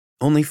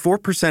Only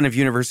 4% of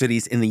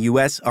universities in the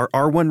U.S. are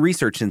R1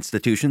 research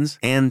institutions,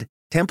 and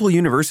Temple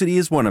University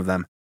is one of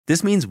them.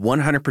 This means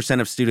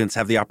 100% of students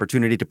have the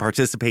opportunity to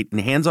participate in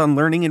hands-on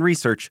learning and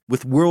research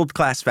with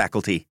world-class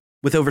faculty.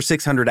 With over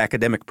 600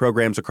 academic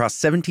programs across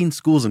 17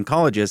 schools and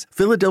colleges,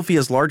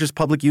 Philadelphia's largest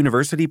public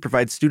university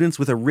provides students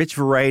with a rich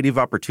variety of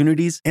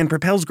opportunities and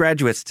propels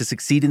graduates to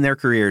succeed in their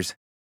careers.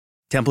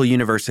 Temple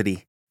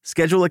University.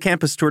 Schedule a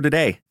campus tour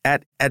today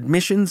at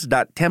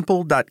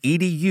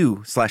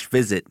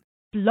admissions.temple.edu/visit.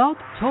 Blog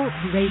Talk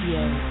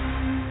Radio.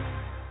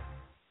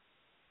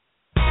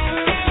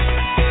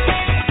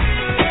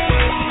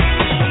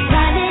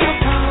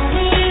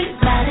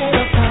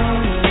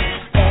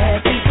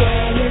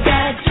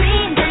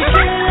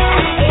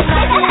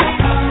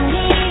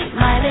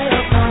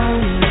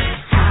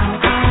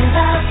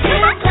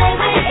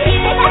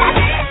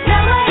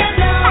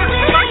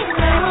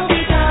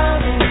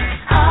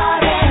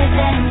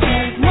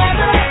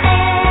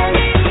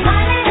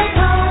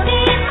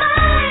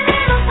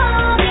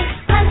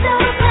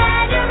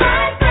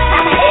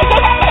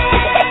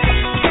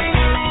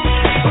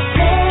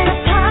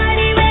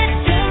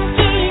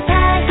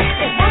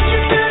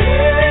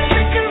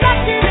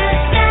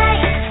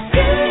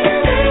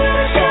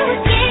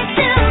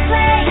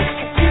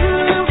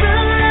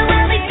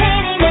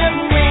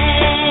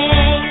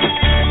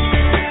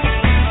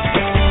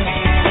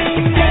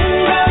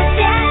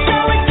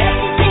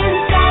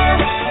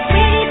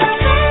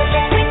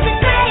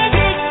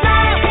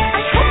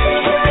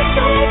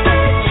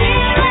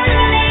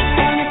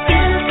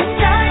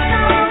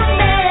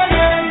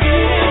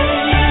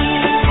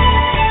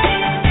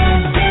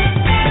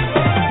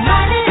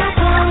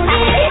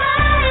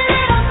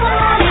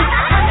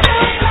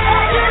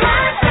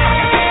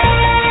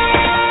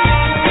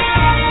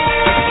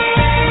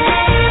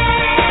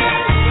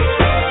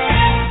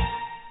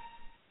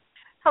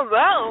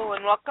 Hello,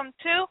 and welcome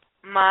to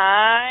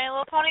My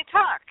Little Pony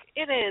Talk.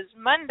 It is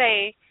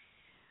Monday,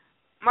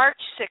 March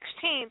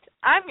 16th.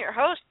 I'm your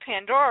host,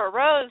 Pandora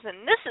Rose,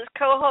 and this is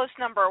co-host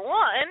number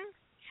 1.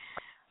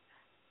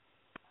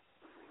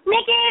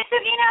 Nikki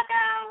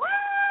Suginoko,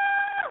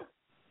 woo!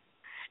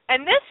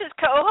 And this is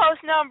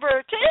co-host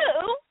number 2.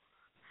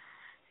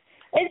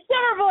 It's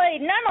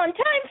Summerblade, and I'm on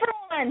time for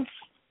once.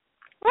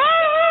 Woo!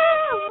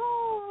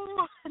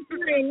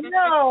 I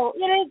know,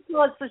 it is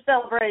cause for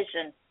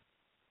celebration.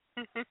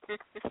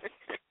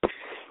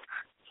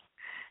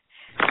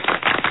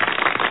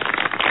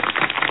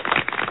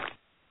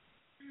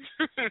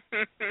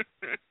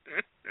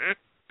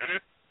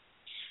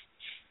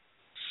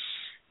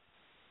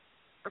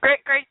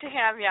 Great to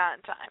have you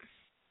on time.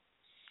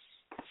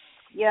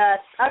 Yes,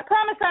 I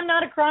promise I'm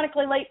not a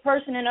chronically late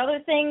person and other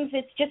things.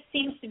 It just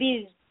seems to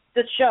be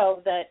the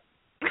show that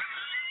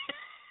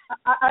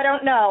I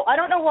don't know. I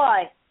don't know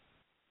why.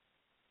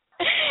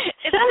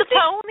 It's the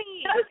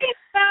pony. Something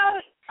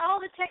about all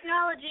the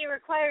technology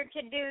required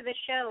to do the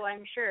show,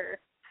 I'm sure.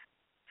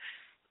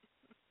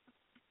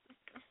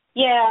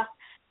 Yeah.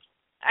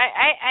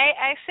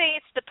 I say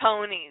it's the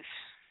ponies.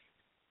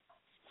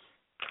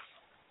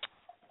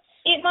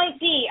 It might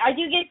be. I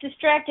do get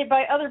distracted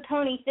by other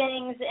pony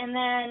things, and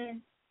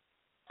then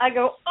I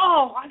go,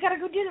 oh, I got to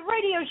go do the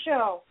radio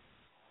show.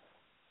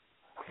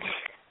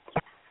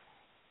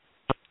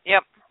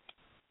 Yep.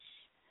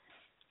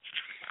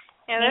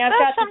 Yeah, I mean, I've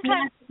got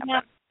sometimes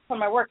this on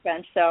my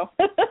workbench, so.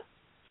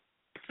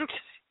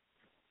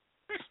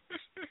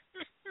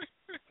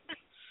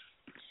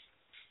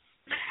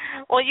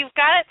 Well, you've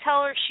got to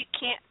tell her she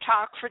can't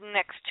talk for the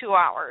next 2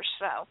 hours,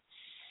 so.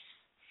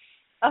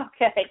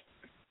 Okay.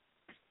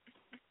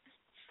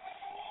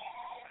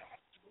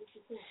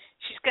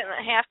 She's going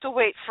to have to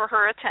wait for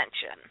her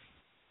attention.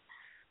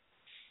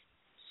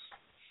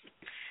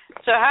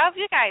 So how have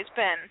you guys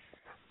been?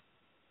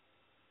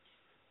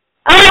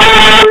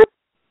 I'm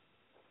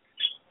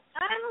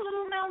a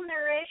little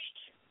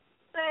malnourished,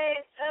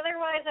 but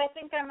otherwise I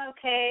think I'm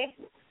okay.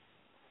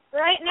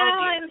 Right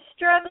now I'm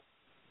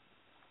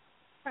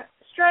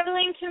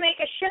struggling to make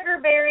a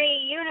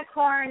sugarberry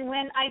unicorn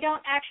when I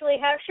don't actually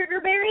have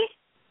sugarberry.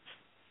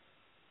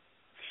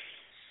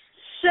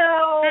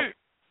 So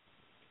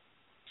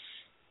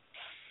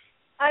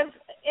I've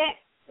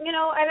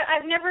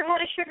never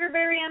had a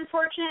sugarberry,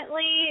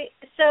 unfortunately.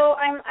 So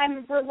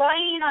I'm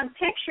relying on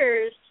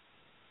pictures,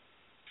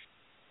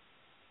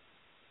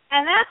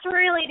 and that's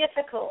really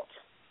difficult.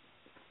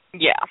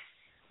 Yeah.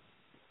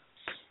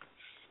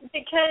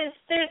 Because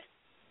there's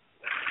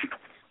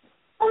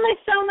only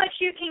so much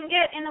you can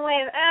get in the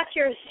way of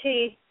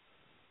accuracy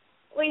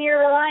when you're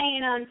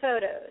relying on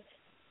photos.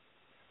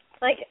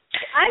 Like,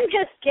 I'm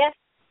just guessing,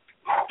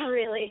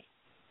 really.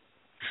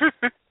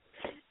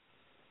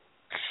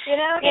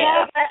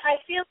 Yeah.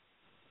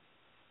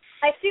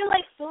 I feel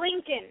like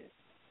Lincoln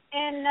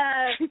in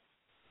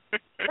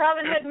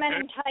Robin Hood Men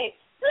in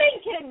Tights.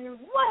 Lincoln,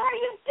 what are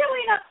you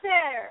doing up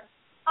there?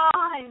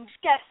 I'm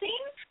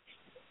guessing.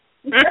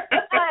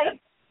 I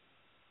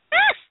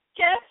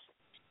guess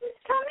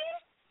it's coming.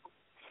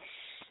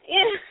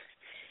 Yeah.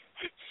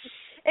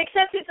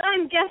 Except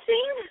I'm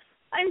guessing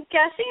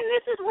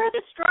this is where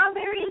the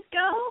strawberries go.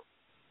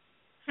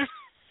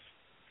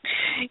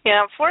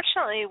 Yeah,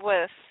 unfortunately,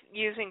 with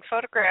using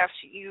photographs,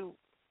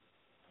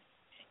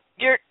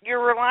 you're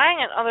relying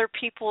on other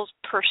people's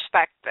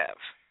perspective.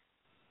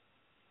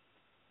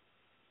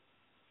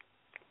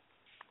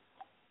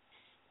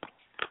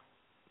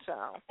 So.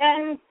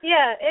 And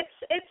yeah,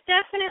 it's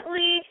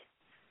definitely.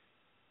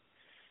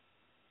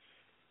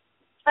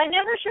 I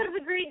never should have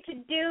agreed to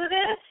do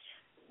this,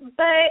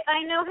 but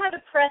I know how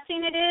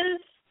depressing it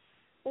is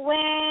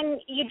when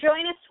you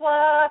join a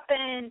swap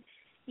and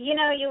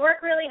you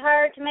work really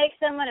hard to make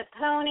someone a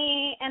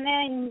pony, and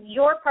then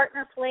your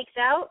partner flakes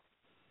out.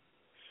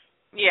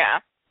 Yeah.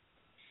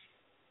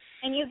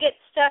 And you get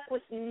stuck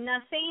with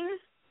nothing.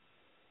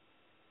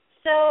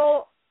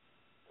 So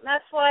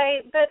that's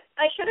why, but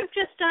I should have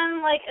just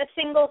done like a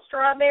single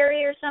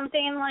strawberry or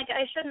something. Like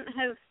I should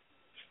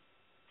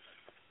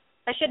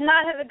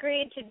not have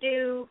agreed to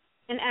do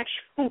an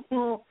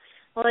actual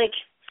like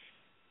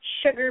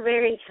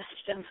sugarberry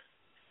custom.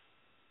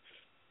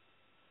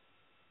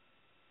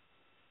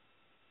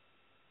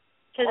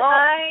 Because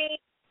I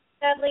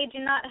sadly do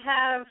not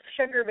have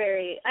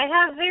sugarberry. I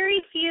have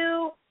very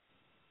few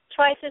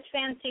twice as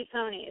fancy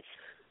ponies.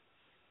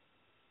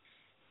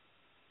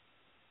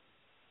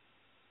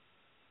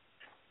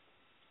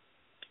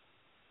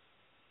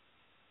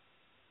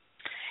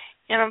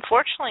 And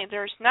unfortunately,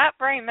 there's not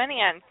very many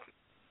on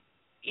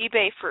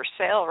eBay for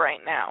sale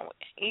right now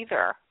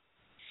either.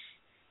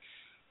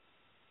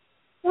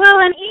 Well,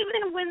 and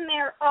even when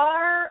there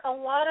are, a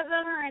lot of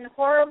them are in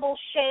horrible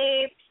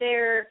shape.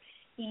 They're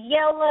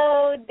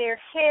yellowed. Their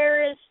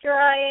hair is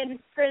dry and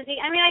frizzy.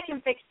 I mean, I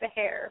can fix the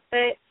hair,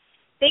 but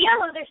the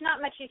yellow, there's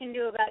not much you can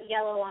do about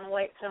yellow on a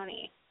white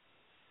pony.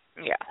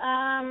 Yeah.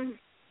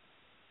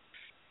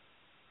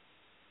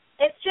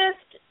 It's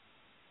just,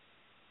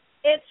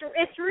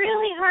 it's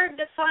really hard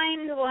to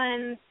find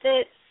one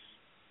that's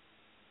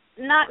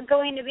not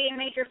going to be a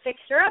major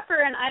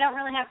fixer-upper, and I don't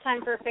really have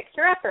time for a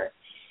fixer-upper.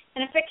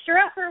 And a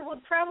fixer-upper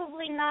would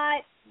probably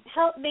not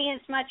help me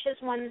as much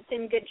as one that's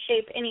in good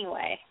shape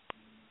anyway.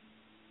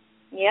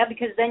 Yeah,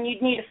 because then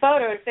you'd need a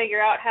photo to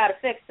figure out how to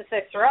fix the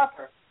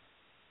fixer-upper.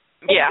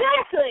 Yeah.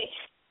 Exactly.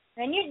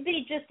 And you'd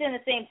be just in the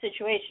same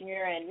situation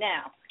you're in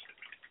now.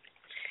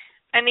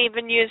 And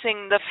even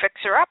using the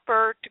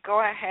fixer-upper to go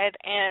ahead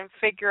and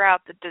figure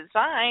out the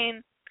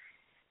design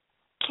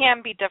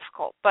can be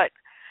difficult. But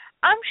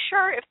I'm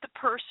sure if the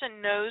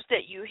person knows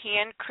that you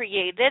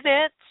hand-created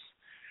it,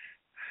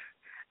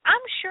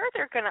 I'm sure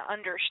they're going to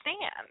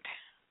understand.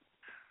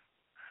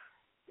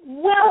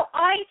 Well,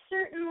 I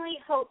certainly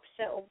hope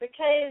so,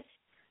 because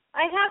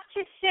I have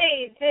to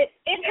say that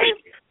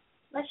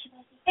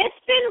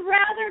it's been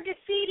rather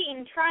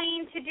defeating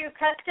trying to do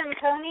custom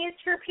ponies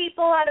for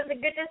people out of the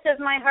goodness of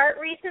my heart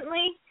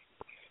recently.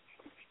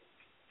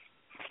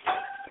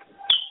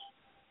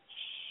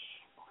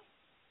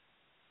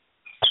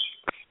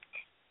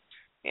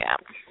 Yeah.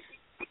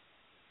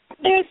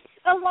 There's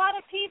a lot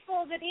of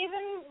people that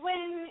even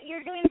when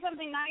you're doing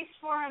something nice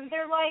for them,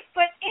 they're like,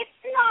 but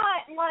it's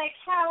not like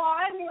how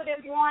I would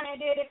have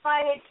wanted it if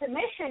I had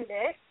commissioned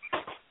it.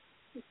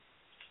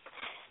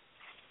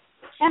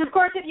 And, of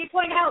course, if you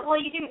point out,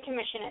 well, you didn't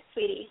commission it,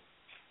 sweetie.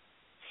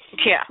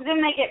 Yeah. Then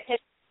they get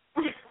pissed.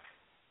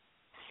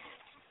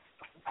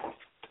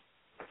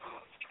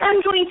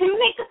 I'm going to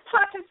make a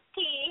pot of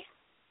tea.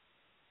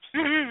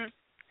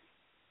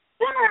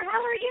 Summer,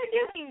 how are you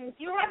doing?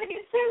 Do you have a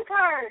new SIM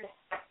card?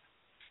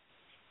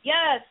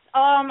 Yes,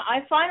 I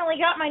finally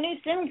got my new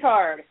SIM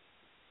card.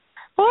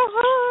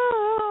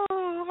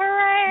 Woohoo!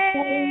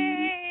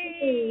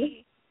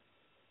 Hooray!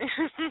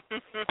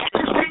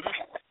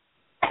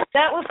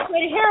 That was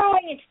quite a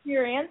harrowing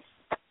experience.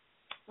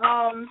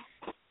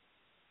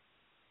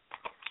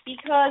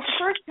 Because the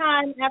first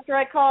time after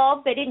I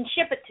called, they didn't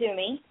ship it to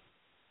me.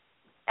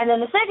 And then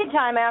the second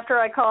time after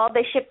I called,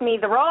 they shipped me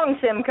the wrong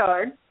SIM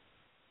card.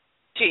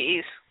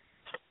 Jeez.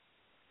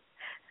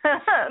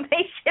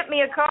 They shipped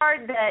me a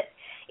card that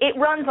it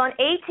runs on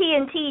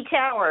AT&T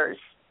towers,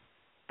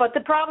 but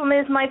the problem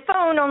is my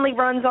phone only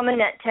runs on the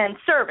Net 10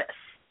 service.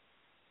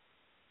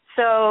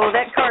 So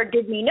that card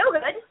did me no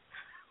good.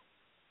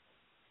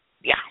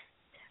 Yeah.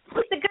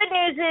 But the good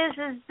news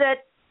is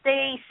that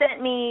they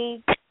sent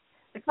me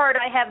the card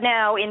I have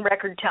now in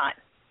record time.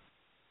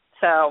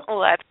 So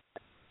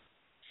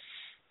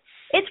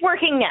it's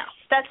working now.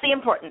 That's the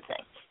important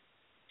thing.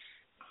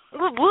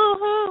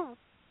 Woohoo!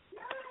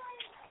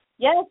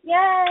 Yes,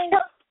 yay!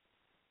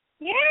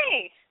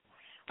 Yay!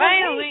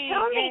 Finally!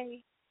 Tell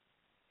me,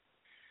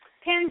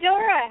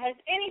 Pandora, has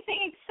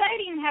anything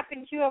exciting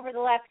happened to you over the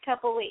last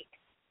couple weeks?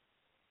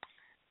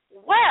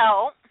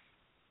 Well,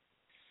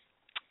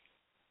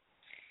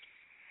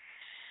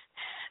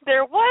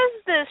 there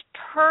was this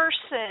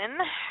person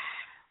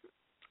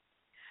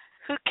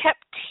who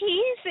kept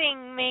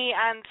teasing me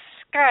on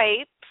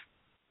Skype.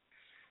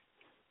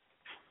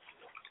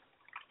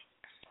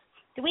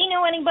 Do we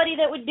know anybody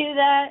that would do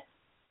that?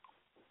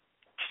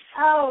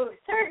 Oh,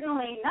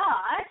 certainly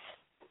not.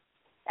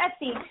 That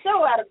seems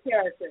so out of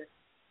character.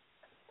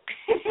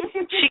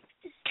 She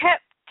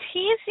kept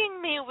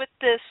teasing me with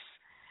this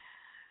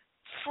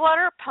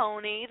flutter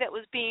pony that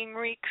was being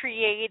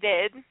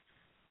recreated.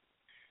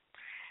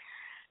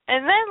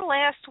 And then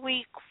last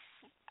week,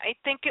 I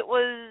think it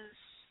was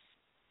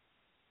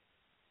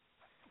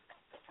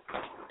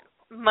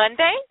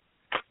Monday,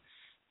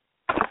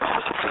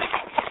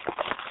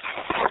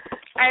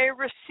 I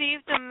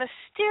received a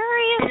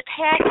mysterious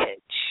package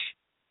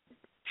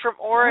from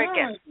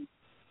Oregon.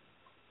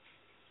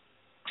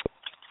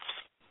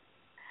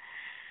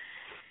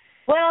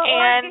 Well,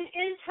 Oregon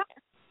is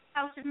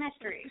House of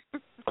Mystery.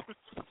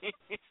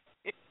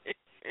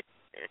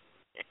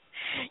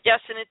 Yes,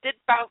 and it did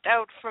bout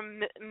out from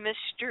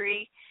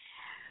mystery.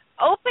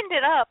 Opened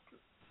it up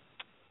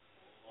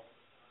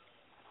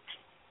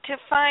to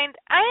find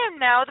I am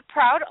now the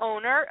proud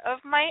owner of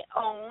my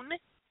own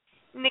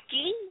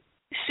Nikki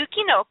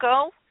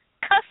Tsukinoko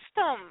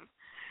custom.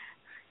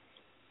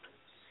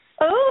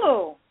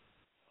 Oh.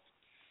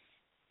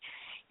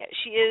 Yeah,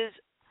 she is.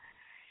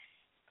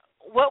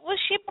 What was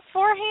she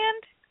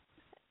beforehand?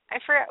 I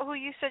forgot who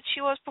you said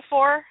she was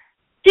before.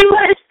 She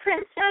was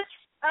Princess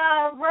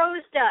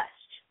Rose Dust.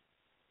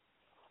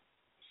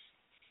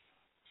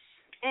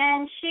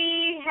 And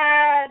she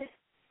had,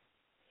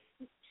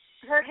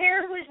 her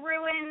hair was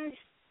ruined,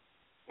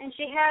 and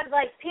she had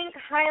like pink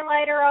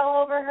highlighter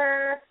all over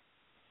her,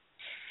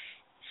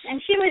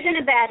 and she was in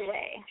a bad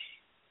way.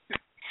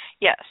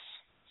 Yes.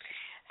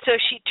 So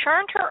she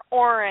turned her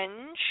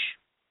orange,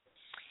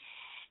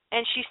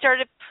 and she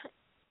started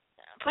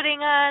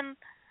putting on,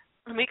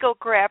 let me go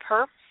grab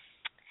her.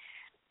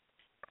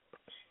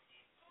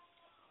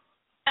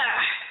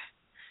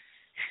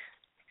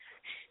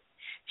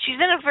 She's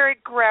in a very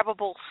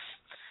grabbable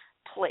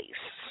place.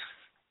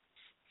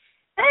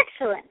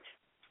 Excellent.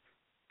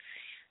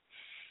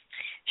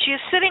 She is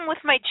sitting with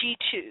my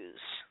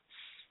G2s.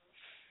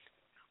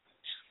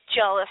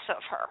 Jealous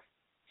of her.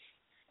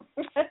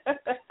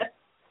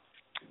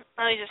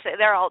 Let me just say,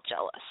 they're all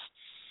jealous.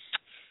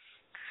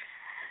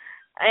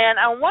 And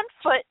on one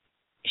foot,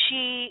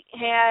 she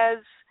has,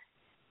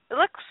 it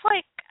looks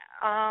like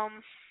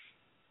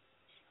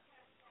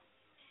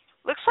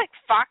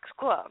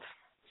foxglove.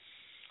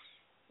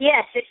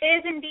 Yes, it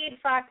is indeed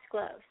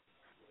foxglove.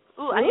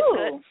 Ooh, I need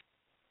good.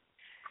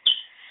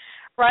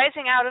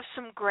 Rising out of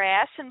some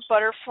grass and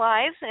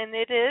butterflies, and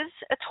it is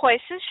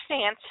twice as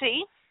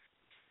fancy.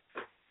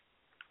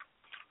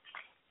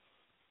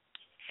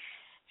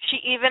 She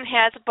even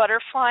has a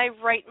butterfly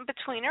right in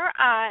between her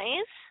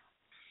eyes.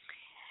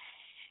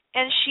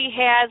 And she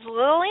has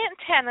little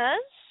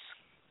antennas.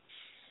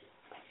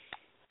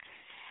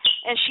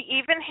 And she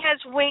even has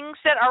wings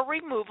that are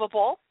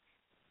removable.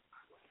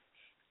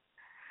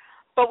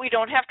 But we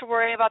don't have to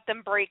worry about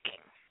them breaking.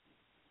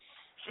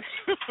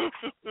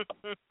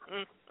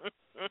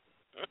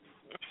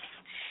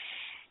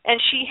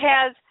 And she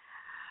has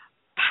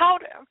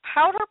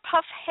powder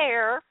puff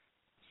hair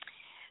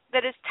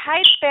that is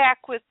tied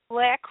back with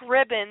black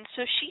ribbon,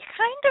 so she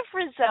kind of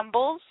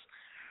resembles,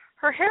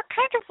 her hair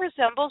kind of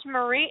resembles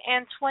Marie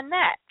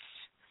Antoinette's.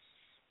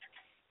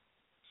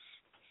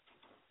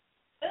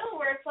 Oh,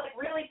 where it's like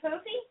really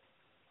poofy?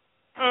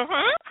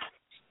 Mm-hmm.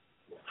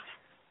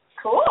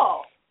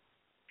 Cool.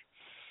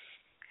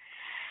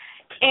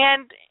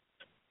 And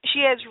she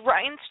has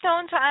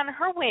rhinestones on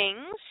her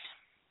wings.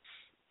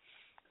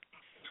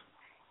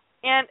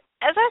 And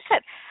as I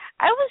said,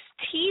 I was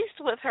teased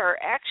with her.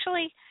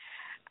 Actually,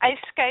 I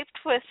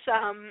Skyped with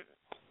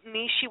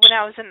Nishi when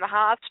I was in the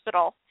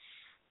hospital.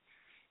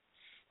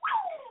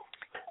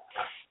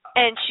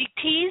 And she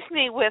teased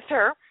me with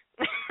her.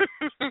 In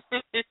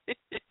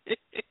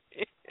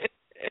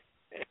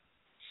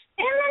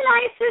the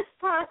nicest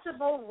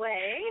possible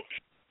way.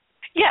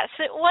 Yes,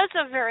 it was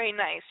a very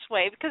nice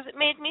way because it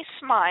made me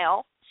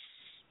smile.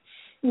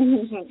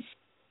 Mm-hmm.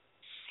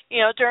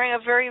 You know, during a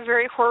very,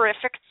 very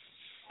horrific.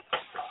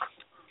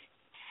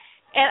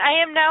 And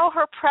I am now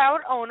her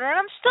proud owner, and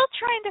I'm still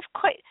trying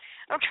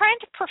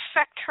to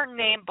perfect her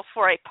name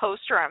before I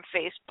post her on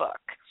Facebook.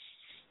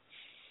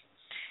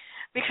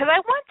 Because I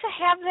want to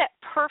have that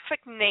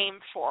perfect name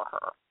for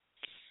her.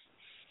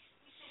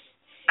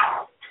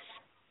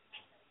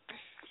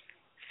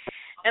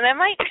 And I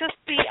might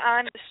just be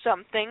on to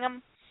something.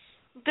 I'm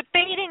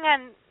debating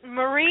on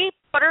Marie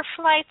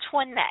Butterfly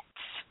Toinette.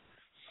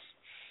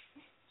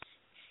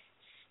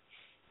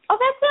 Oh,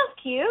 that sounds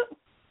cute.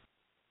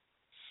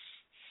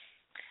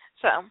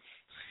 So,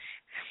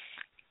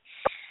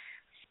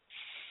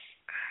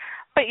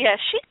 but yeah,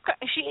 she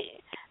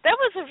that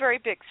was a very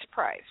big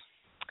surprise.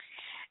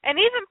 And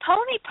even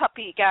Pony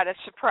Puppy got a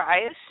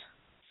surprise.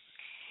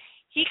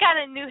 He got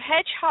a new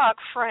hedgehog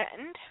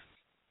friend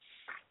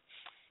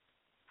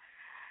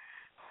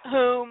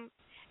whom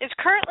is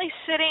currently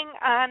sitting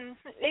on,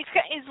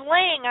 is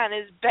laying on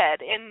his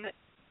bed in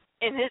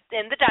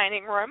the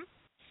dining room.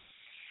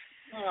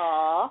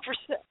 Aww.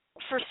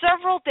 For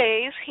several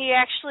days, he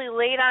actually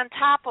laid on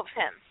top of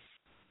him.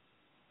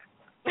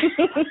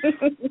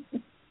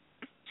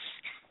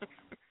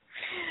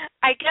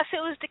 I guess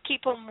it was to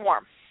keep him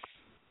warm.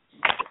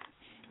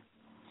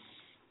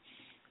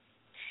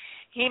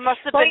 He must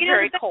have been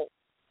very cold.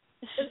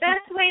 The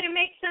best way to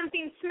make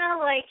something smell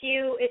like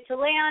you is to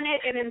lay on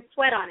it and then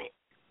sweat on it.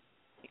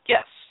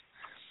 Yes.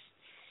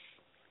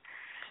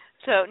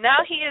 So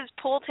now he has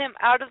pulled him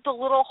out of the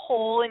little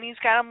hole, and he's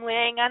got him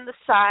laying on the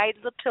side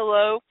of the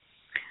pillow.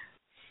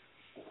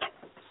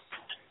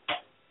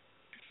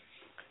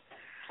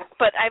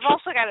 But I've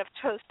also got to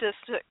post this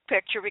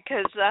picture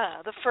because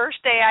the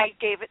first day I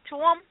gave it to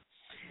him,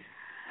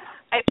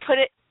 I put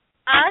it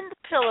on the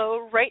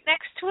pillow right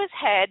next to his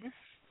head,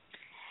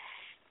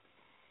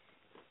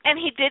 and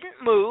he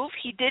didn't move.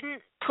 He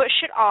didn't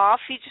push it off.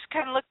 He just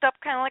kind of looked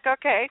up, kind of like,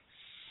 okay,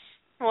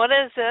 what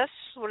is this?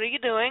 What are you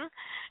doing?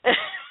 And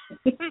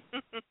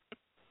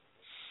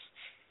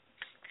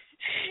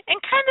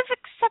kind of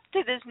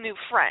accepted his new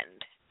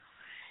friend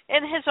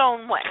in his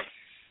own way.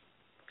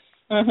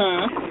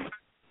 Mhm.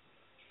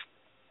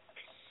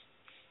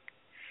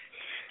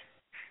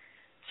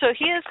 So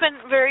he has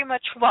been very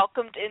much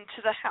welcomed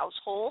into the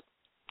household.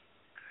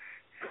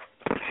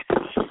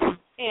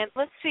 And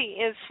let's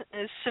see, is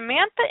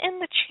Samantha in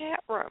the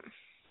chat room?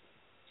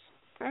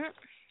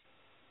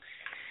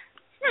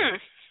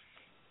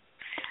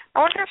 I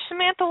wonder if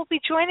Samantha will be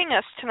joining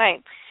us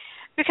tonight,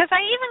 because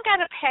I even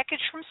got a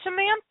package from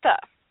Samantha.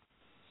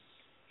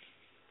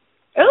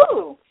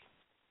 Ooh.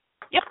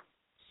 Yep.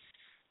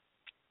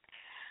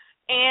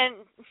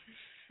 And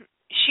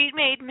she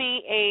made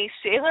me a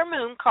Sailor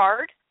Moon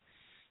card,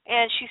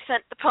 and she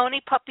sent the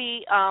Pony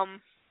Puppy,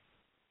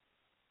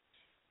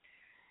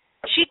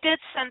 she did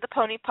send the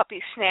Pony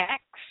Puppy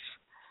snacks,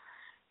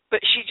 but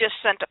she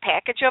just sent a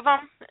package of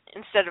them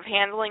instead of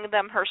handling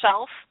them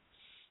herself.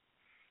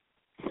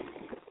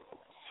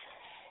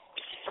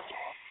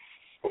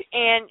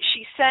 And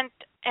she sent,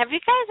 have you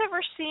guys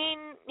ever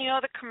seen,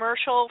 the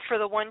commercial for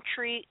the One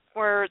Treat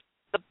where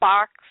the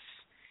box,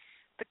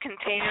 the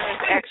container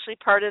is actually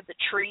part of the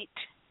treat?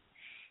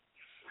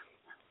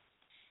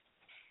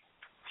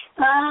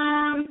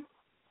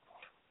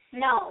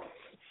 No.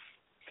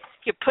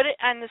 You put it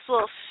on this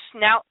little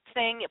snout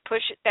thing, you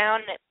push it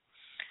down, and it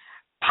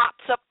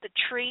pops up the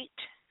treat.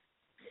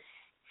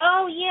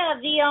 Oh yeah,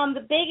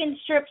 the Big and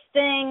Strips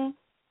thing,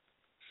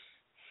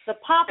 the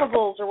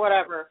Poppables or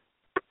whatever.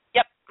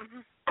 Yep,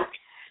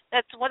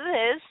 that's what it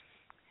is.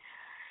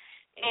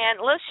 And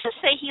let's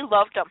just say he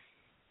loved them.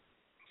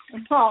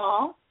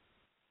 Aww.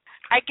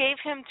 I gave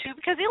him two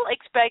because he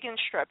likes Big and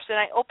Strips, and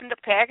I opened the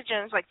package and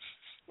it was like,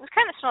 it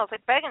kind of smells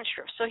like Big and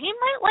Strips, so he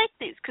might like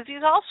these because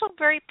he's also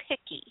very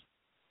picky.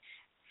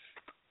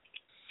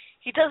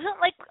 He doesn't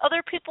like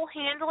other people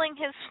handling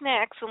his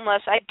snacks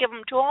unless I give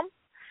them to him,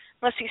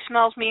 unless he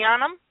smells me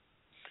on them.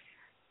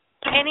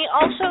 And he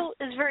also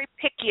is very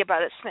picky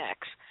about his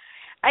snacks.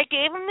 I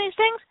gave him these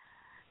things.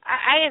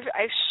 I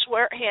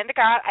swear, hand to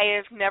God,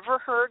 I have never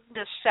heard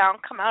this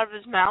sound come out of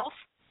his mouth.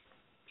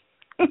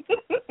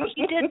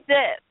 He did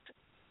this.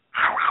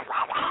 I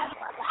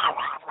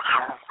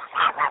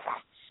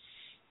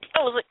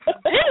was like,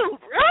 dude,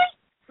 really?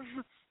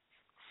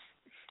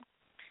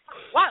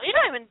 Wow, you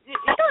don't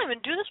even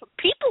do this with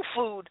people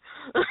food.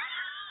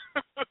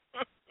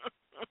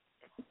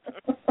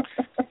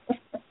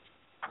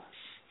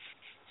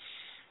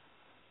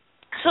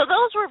 So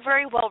those were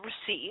very well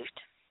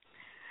received.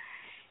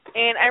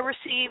 And I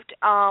received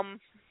a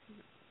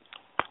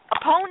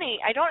pony.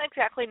 I don't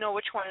exactly know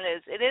which one it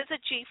is. It is a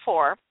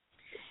G4.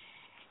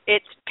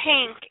 It's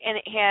pink, and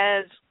it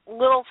has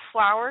little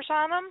flowers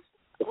on them,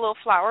 little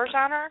flowers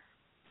on her.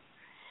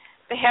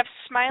 They have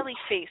smiley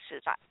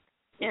faces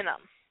in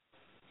them.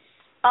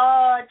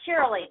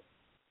 Cheerily.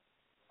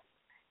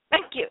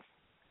 Thank you.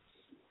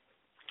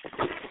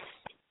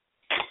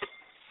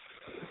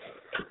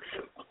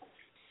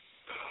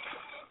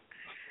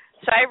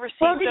 So I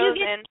received those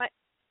in my...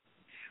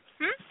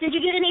 Did you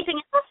get anything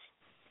else?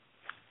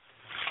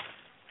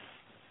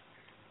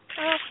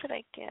 What else did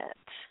I get?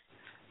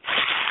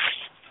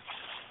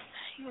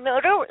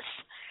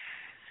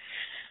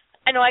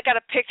 I know I got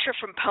a picture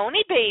from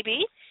Pony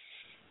Baby.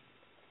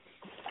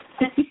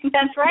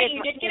 That's right,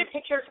 you did get a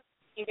picture from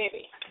Pony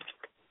Baby.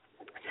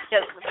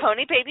 Yes, the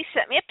Pony Baby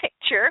sent me a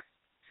picture.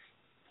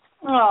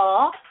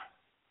 Aww.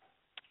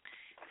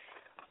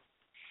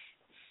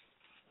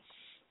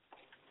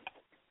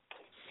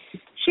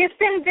 She's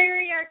been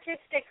very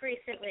artistic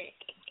recently.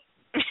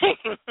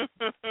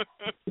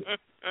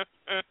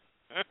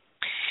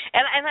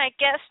 And I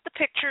guess the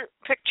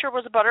picture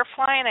was a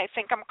butterfly, and I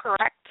think I'm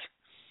correct.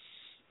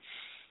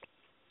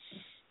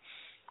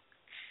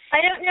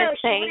 I don't know.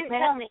 She wouldn't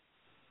tell me.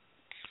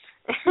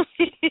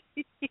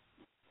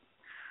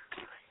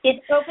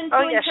 It's open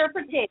to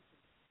interpretation.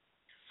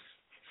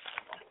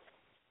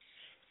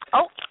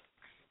 Oh,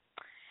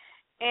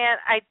 and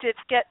I did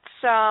get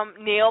some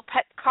nail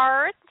pet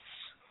cards,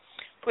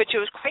 which it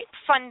was quite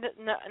fun to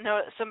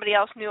know that somebody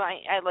else knew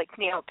I like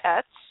nail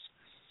pets.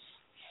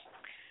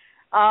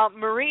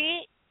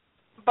 Marie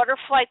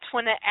Butterfly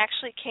Twinette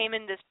actually came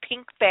in this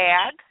pink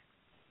bag,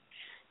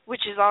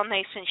 which is all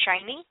nice and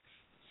shiny.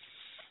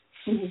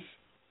 Mm-hmm.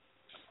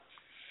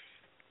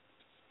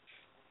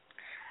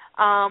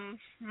 Mom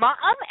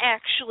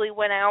actually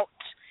went out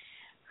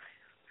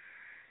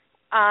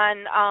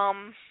on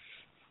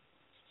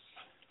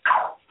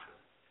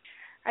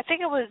I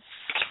think it was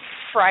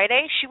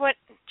Friday. She went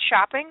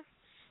shopping,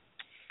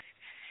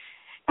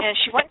 and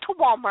she went to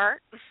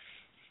Walmart,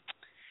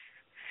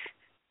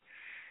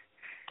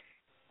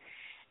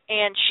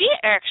 and she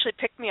actually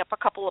picked me up a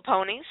couple of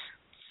ponies.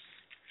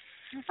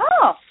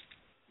 Oh.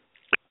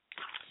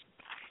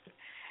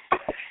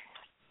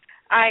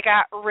 I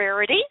got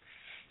Rarity,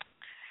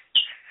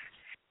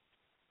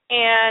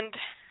 and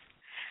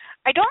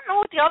I don't know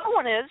what the other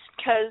one is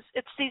because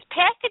it's these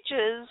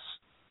packages,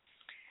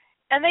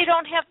 and they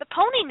don't have the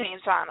pony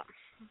names on them.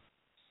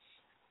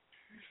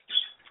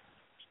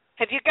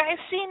 Have you guys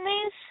seen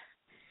these?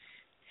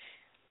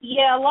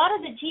 Yeah, a lot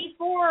of the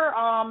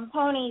G4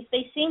 ponies,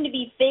 they seem to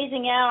be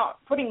phasing out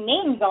putting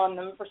names on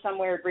them for some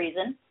weird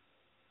reason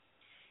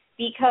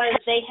because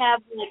they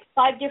have like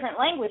 5 different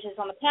languages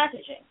on the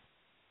packaging.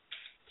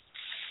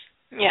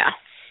 Yeah.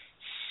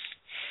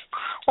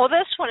 Well,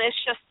 this one is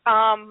just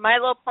My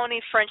Little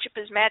Pony Friendship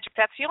is Magic.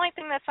 That's the only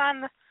thing that's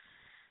on the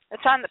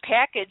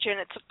package, and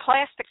it's a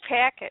plastic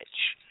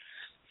package.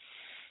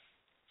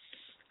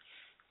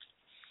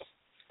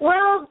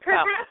 Well,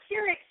 perhaps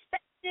you're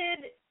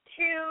expected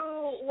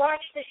to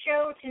watch the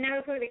show to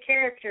know who the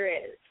character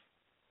is.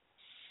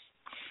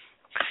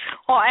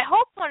 Well, I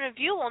hope one of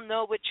you will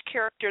know which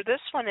character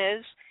this one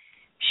is.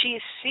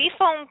 She's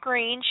seafoam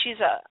green. She's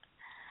a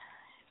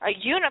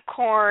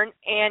unicorn,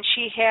 and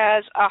she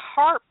has a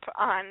harp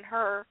on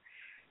her.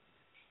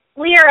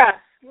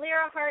 Lyra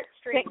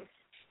Heartstrings.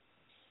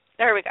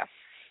 There we go.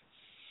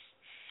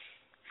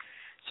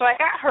 So I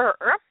got her,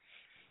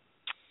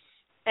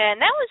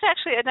 and that was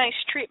actually a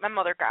nice treat my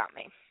mother got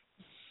me.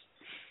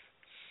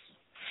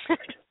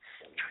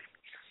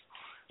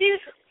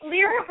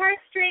 Lyra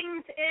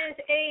Heartstrings is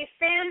a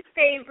fan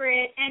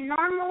favorite, and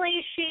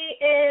normally she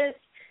is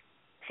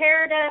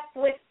paired up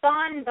with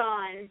Bon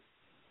Bon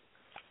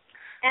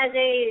as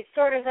a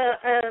sort of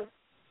a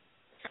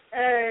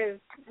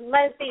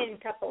lesbian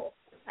couple,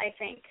 I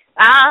think.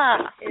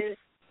 Is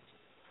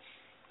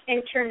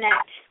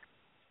internet.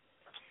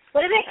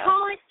 What do they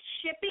call it?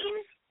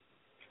 Shipping?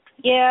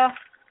 Yeah.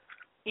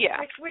 Yeah.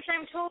 Which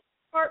I'm told is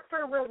short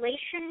for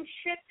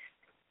relationship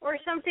or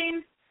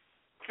something.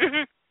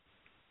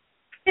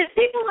 Because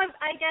people,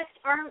 I guess,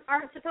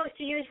 aren't supposed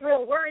to use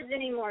real words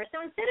anymore.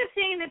 So instead of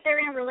saying that they're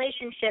in a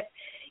relationship,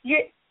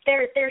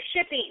 they're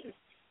shipping.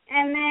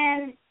 And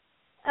then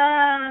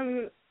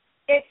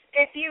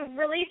if you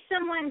release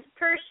someone's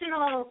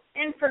personal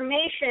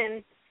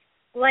information,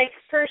 like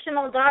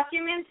personal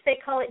documents, they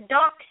call it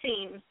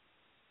doxing.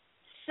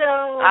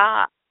 So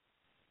I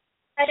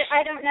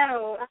don't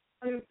know.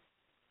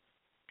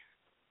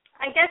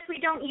 I guess we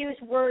don't use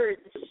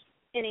words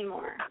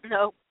anymore.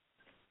 No.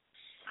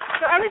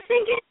 So I was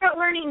thinking about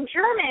learning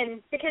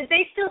German because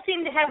they still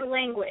seem to have a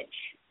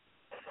language.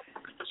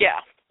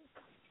 Yeah,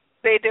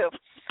 they do.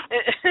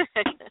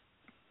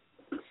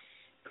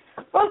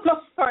 For the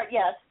most part,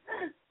 yes.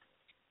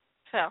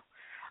 So,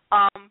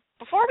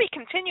 before we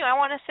continue, I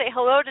want to say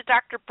hello to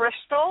Dr.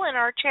 Bristol in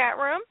our chat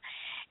room,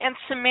 and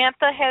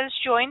Samantha has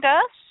joined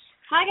us.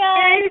 Hi,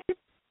 guys.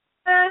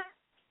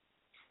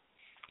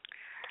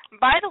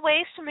 By the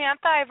way,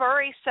 Samantha, I've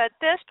already said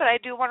this, but I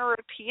do want to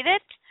repeat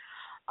it.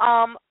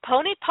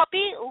 Pony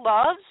Puppy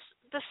loves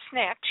the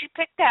snack she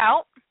picked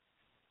out.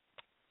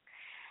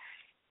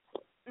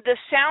 The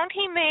sound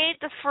he made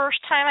the first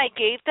time I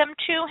gave them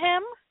to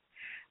him,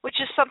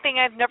 which is something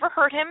I've never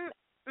heard him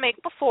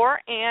make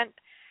before, and,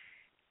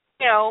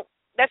 you know,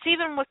 that's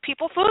even with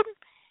people food,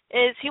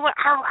 is he went,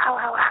 ow, ow,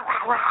 ow, ow,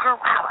 ow, ow,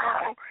 ow,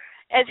 ow,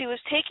 as he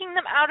was taking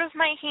them out of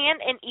my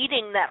hand and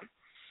eating them.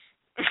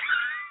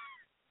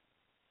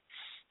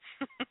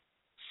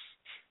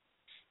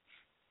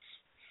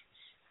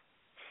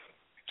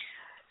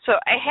 So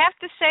I have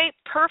to say,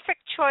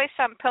 perfect choice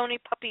on Pony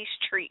Puppy's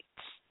treats.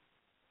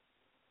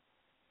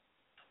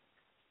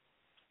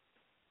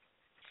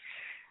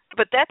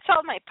 But that's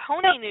all my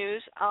pony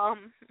news.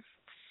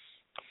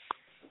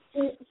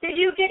 Did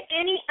you get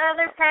any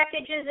other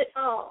packages at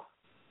all?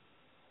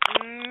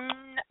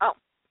 No.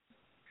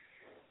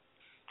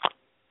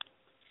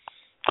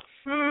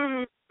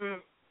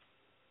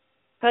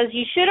 Because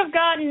you should have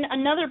gotten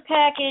another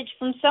package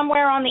from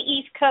somewhere on the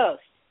East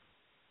Coast.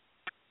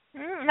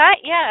 Not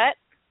yet.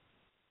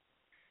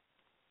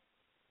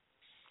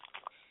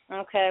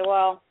 Okay,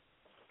 well,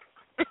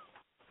 if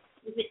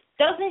it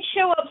doesn't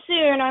show up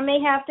soon, I may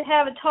have to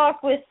have a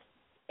talk with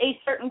a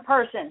certain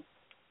person.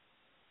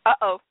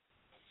 Uh-oh.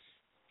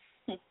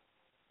 Well,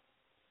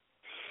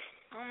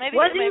 maybe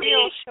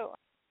it'll show up.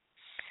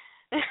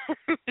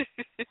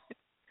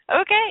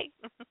 Okay.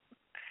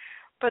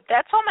 But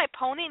that's all my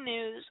pony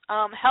news.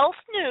 Health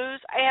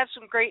news, I have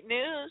some great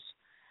news.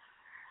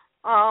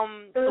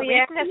 The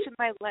weakness in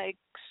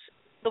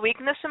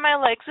my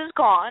legs is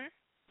gone.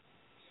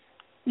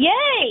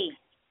 Yay!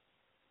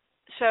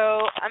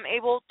 So I'm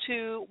able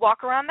to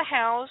walk around the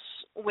house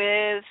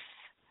with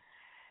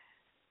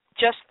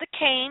just the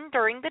cane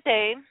during the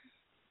day.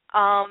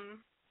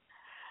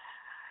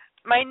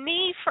 My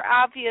knee, for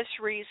obvious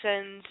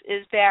reasons,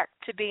 is back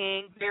to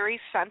being very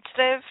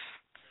sensitive.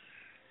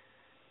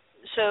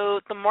 So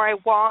the more I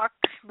walk,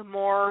 the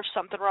more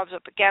something rubs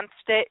up against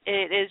it.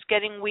 It is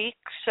getting weak,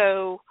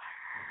 so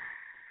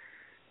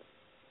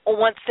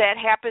once that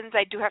happens,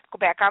 I do have to go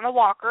back on the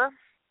walker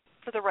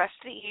for the rest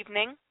of the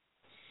evening.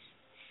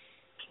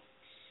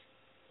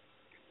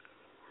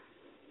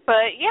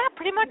 But yeah,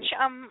 pretty much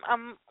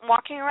I'm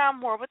walking around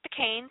more with the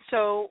cane,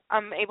 so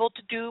I'm able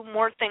to do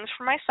more things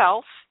for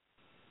myself.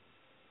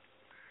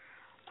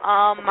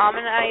 Mom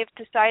and I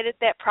have decided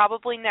that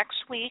probably next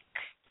week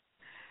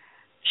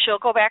she'll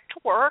go back to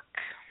work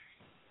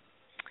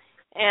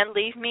and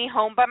leave me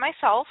home by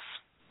myself.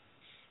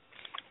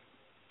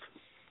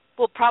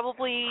 We'll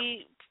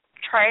probably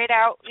try it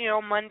out,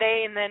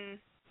 Monday and then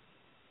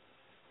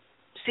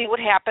see what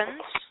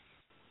happens.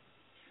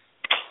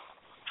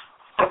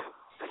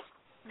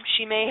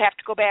 She may have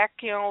to go back,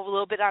 a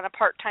little bit on a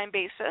part-time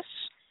basis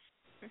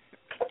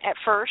at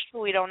first, but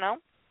we don't know.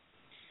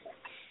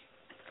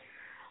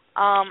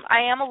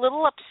 I am a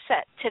little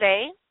upset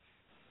today.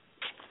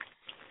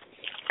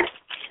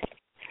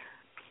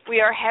 We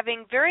are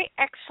having very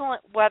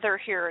excellent weather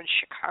here in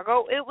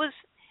Chicago. It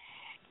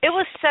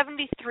was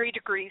 73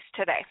 degrees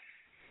today.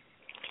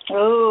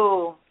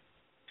 Oh.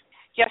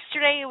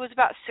 Yesterday it was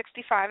about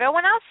 65. I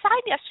went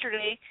outside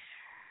yesterday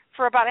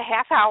for about a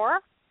half hour.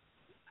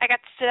 I got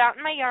to sit out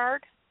in my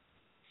yard.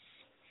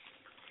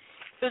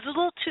 It was a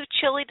little too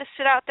chilly to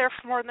sit out there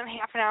for more than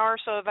half an hour,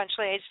 so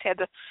eventually I just had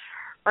to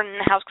run in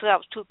the house because I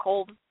was too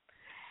cold.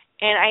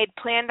 And I had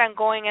planned on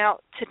going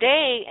out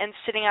today and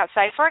sitting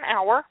outside for an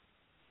hour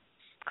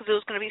because it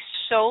was going to be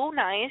so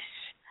nice.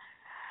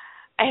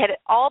 I had it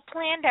all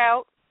planned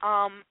out.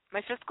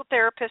 My physical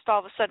therapist all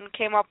of a sudden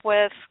came up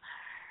with,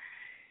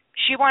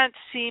 she wanted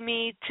to see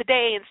me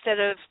today instead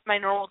of my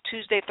normal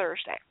Tuesday,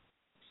 Thursday.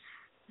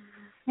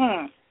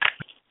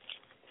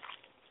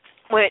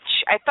 Which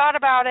I thought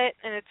about it,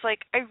 and it's like,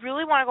 I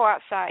really want to go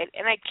outside,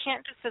 and I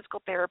can't do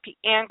physical therapy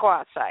and go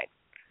outside.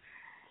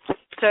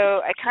 So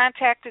I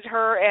contacted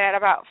her at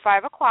about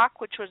 5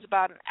 o'clock, which was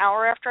about an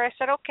hour after I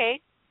said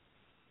okay.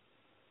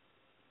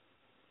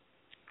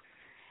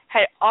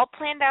 Had it all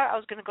planned out. I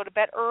was going to go to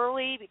bed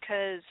early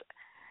because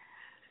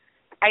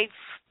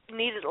I've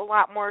needed a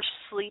lot more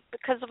sleep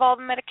because of all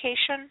the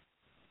medication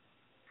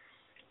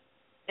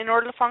in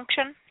order to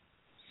function.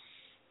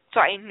 So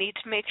I need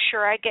to make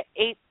sure I get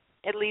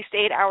at least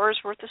 8 hours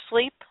worth of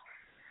sleep.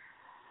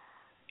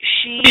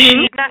 She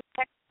did not.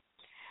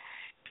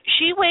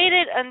 She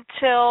waited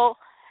until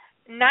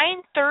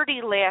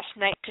 9:30 last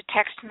night to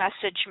text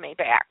message me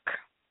back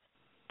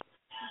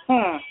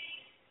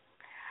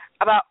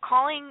about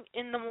calling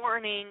in the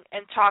morning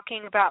and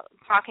talking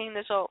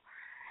this over.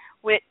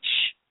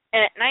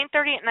 And at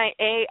 9:30 at night,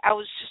 I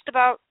was just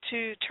about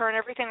to turn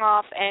everything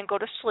off and go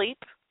to sleep.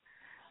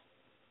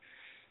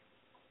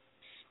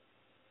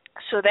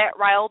 So that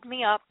riled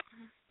me up.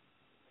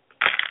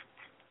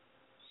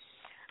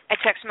 I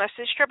text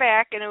messaged her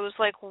back, and it was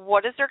like,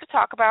 what is there to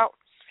talk about?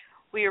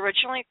 We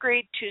originally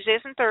agreed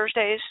Tuesdays and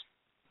Thursdays.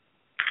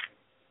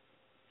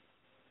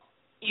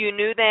 You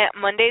knew that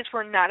Mondays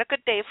were not a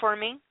good day for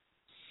me.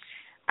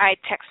 I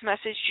text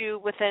messaged you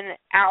within an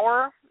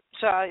hour.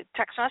 So I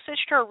text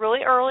messaged her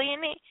really early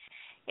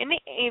in the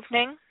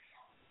evening.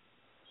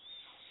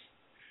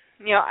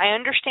 I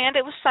understand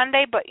it was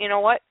Sunday, but you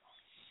know what?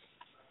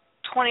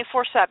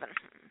 24/7.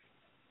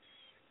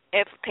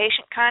 If a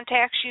patient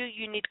contacts you,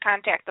 you need to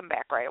contact them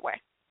back right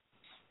away.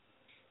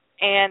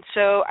 And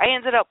so I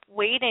ended up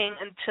waiting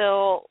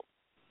until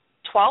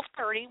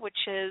 12:30,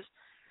 which is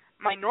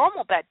my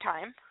normal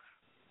bedtime.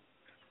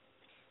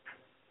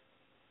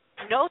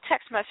 No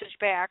text message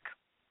back.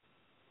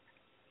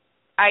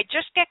 I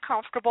just get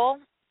comfortable,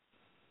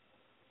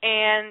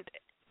 and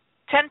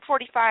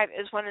 10:45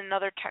 is when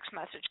another text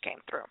message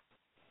came through.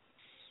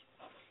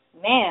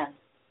 Man.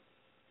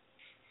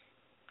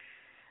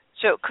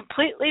 So it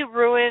completely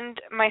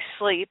ruined my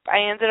sleep. I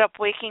ended up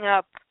waking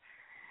up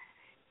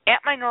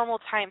at my normal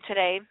time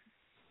today.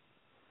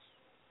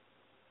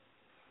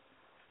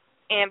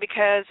 And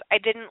because I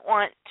didn't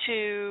want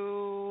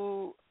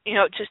to,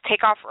 just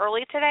take off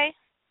early today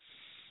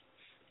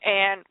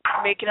and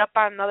make it up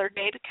on another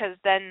day, because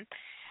then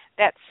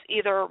that's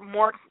either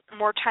more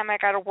time I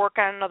got to work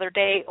on another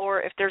day,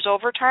 or if there's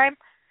overtime,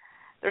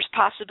 there's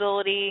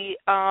possibility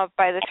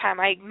by the time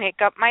I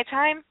make up my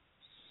time,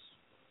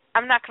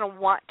 I'm not going to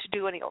want to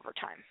do any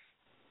overtime.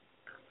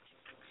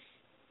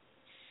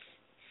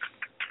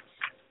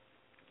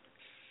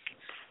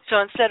 So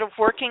instead of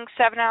working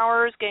 7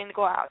 hours, getting to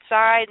go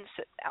outside and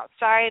sit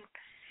outside,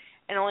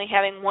 and only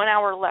having 1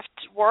 hour left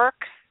to work,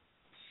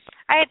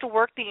 I had to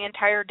work the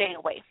entire day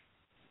away.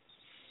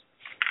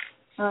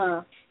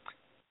 I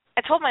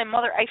told my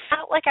mother I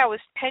felt like I was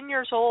 10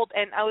 years old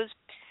and I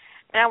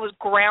was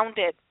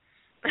grounded.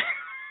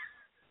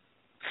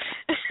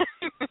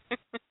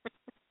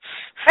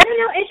 I don't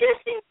know, it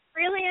just seems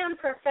really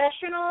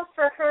unprofessional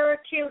for her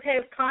to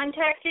have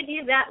contacted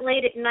you that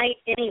late at night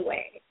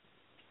anyway.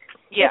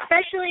 Yeah.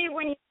 Especially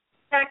when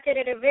contacted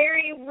at a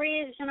very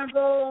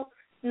reasonable,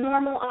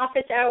 normal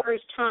office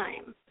hours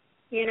time,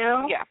 you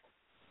know? Yeah.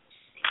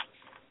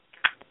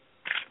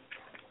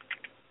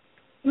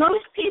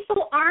 Most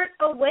people aren't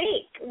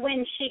awake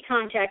when she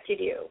contacted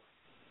you.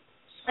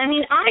 I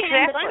mean, I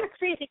am, but I'm a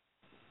crazy.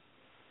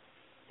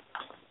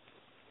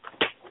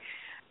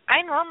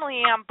 I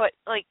normally am, but,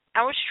 like,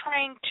 I was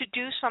trying to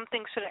do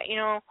something so that, you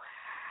know,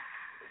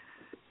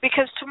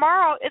 because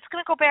tomorrow it's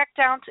going to go back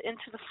down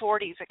into the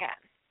 40s again.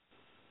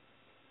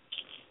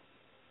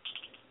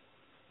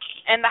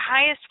 And the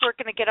highest we're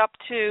going to get up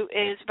to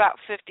is about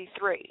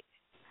 53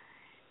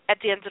 at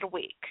the end of the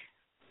week.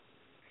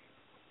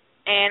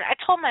 And I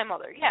told my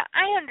mother, yeah,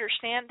 I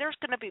understand there's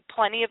going to be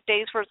plenty of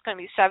days where it's going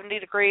to be 70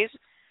 degrees,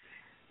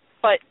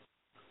 but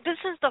this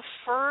is the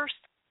first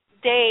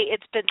day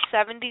it's been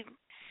 70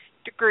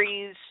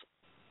 degrees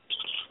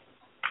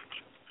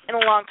in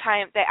a long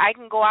time that I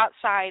can go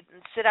outside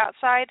and sit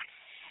outside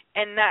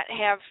and not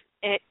have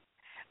it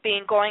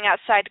being going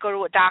outside to go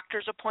to a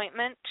doctor's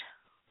appointment,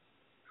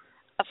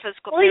 a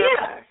physical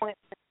therapist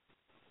appointment.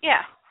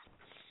 Yeah.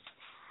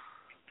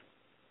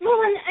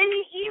 Well, and I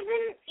mean,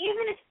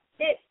 even if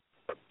it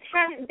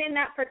hadn't been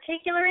that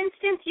particular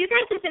instance, you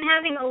guys have been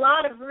having a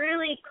lot of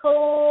really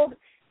cold,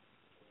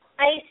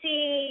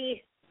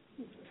 icy,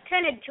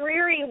 kind of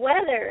dreary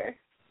weather.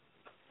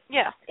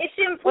 Yeah. It's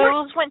important. Well, it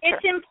was winter.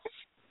 It's important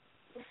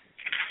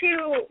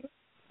to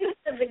use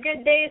the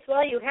good days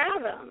while you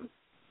have them.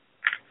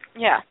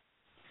 Yeah.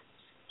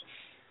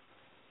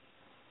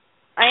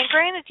 And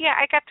granted, yeah,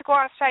 I got to go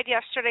outside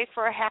yesterday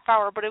for a half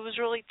hour, but it was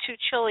really too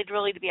chilly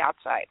to be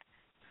outside.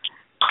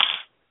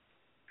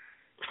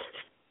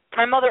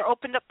 My mother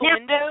opened up the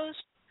windows,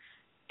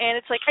 and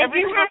it's like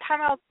every single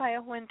time I was by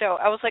a window,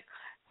 I was like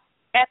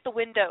at the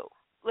window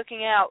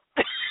looking out.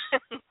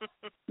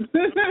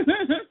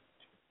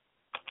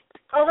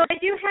 Although I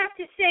do have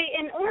to say,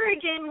 in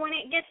Oregon, when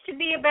it gets to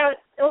be about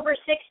over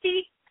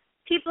 60,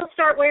 people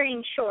start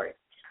wearing shorts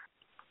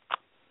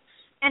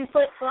and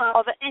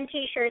flip-flops and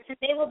T-shirts, and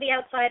they will be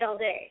outside all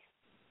day.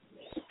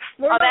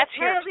 We're that's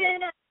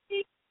having a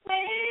heat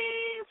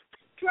wave,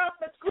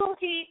 tropical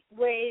heat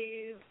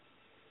wave.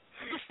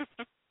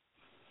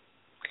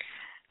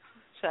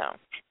 So,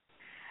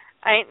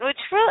 and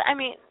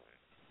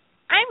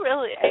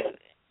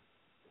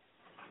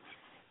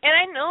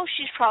I know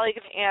she's probably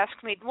going to ask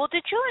me, well,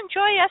 did you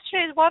enjoy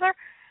yesterday's weather?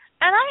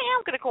 And I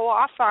am going to go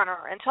off on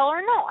her and tell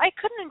her, no, I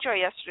couldn't enjoy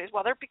yesterday's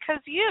weather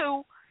because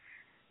you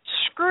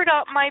screwed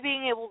up my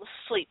being able to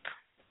sleep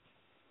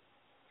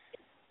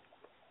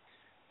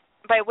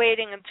by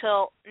waiting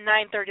until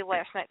 9:30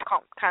 last night to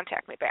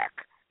contact me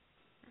back.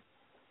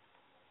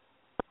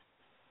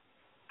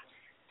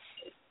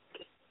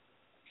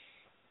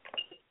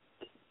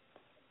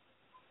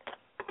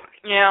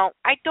 You know,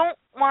 I don't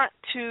want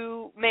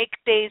to make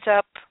days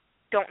up,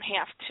 don't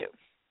have to.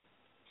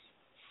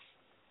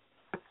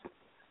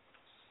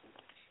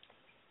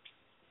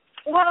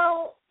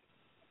 Well,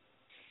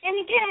 and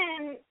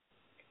again,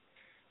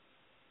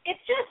 it's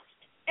just,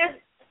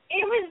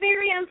 it was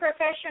very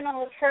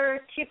unprofessional of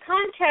her to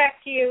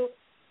contact you,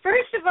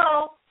 first of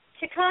all,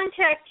 to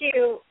contact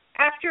you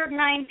after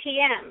 9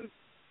 p.m.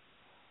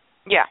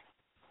 Yeah.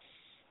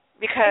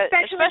 Because,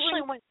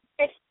 especially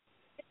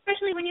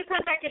when you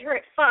contacted her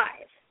at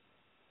 5.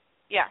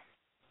 Yeah.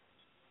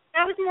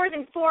 That was more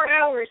than 4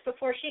 hours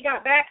before she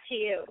got back to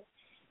you.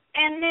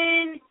 And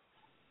then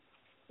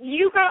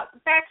you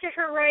got back to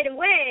her right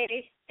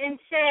away and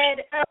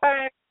said,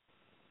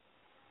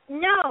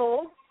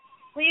 no,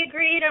 we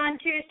agreed on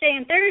Tuesday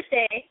and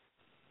Thursday.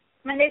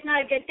 Monday's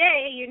not a good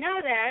day, you know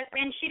that.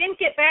 And she didn't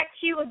get back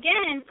to you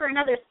again for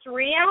another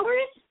 3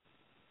 hours?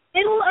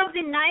 Middle of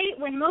the night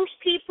when most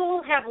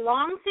people have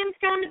long since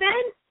gone to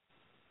bed?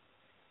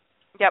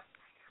 Yep.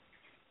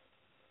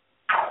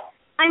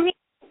 I mean,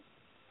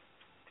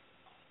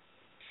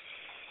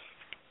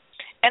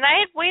 and I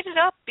had waited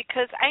up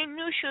because I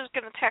knew she was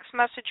going to text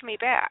message me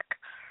back.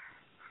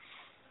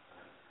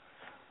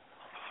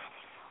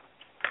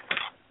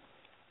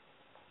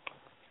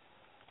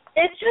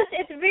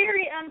 It's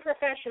very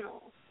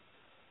unprofessional.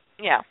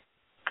 Yeah.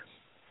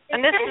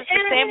 And this is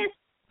the same. As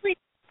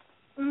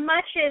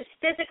much as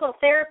physical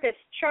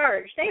therapists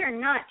charge, they are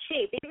not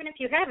cheap, even if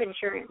you have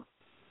insurance.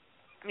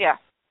 Yeah.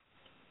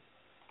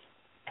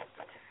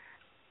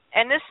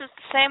 And this is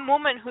the same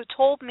woman who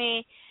told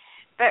me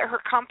that her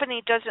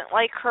company doesn't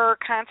like her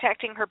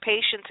contacting her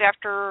patients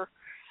after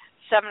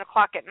 7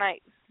 o'clock at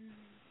night.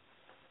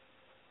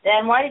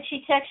 Then why did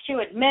she text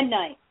you at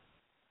midnight?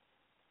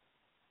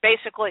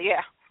 Basically,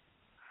 yeah.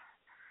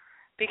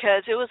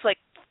 Because it was like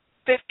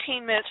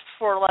 15 minutes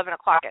before 11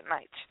 o'clock at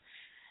night.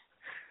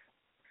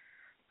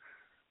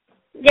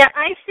 Yeah,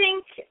 I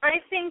think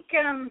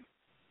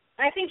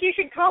you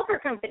should call her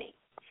company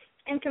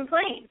and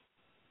complain.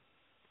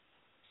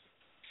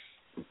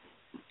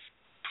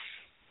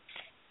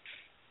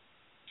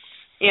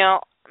 You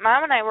know,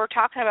 Mom and I were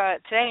talking about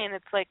it today, and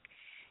it's like,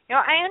 you know,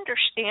 I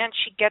understand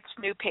she gets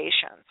new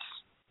patients.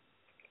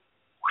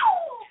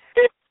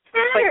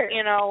 But,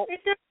 you know,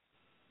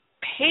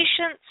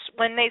 patients,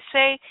 when they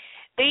say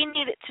they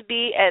need it to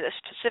be at a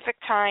specific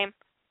time.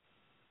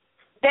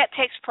 That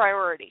takes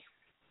priority.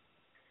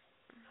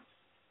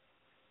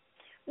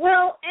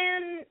 Well,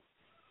 and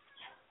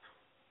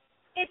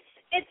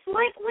it's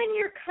like when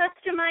you're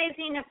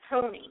customizing a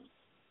pony.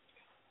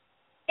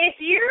 If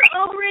you're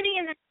already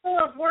in the middle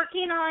of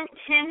working on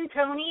 10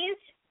 ponies,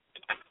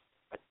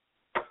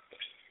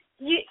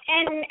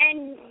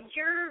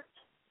 you're,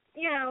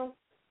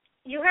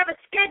 you have a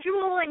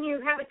schedule and you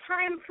have a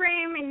time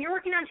frame and you're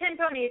working on 10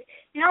 ponies,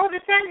 and all of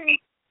a sudden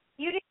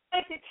you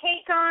decide to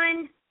take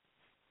on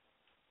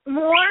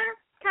more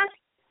customers,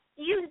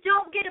 you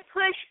don't get to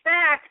push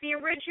back the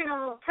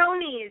original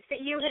ponies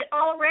that you had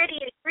already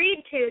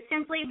agreed to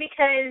simply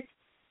because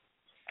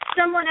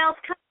someone else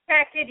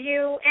contacted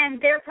you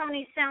and their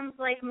pony sounds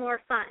like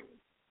more fun.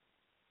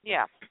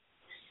 Yeah.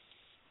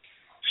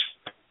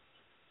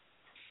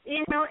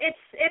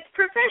 It's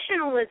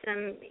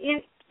professionalism.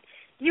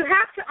 You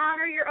have to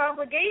honor your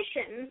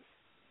obligations.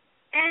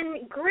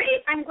 And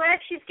great, I'm glad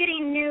she's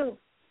getting new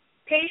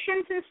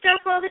patients and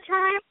stuff all the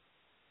time,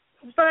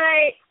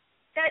 but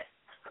that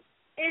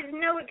is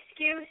no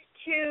excuse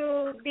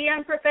to be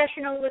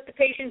unprofessional with the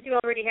patients you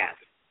already have.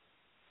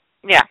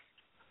 Yeah.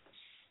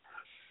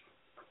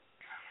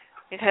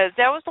 Because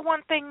that was the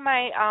one thing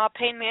my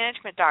pain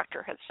management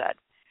doctor had said.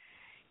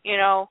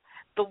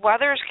 The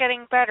weather's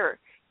getting better.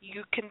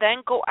 You can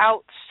then go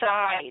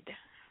outside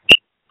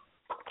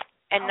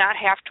and not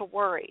have to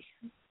worry.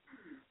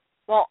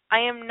 Well, I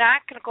am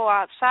not going to go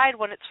outside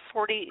when it's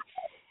 40,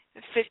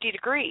 50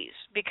 degrees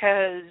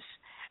because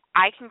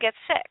I can get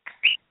sick.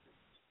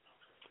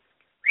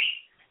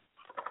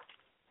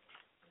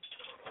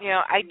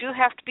 I do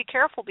have to be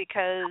careful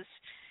because,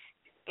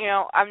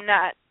 I'm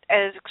not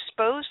as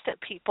exposed to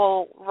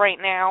people right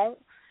now.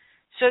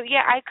 So,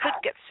 yeah, I could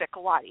get sick a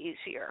lot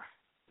easier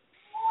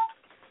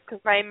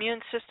because my immune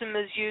system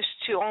is used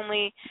to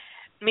only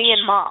me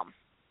and Mom.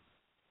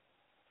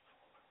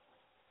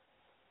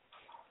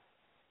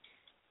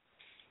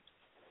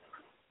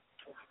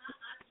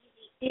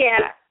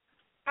 Yeah.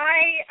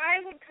 I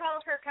would call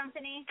her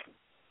company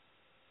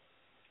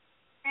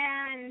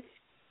and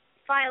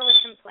file a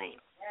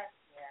complaint.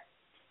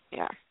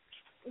 Yeah.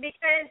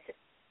 Because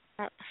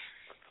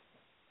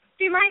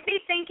she might be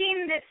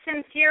thinking that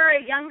since you're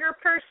a younger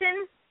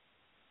person,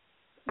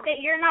 that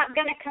you're not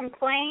going to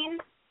complain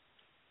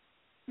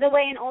the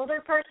way an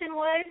older person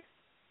would.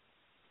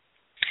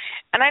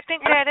 And I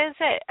think that is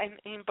it. I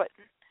mean, but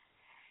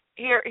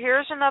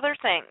here's another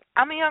thing.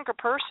 I'm a younger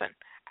person.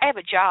 I have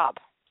a job.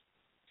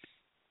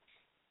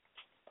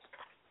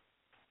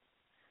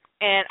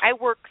 And I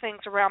work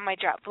things around my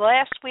job.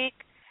 Last week,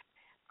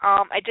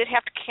 I did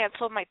have to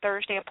cancel my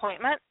Thursday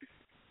appointment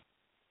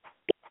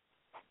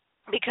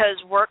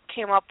because work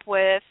came up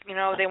with,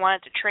 they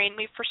wanted to train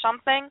me for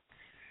something.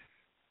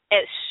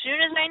 As soon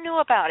as I knew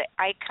about it,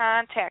 I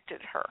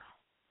contacted her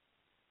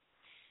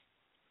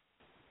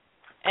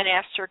and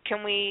asked her,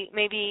 can we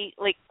maybe,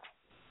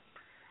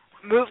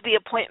 move the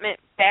appointment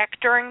back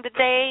during the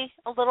day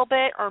a little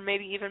bit or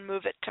maybe even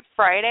move it to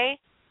Friday?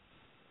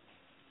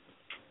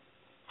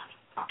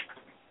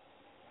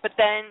 But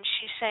then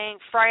she's saying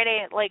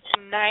Friday at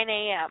 9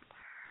 a.m.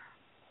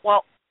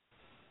 Well,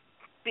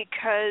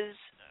 because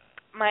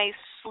my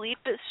sleep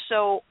is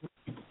so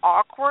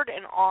awkward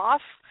and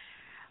off,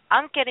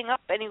 I'm getting up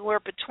anywhere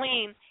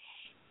between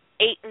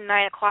 8 and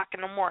 9 o'clock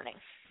in the morning.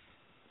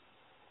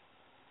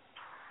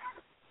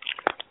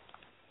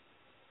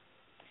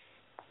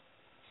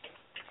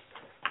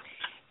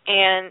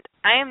 And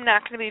I am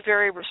not going to be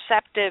very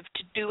receptive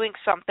to doing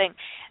something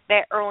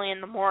that early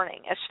in the morning,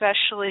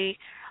 especially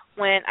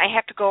when I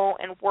have to go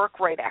and work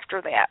right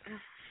after that.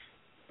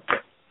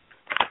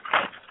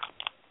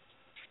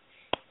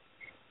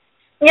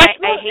 Yes,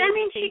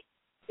 she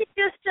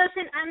just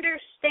doesn't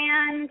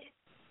understand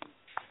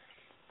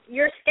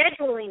your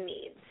scheduling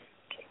needs.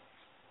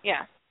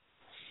 Yeah.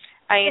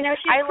 She's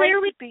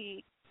clearly like to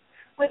be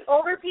with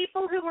older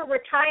people who are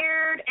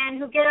retired and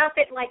who get up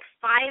at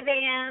 5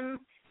 a.m.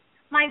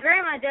 My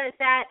grandma does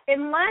that.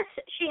 Unless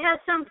she has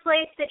some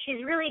place that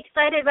she's really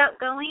excited about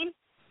going,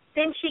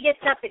 then she gets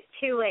up at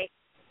 2 a.m.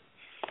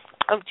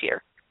 Oh,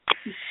 dear.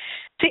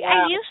 See,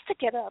 yeah. I used to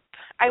get up.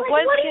 I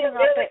was getting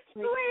up at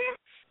 2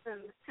 a.m.?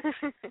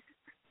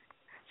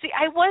 See,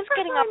 I was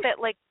getting up at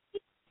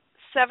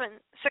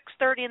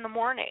 6:30 in the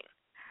morning.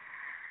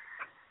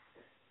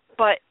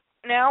 But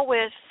now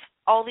with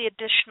all the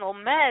additional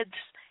meds,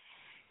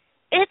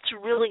 it's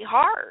really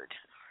hard.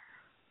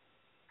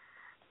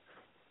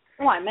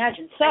 Well, I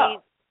imagine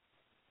so.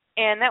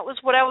 And that was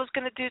what I was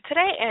going to do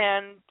today.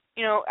 And,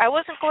 I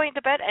wasn't going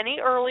to bed any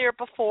earlier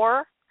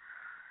before.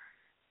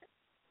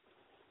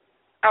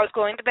 I was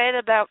going to bed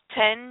about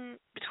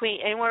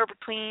anywhere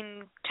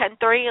between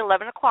 10:30 and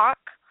 11 o'clock.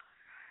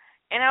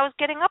 And I was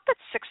getting up at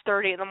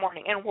 6:30 in the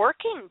morning and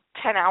working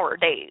 10-hour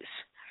days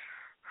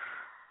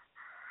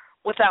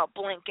without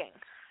blinking.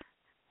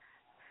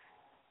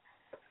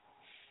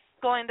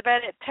 Going to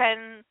bed at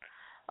 10,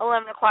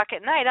 11 o'clock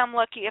at night, I'm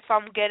lucky if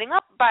I'm getting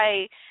up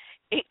by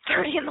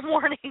 8:30 in the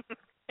morning.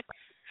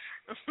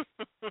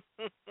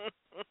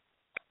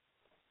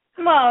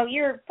 Well,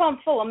 you're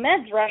pumped full of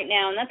meds right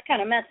now, and that's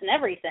kind of messing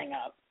everything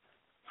up.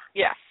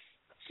 Yeah.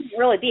 You can't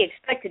really be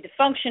expected to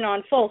function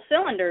on full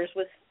cylinders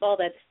with all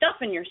that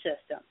stuff in your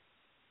system.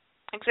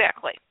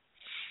 Exactly.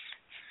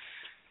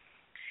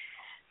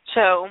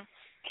 So,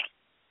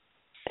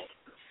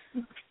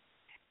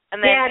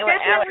 and then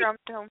after I'm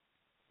done,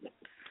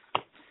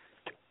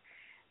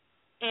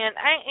 and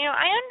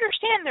I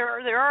understand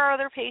there are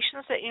other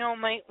patients that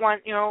might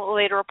want a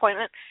later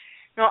appointment.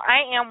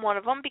 I am one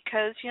of them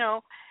because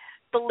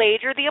the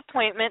later the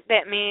appointment,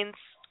 that means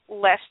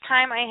less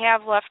time I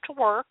have left to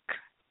work,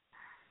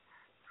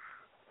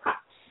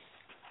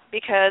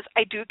 because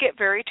I do get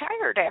very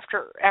tired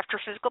after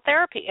physical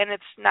therapy, and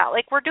it's not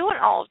like we're doing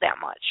all of that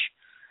much.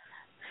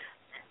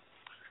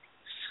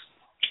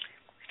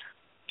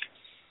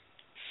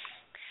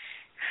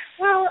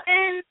 Well,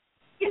 and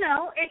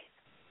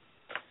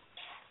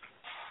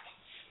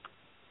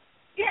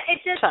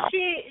it's just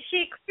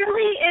she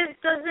clearly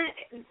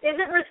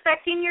isn't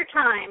respecting your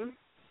time,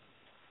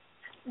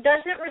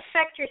 doesn't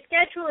respect your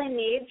scheduling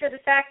needs or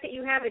the fact that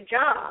you have a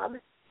job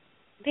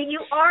that you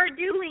are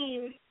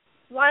doing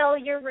while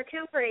you're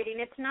recuperating.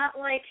 It's not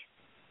like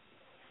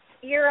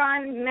you're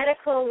on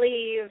medical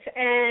leave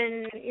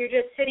and you're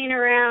just sitting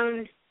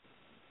around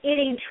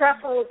eating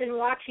truffles and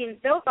watching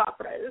soap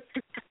operas.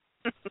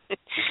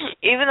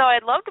 Even though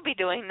I'd love to be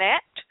doing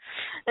that.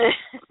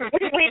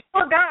 We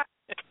forgot.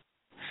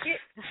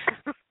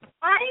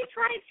 I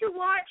tried to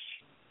watch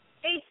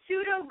a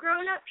pseudo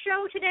grown-up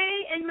show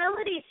today, and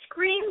Melody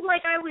screamed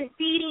like I was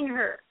beating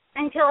her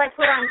until I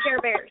put on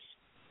Care Bears.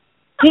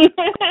 She's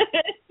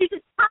a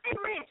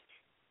tyrant.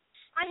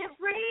 I have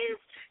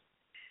raised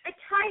a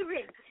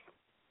tyrant.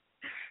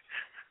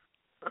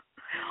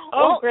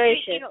 Oh,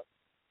 gracious.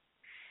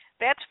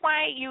 That's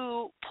why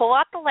you pull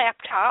out the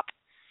laptop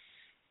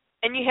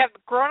and you have the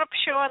grown-up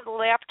show on the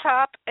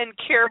laptop and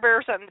Care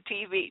Bears on the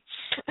TV.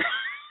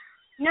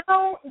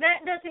 No,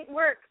 that doesn't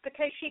work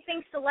because she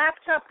thinks the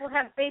laptop will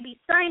have baby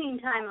signing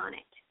time on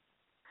it.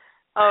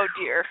 Oh,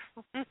 dear.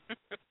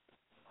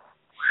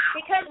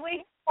 Because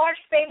we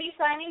watched baby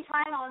signing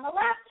time on the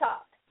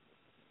laptop.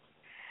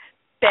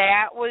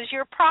 That was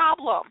your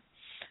problem.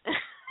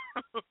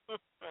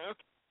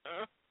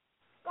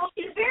 Well,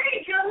 she's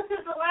very jealous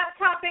of the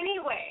laptop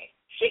anyway.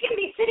 She can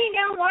be sitting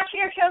down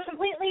watching her show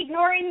completely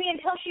ignoring me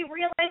until she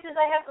realizes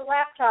I have the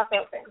laptop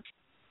open.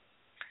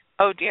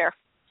 Oh, dear.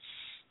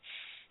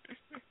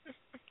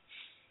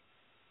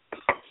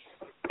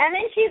 And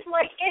then she's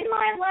like in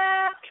my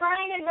lap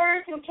trying to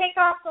nurse and take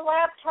off the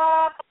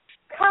laptop,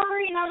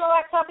 covering on the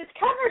laptop. It's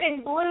covered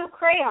in blue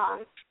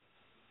crayon.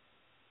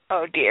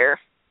 Oh, dear.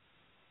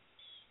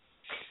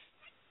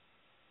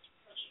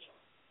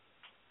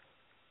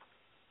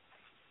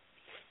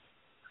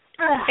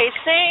 Hey,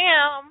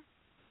 Sam.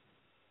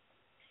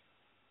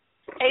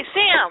 Hey,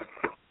 Sam.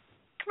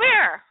 Come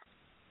here.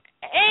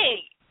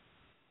 Hey.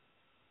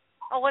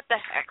 Oh, what the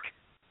heck?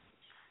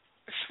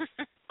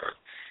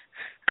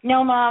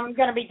 No, Mom, I'm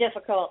going to be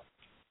difficult.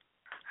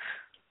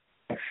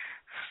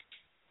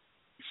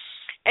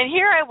 And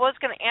here I was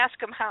going to ask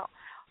him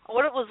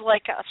what it was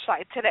like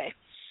outside today.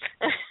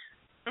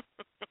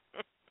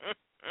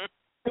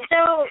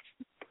 So,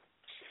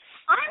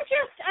 I'm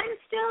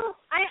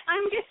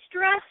just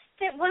stressed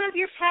that one of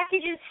your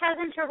packages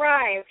hasn't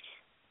arrived.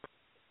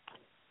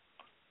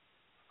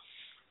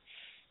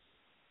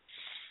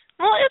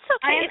 Well, it's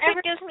okay if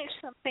it gives me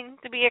something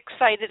to be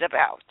excited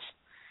about.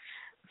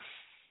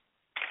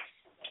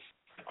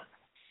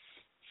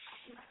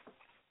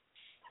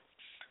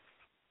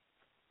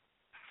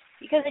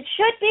 Because it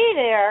should be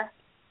there.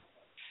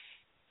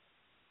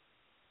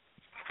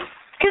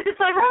 Because it's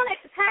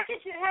ironic, the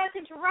package that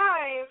hasn't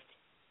arrived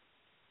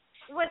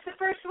was the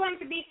first one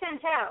to be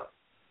sent out.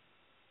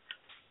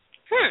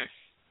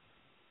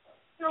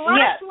 The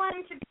last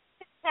one to be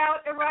sent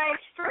out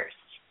arrived first.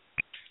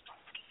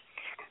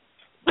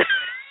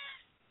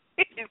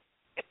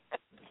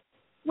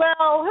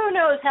 Well, who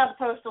knows how the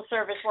Postal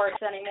Service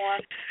works anymore?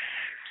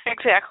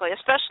 Exactly,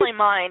 especially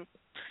mine.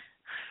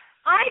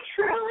 I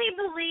truly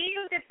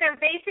believe that they're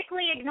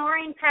basically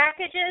ignoring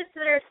packages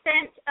that are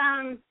sent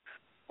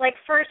like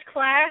first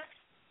class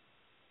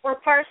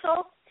or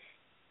parcel,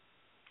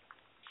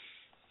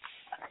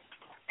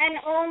 and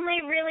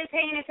only really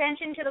paying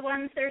attention to the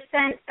ones that are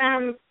sent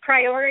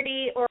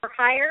priority or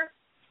higher.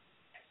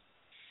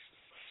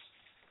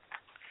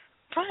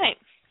 Right.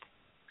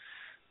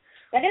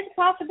 That is a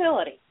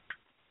possibility.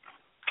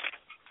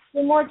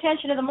 Pay more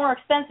attention to the more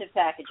expensive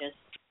packages.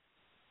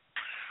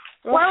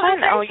 Well,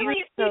 fine. I'll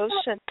use those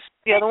since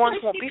the other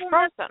ones won't be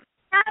frozen.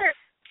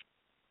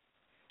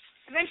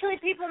 Eventually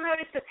people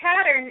notice the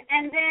pattern,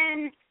 and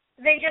then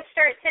they just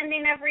start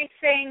sending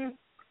everything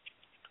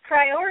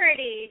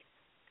priority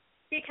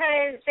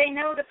because they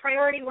know the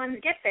priority ones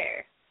get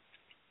there.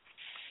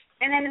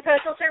 And then the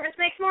Postal Service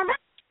makes more money.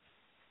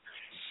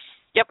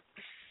 Yep.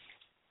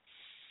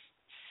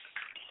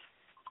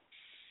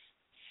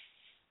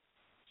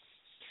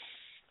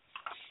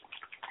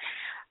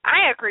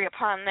 I agree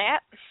upon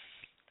that.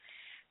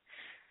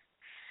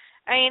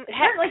 I mean,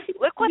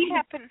 look what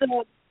happened.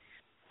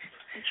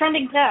 A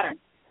trending pattern.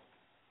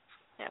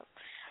 Yeah.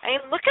 I mean,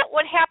 look at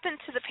what happened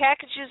to the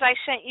packages I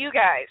sent you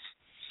guys.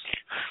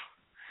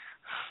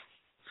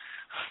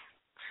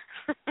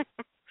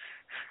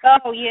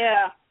 Oh,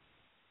 yeah.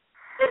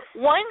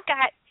 One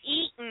got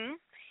eaten.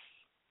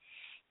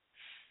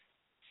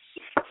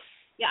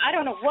 Yeah, I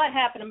don't know what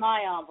happened to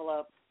my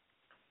envelope.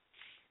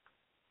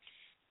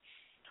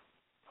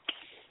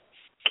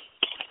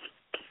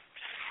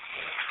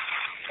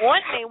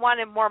 One they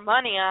wanted more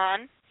money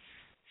on.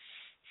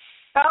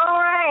 All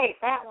right,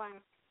 that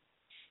one.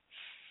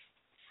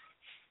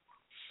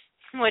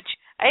 Which,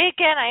 I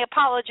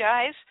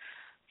apologize.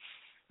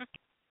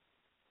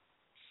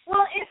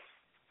 Well,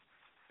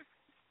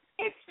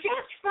 it's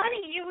just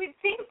funny. You would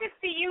think that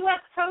the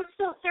U.S.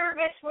 Postal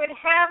Service would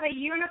have a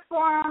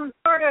uniform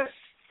sort of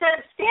set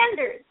of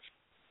standards,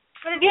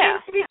 but it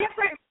seems to be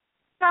different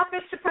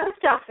office to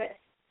post office.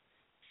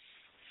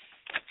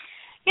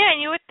 Yeah,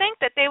 and you would think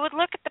that they would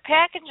look at the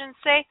package and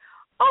say,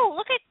 oh,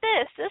 look at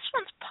this. This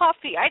one's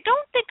puffy. I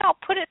don't think I'll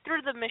put it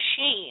through the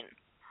machine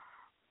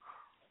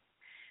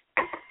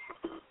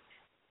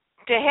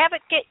to have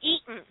it get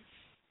eaten.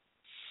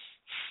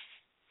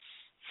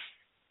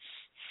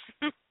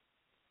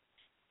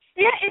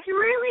 Yeah, it's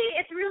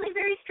really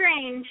very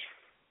strange.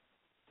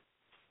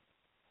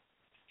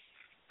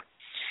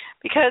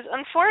 Because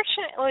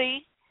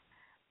unfortunately,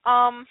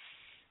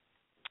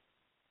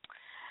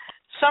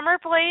 Summer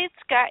Blades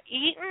got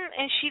eaten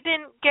and she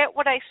didn't get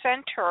what I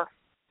sent her.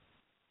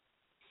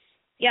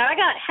 Yeah, I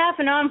got half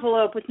an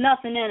envelope with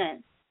nothing in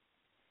it.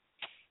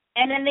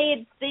 And then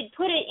they'd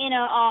put it in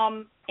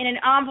an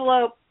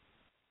envelope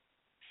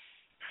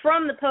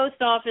from the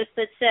post office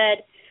that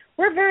said,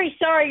 "We're very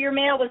sorry your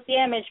mail was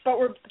damaged, but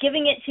we're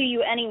giving it to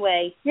you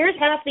anyway. Here's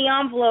half the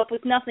envelope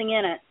with nothing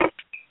in it."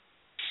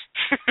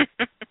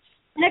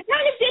 And I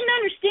kind of didn't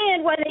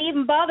understand why they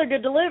even bothered to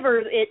deliver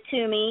it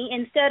to me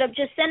instead of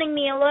just sending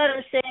me a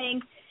letter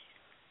saying,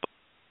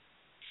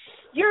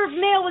 "Your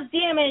mail was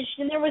damaged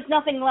and there was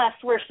nothing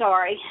left. We're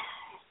sorry."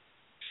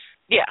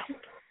 Yeah.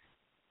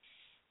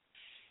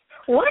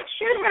 What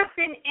should have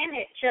been in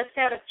it, just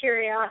out of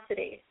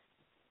curiosity?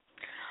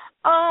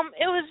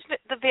 It was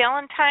the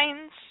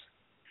Valentines.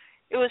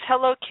 It was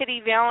Hello Kitty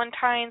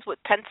Valentines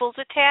with pencils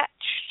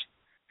attached.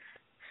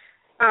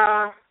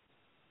 Oh,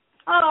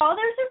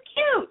 those are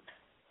cute.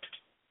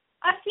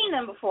 I've seen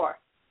them before.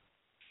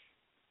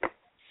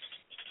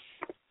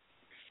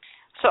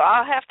 So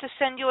I'll have to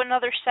send you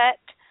another set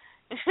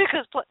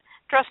because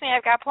trust me,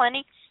 I've got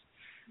plenty.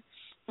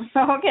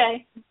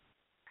 Okay.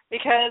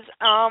 Because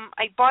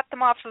I bought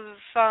them off of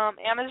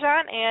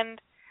Amazon,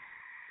 and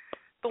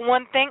the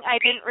one thing I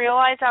didn't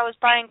realize I was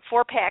buying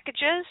 4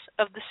 packages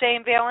of the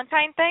same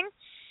Valentine thing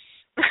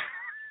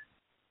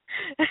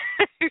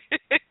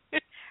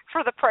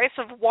for the price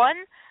of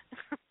one.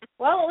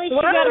 Well, at least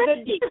you got a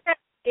good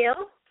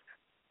deal.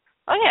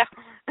 Oh, yeah.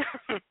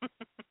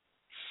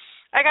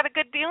 I got a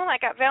good deal, and I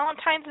got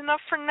Valentine's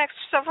enough for the next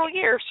several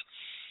years.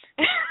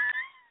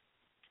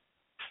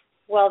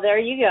 Well, there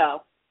you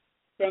go.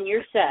 Then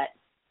you're set.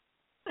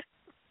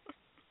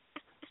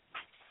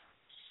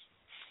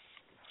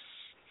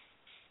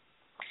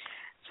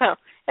 So,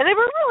 and they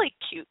were really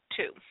cute,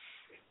 too.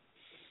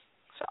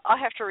 So I'll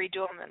have to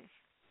redo them, and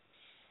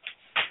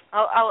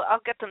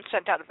I'll get them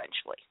sent out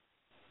eventually.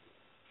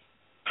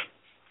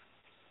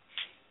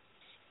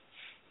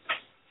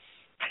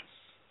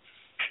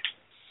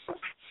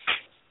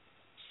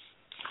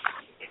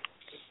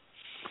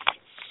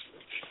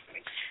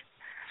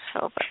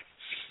 So,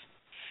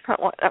 but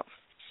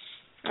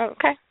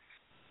okay.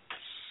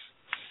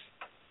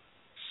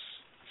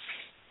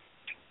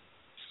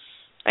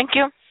 Thank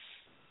you.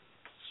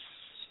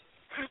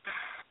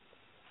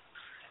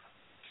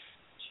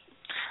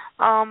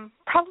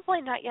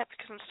 Probably not yet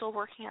because I'm still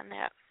working on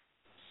that.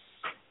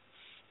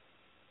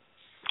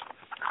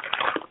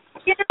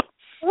 Yeah,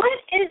 what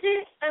is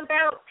it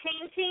about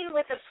painting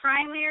with a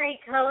primary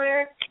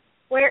color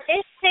where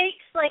it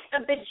takes like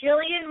a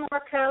bajillion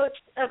more coats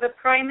of a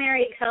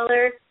primary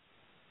color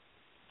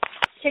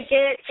to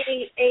get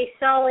a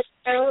solid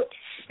coat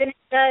than it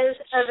does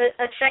of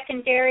a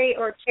secondary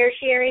or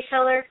tertiary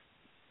color?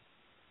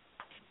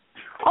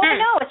 Oh,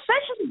 no,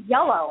 especially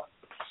yellow.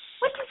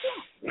 What is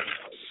that?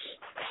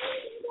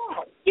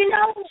 You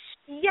know,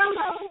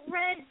 yellow,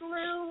 red,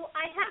 blue,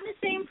 I have the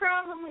same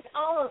problem with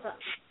all of them.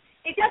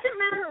 It doesn't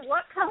matter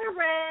what color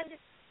red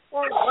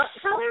or what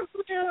color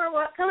blue or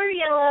what color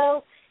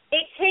yellow,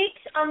 it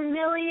takes a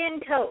million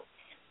coats.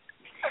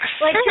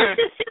 Like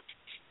just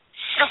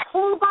a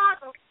whole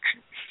bottle of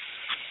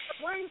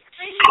one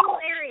tiny little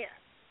area.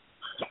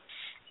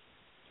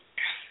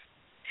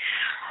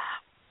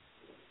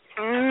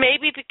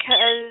 Maybe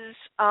because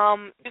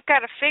you've got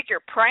to figure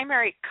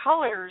primary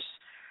colors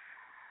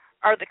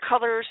are the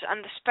colors on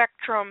the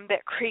spectrum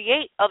that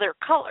create other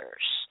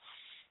colors.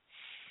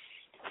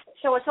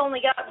 So it's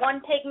only got one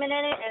pigment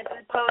in it as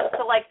opposed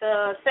to like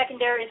the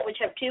secondaries which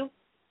have 2?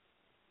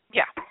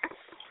 Yeah.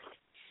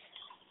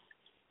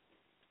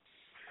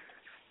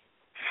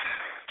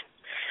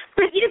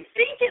 But you'd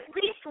think at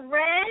least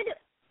red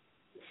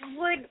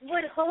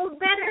would hold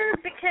better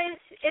because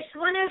it's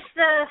one of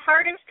the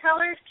hardest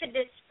colors to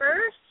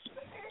disperse.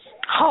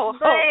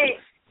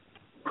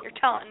 But you're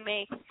telling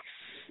me.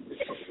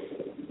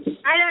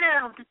 I don't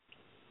know.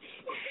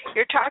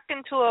 You're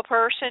talking to a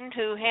person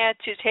who had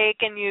to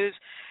take and use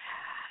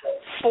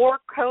 4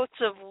 coats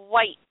of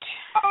white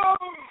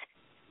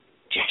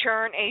to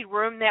turn a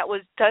room that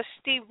was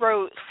dusty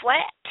rose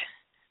flat.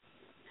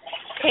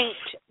 Paint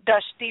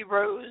dusty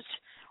rose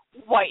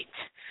white.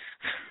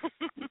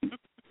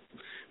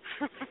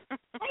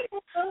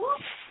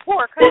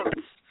 4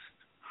 coats.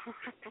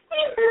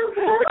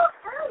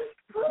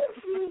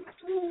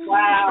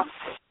 Wow.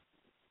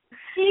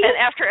 And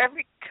after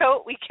every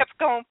coat, we kept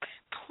going,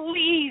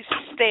 please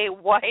stay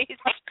white.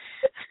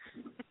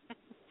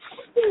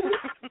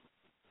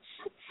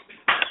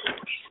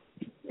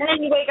 And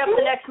then you wake up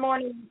the next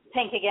morning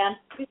pink again.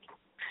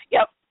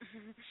 Yep.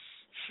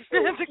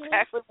 That's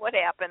exactly what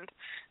happened.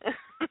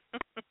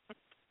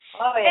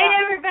 Oh, yeah. Hey,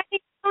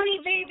 everybody, Pony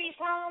Baby's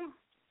home.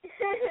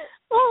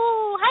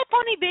 Oh, hi,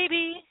 Pony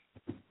Baby.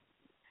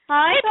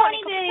 Hi, Hey,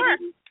 Pony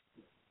Baby.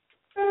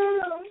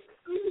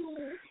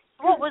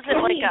 It's What was it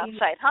like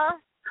outside, huh?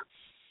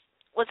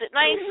 Was it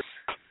nice?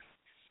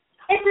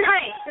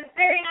 nice. It's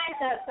very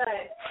nice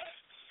outside.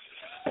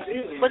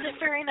 Was it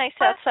very nice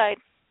outside?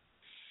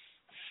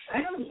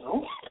 I don't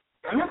know.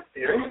 I'm not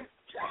serious.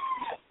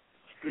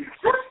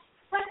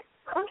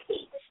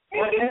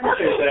 What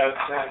temperature is it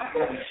outside?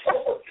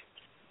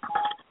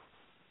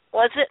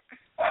 Was it?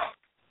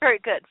 Very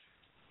good.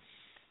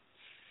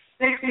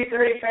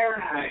 63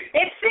 Fahrenheit.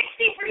 It's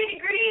 63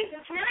 degrees.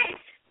 It's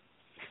nice.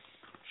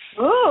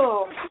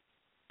 Ooh.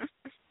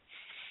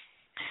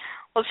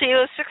 Well, see, it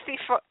was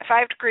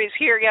 65 degrees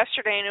here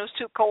yesterday, and it was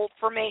too cold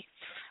for me.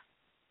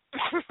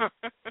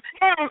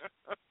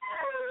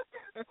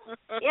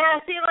 Yeah,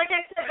 see, like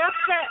I said,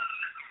 that's that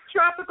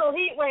tropical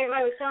heat wave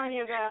I was telling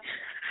you about.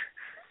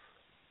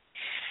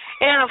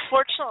 And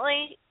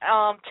unfortunately,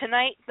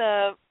 tonight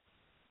the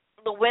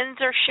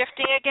winds are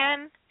shifting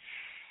again,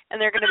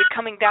 and they're going to be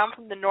coming down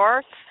from the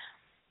north,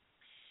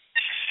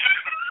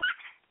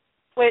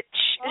 which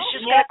is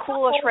just going to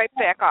cool us right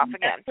back off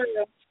again.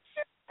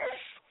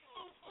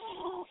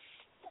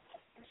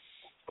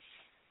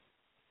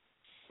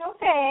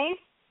 Okay.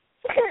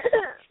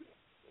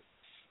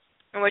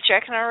 In which I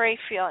can already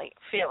feel it.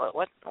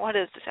 What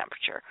is the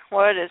temperature?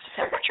 What is the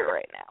temperature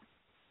right now?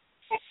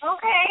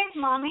 Okay,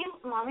 Mommy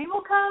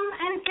will come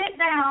and sit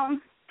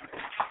down.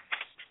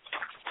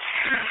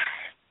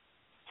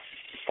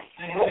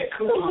 I had a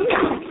coupon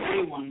for a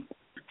free one.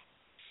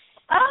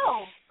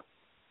 Oh,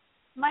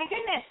 my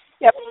goodness.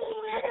 Yep.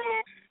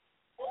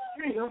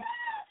 Here you go.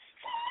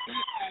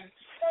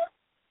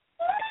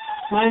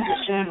 Mine's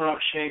a shamrock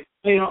shake.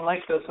 You don't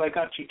like those, so I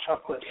got you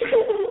chocolate.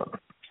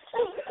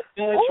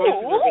 The other choice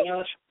is a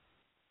vanilla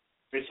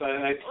chocolate, so I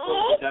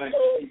supposed to die.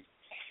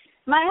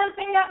 My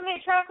husband got me a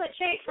chocolate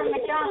shake from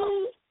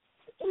McDonald's.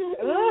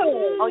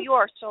 Ooh. Oh, you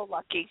are so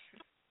lucky.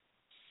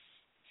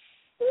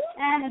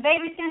 And the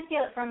baby's going to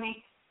steal it from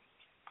me.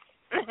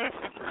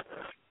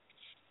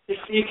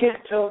 You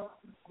can't tell,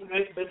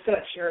 right? But it's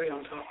got cherry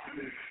on top.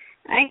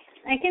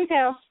 I can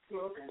tell.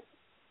 Okay.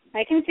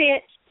 I can see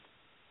it.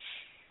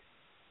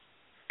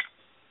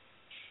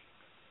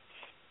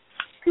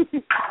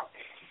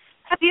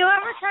 Have you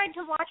ever tried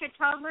to watch a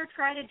toddler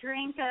try to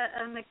drink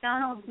a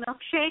McDonald's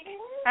milkshake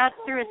out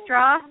through a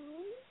straw?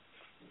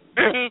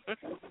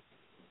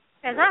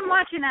 Because I'm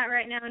watching that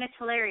right now, and it's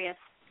hilarious.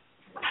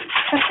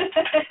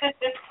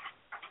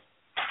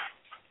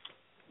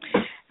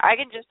 I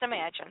can just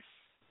imagine.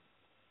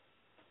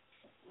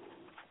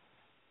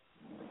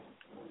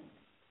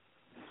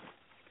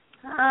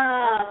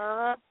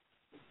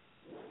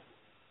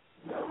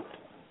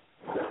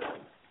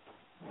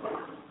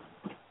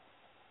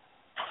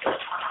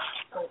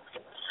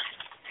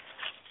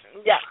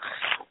 Yuck.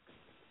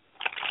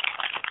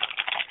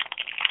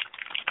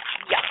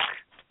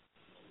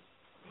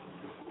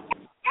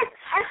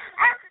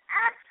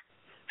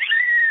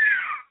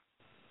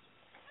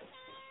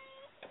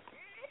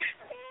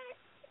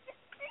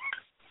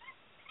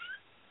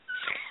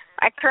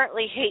 I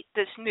currently hate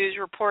this news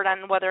report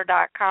on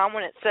weather.com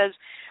when it says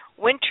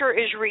winter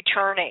is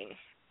returning.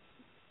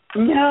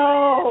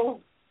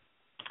 No.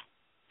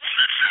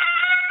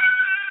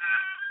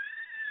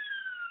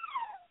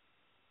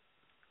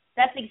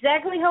 That's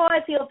exactly how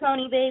I feel,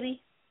 Pony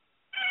Baby.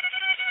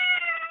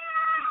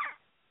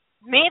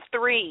 Me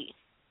 3.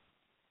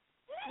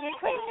 You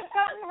couldn't have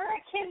gotten her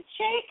a kid's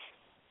shake?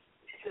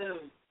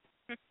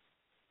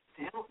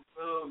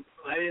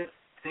 I didn't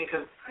think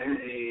of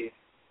a...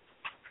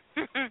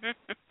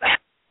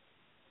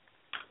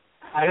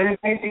 I didn't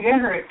think to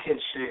get her a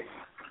kid's shake.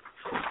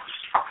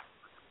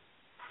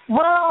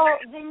 Well,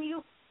 then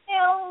you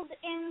failed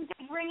in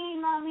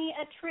bringing Mommy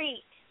a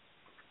treat.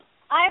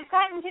 I've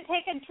gotten to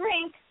take a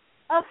drink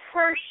of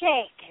her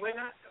shake. When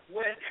I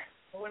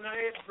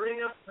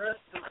bring up the rest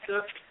of the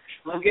stuff,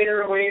 I'll get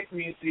her away from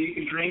you so you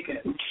can drink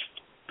it. You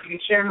can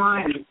share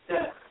mine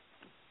instead.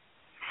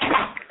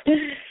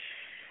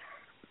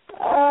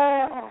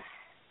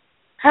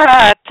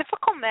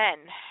 Typical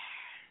men.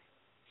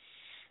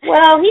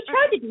 Well, he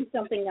tried to do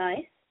something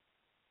nice.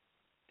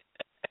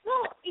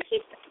 Well,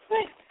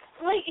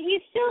 he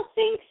still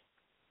thinks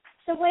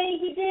the way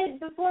he did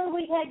before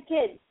we had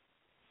kids.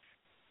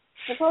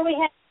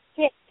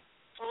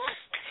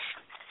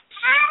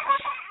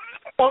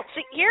 Well,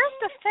 see, here's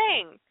the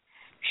thing.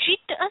 She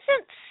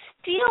doesn't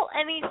steal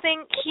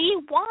anything he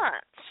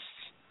wants.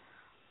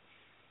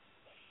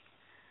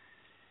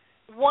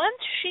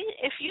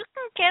 If you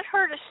can get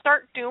her to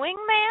start doing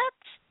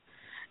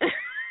that,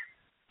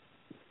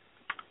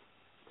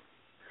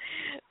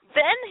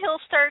 then he'll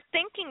start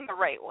thinking the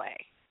right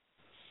way.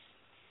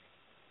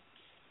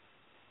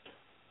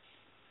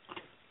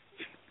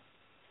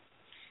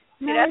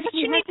 See, that's what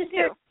you need to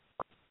do.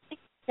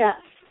 Yeah.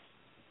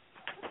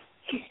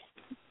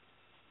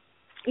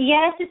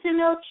 Yes, it's a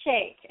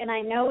milkshake, and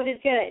I know it is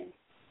good.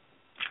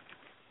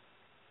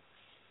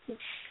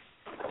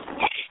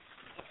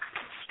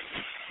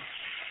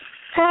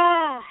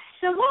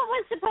 So what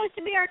was supposed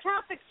to be our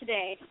topic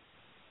today?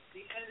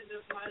 The end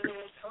of My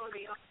Little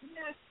Pony on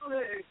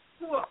Netflix.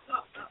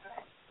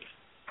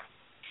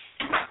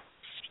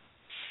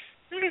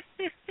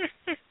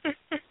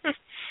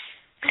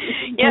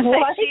 Yes,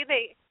 What? I see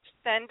they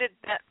extended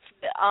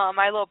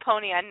My Little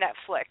Pony on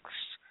Netflix.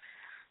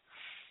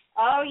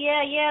 Oh,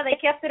 yeah, they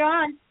kept it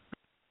on.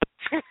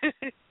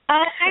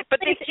 Actually, But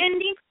it's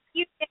ending.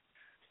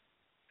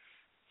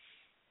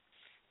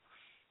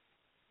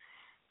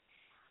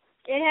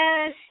 It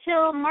has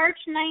till March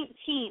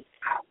 19th.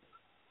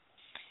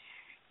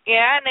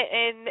 Yeah,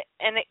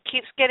 and it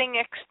keeps getting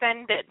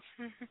extended.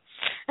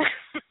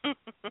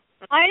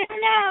 I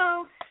don't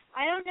know.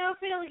 I don't know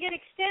if it'll get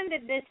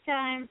extended this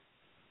time.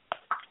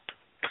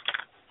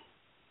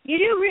 You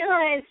do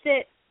realize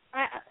that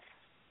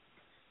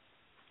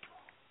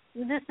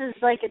this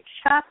is like a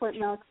chocolate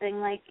milk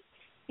thing. Like,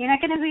 you're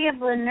not going to be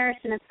able to nurse,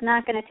 and it's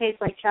not going to taste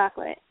like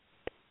chocolate.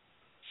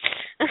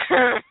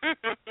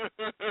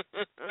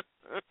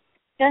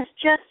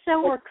 Just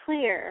so we're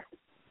clear.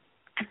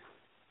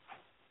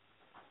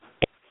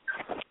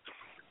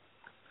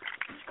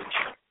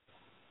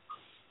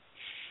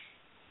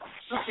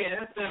 Okay,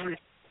 that's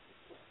everything.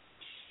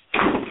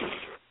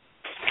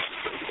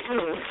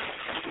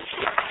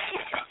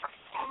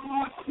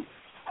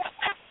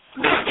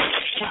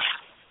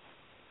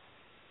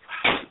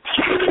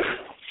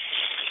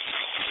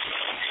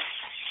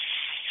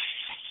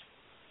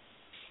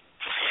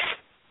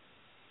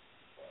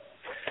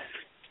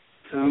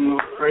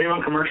 Are you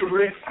on commercial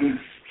break?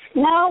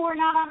 No, we're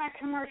not on a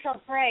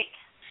commercial break.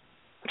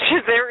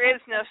 There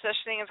is no such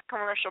thing as a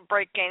commercial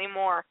break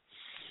anymore.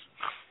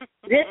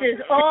 This is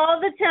all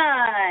the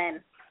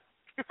time.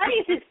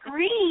 Honey, this is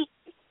green.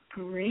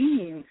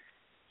 Green.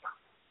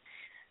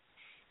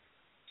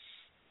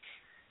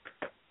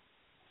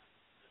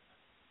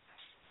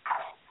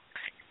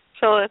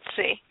 So let's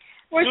see.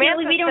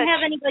 Fortunately, we don't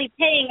have anybody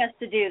paying us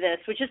to do this,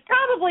 which is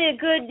probably a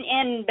good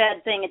and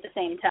bad thing at the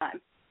same time.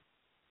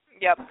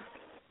 Yep.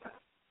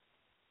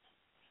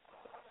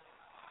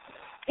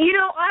 You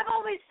know, I've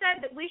always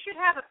said that we should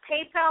have a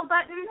PayPal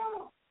button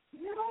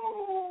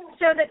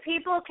so that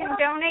people can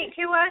donate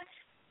to us.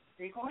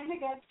 You're going to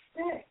get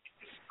sick.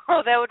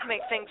 Oh, that would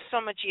make things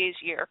so much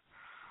easier.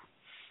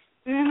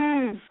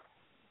 Mhm.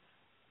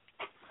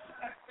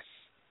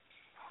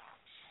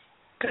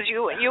 Because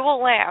you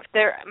will laugh.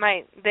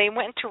 They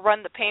went to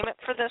run the payment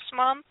for this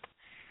month,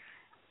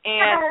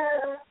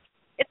 and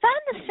it's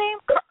on the same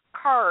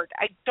card.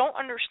 I don't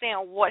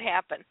understand what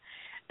happened.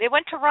 They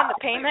went to run the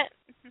payment,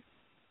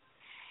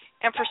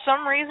 and for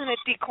some reason it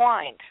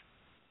declined.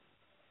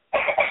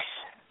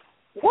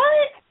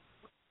 What?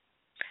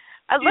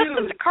 I looked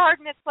at the card,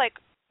 and it's like,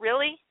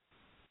 really?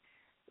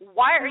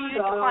 Why are you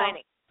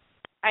declining?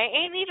 I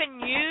ain't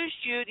even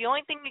used you. The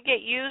only thing you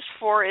get used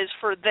for is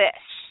for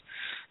this.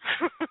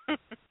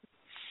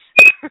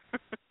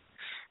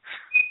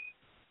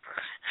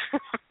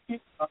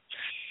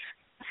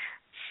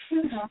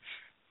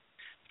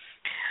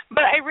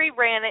 But I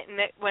reran it and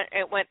it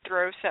went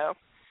through, so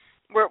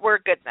we're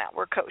good now.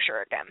 We're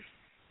kosher again.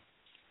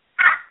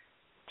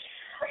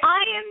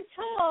 I am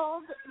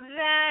told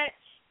that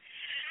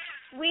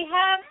we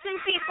have some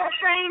people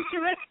trying to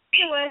listen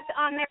to us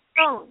on their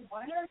phone.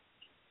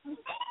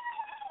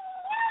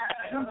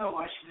 I don't know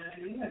why she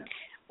didn't do that.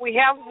 We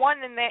have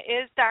one, and that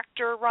is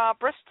Dr.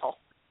 Bristol.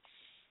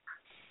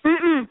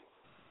 Mm-mm.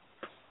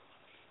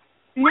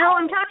 No,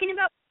 I'm talking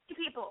about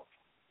people.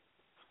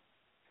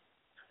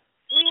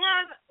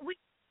 We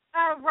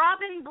have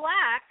Robin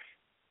Black,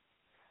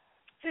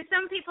 who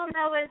some people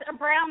know as a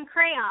brown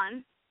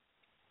crayon.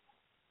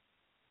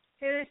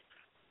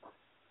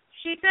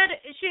 She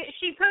said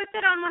she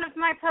posted on one of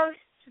my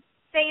posts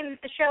saying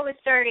that the show was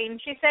starting.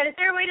 She said, "Is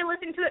there a way to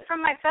listen to it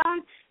from my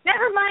phone?"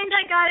 Never mind,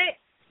 I got it.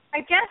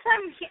 I guess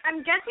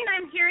I'm guessing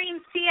I'm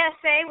hearing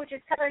CSA, which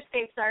is Color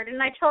Scapes Art,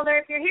 and I told her,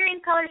 if you're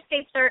hearing Color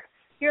Scapes Art,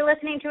 you're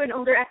listening to an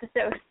older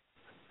episode.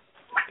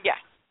 Yeah.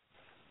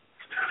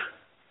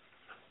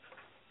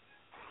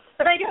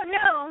 But I don't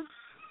know.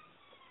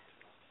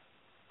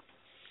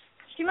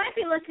 She might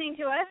be listening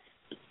to us.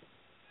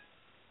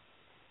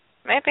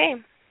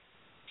 Maybe.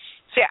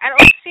 See, I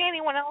don't see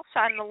anyone else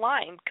on the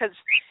line because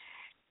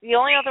the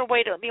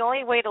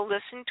only way to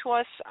listen to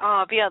us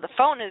via the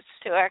phone is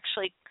to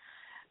actually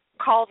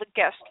call the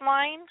guest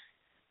line,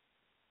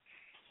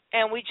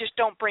 and we just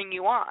don't bring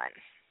you on,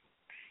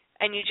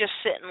 and you just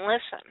sit and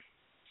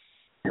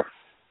listen.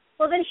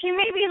 Well, then she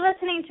may be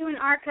listening to an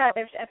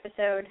archived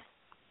episode.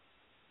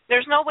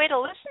 There's no way to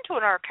listen to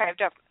an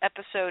archived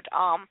episode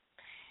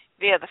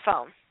via the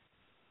phone.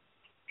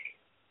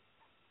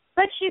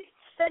 But she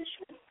said,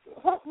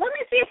 let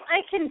me see if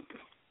I can,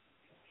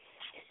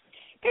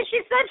 because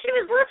she said she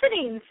was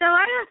listening, so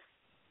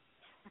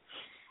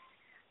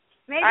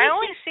maybe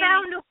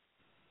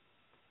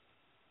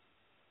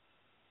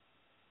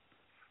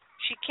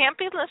she can't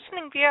be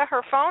listening via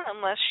her phone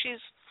unless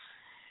she's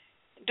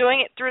doing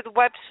it through the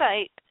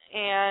website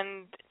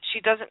and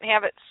she doesn't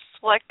have it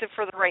selected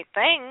for the right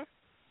thing.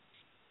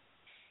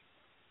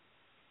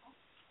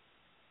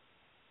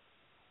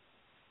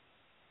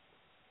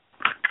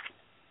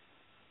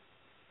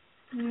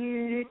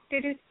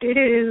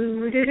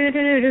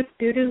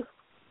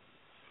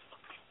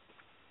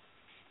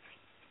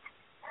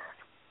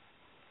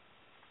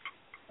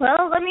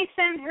 Well, let me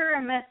send her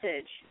a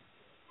message.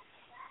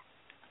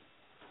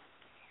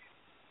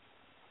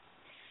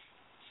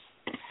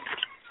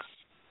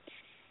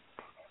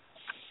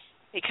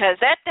 Because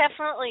that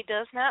definitely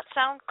does not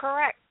sound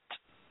correct.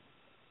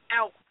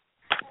 Ow.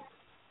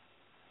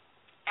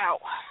 Ow.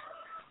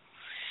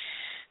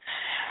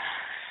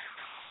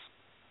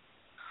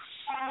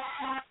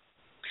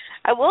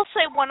 I will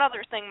say one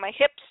other thing. My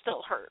hip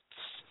still hurts.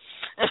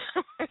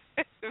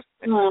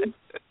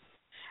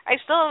 I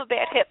still have a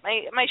bad hip.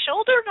 My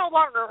shoulder no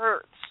longer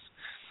hurts.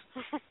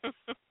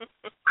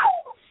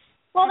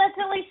 Well, that's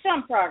at least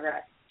some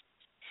progress.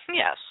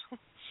 Yes.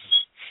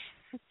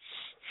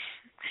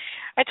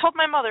 I told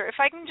my mother, if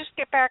I can just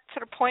get back to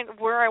the point of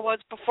where I was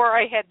before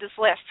I had this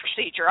last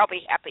procedure, I'll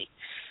be happy.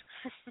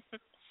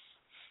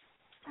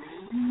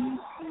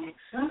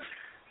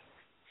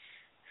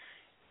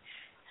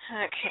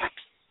 Okay.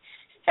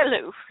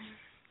 Hello.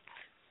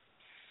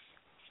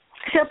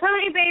 So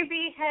Pony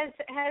Baby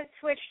has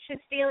switched to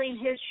stealing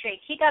his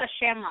shake. He got a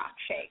shamrock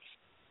shake.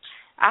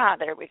 Ah,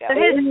 there we go. So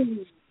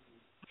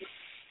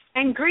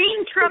and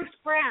green trumps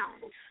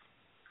brown.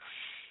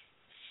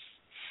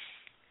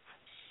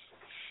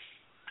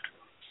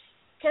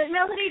 Because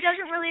Melody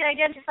doesn't really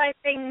identify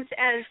things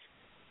as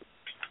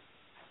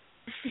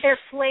their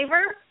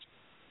flavor.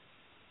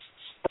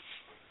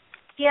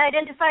 He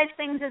identifies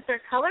things as their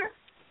color.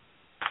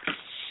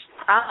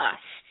 Ah.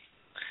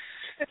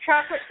 The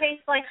chocolate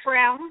tastes like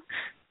brown.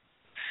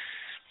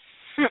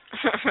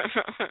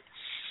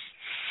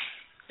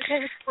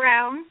 Because it's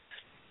brown.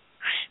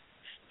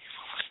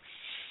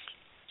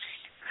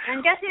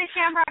 I'm guessing a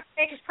shamrock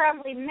shake is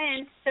probably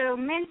mint, so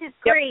mint is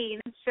green,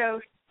 so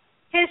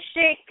his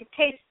shake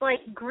tastes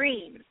like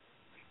green.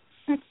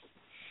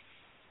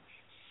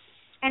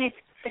 And it's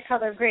the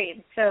color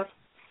green, so.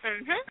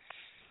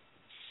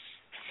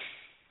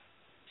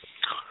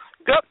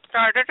 Yep,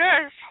 that it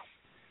is.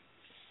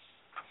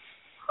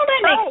 Well,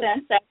 that makes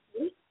sense,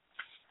 actually.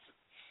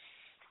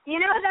 You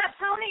know that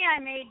pony I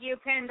made you,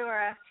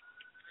 Pandora?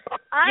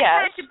 I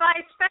Yes. had to buy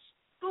special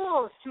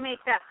tools to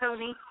make that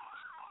pony.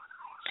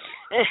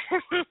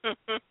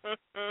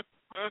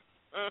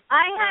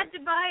 I had to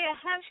buy a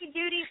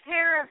heavy-duty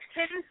pair of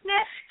pin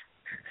snips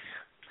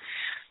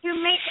to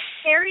make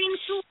herring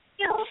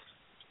tools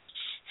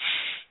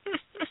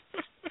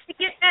to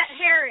get that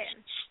hair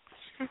in.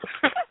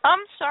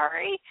 I'm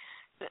sorry.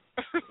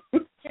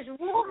 Because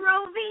wool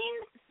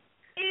roving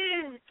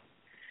is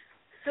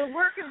the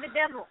work of the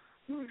devil.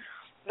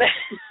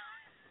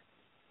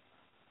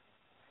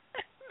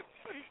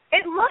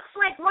 It looks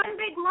like one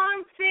big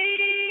long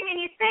thing, and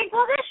you think,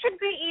 well, this should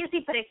be easy,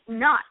 but it's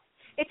not.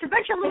 It's a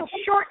bunch of little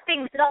short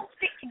things that all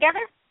stick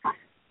together.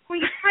 When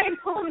you try and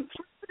pull them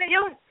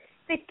through,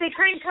 they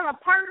try and come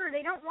apart, or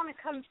they don't want to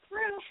come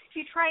through.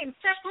 You try and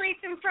separate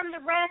them from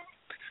the rest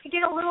to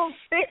get a little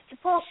bit to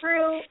pull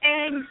through,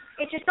 and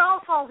it just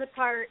all falls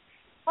apart.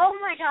 Oh,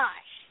 my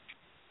gosh.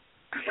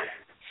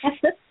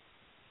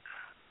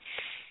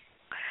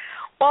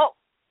 Well,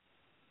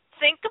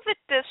 think of it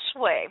this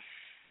way.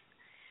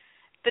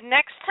 The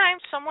next time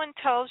someone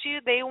tells you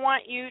they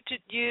want you to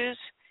use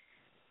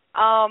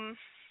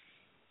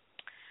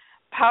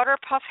powder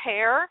puff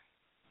hair,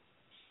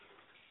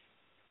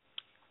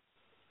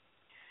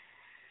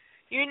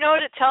 you know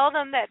to tell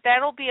them that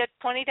that'll be a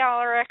 $20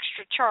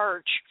 extra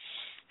charge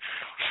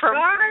for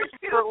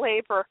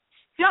labor.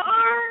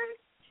 Darn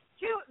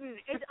tootin'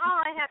 is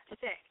all I have to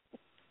say.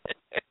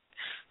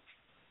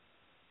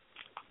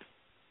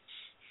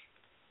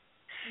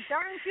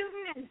 Darn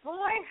tootin' and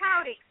boy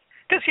howdy.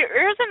 Because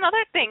here's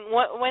another thing.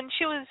 When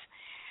she was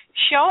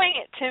showing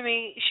it to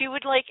me, she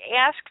would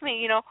ask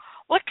me,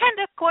 what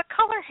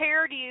color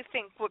hair do you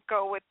think would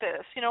go with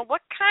this?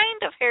 What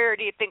kind of hair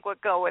do you think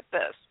would go with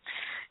this?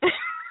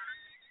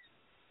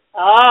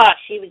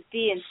 She was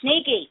being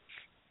sneaky.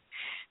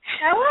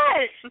 I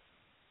was.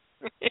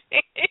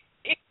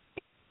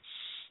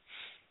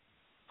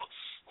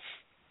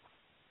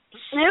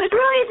 And it was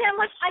really that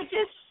much.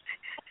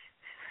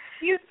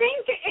 You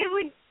think it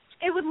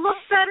would look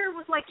better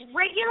with like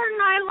regular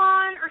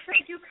nylon, or should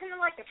I do kind of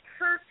like a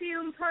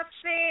perfume puff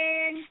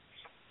thing?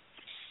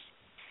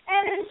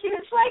 And then she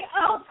was like,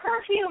 "Oh,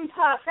 perfume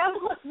puff, that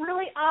would look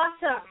really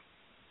awesome."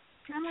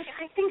 And I'm like,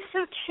 "I think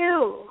so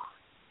too."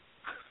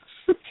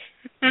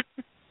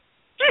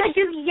 Should I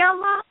do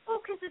yellow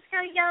because it's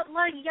got a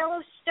lot of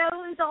yellow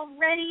stones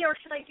already, or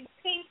should I do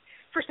pink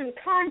for some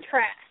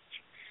contrast?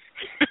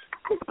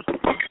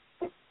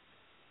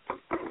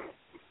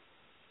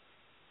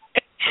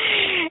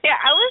 Yeah,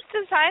 I was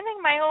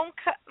designing my own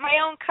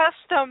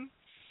custom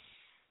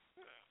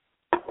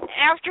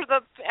after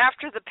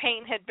the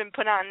paint had been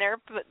put on there,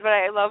 but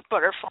I love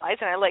butterflies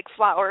and I like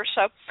flowers,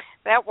 so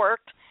that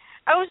worked.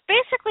 I was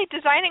basically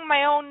designing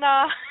my own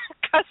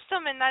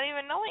custom and not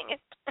even knowing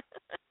it.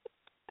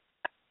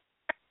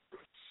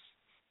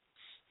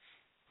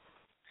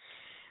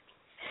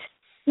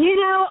 You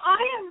know,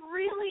 I am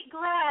really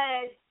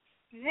glad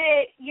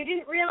that you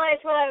didn't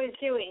realize what I was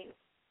doing.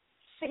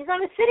 Because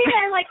I was sitting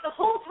there like the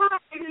whole time,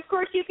 and of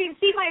course you can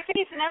see my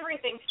face and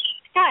everything,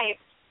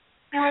 Skype,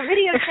 and we're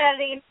video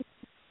chatting.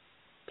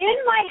 In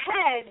my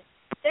head,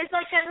 there's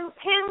like that little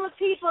panel of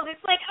people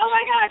that's like, "Oh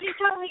my gosh, you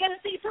totally got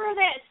to see through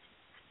this.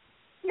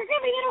 You're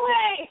giving it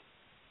away."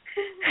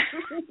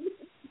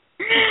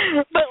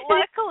 But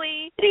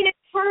luckily,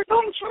 we're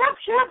going shut up.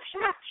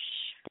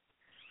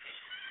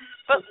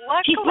 But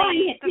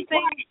luckily,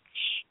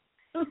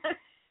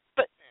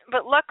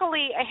 But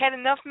luckily, I had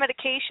enough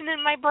medication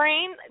in my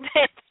brain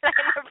that I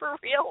never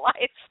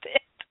realized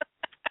it.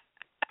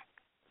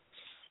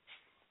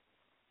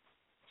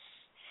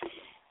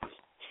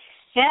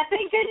 Yeah,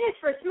 thank goodness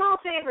for small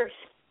favors.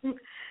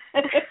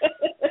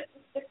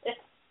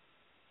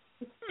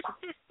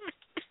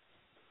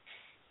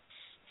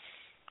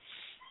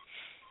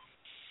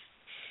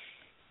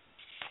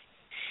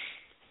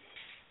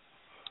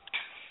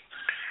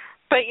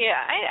 But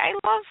yeah, I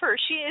love her.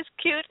 She is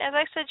cute. As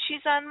I said,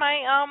 she's on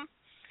my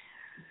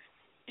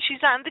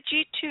she's on the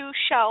G2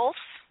 shelf.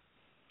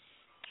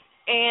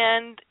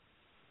 And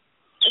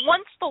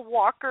once the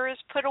walker is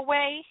put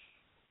away,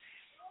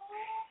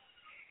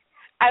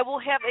 I will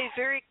have a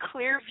very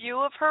clear view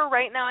of her.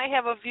 Right now I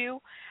have a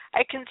view.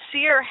 I can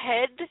see her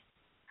head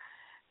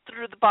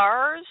through the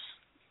bars.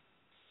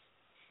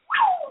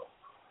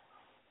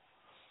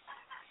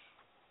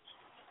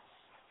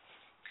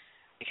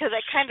 Because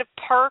I kind of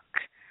park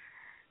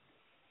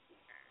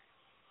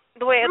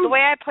the way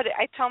I put it.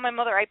 I tell my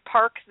mother I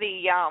park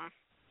the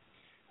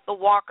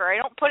walker. I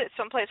don't put it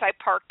someplace. I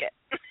park it.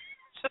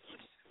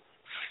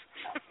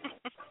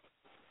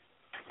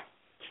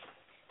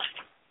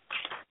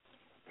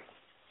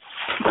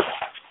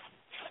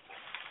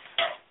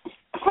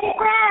 Hey,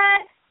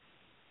 Brad.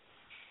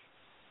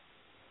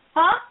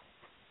 Huh?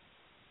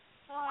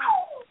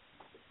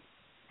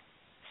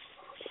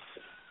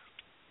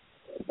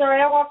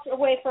 Sorry, I walked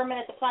away for a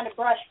minute to find a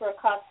brush for a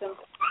costume.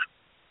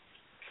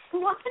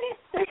 What is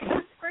this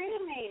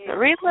screaming? The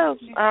reload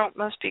amount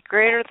must be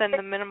greater than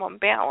the minimum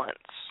balance.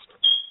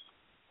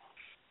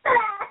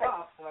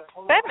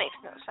 That makes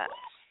no sense.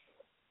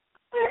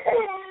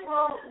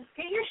 Well,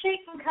 get your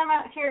shake and come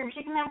out here, and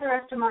she can have the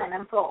rest of mine.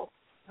 I'm full.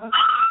 You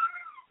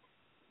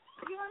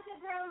want the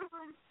brown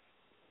one?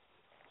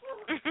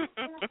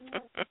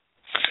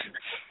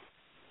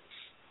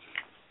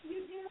 You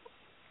do?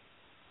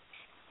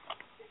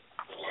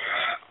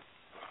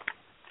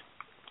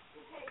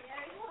 Okay,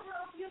 I will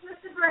help you with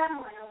the brown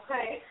one,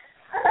 okay?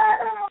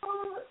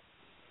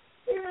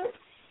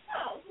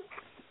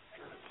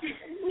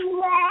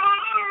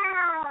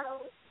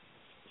 Wow.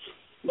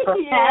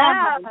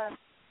 Yeah.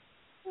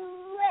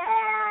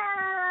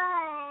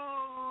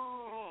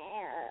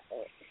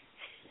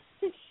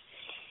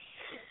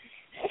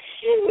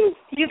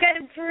 You got a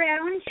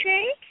brown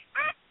shake?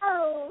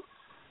 Oh.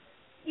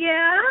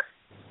 Yeah?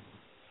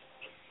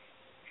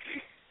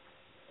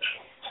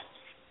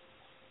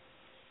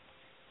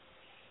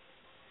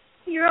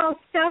 You're all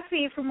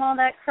stuffy from all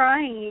that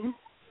crying.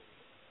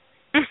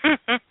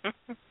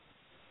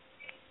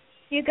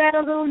 You got a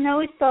little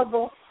nose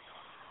bubble.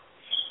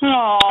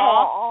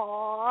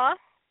 Aww.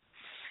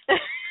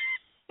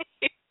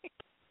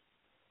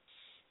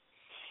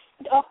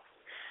 Oh.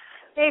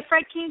 Hey,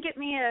 Fred, can you get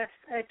me a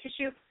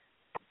tissue?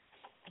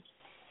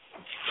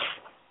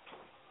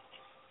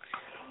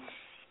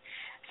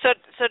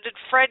 So did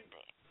Fred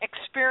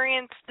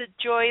experience the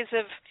joys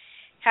of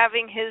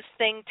having his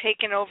thing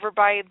taken over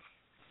by...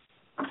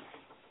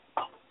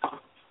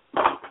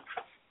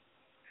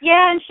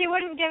 Yeah, and she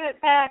wouldn't give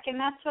it back, and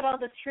that's what all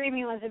the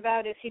screaming was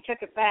about, is he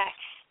took it back.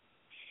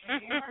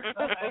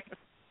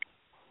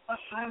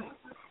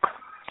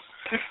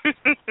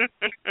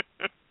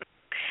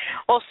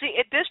 Well, see,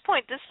 at this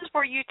point, this is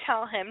where you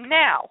tell him,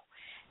 now,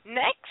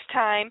 next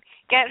time,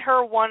 get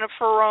her one of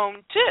her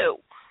own, too.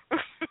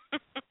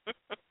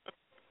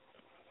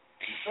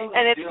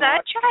 And it's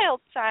not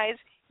child size.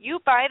 You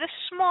buy the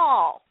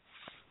small.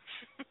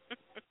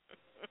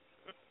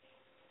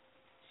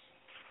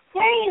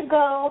 There you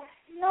go.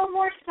 No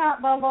more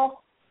snot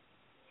bubble.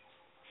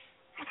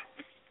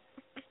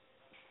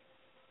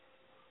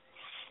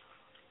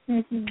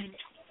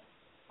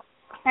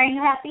 Are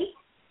you happy?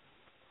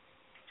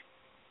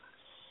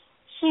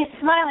 She's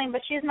smiling,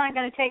 but she's not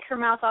going to take her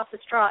mouth off the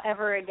straw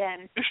ever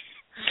again.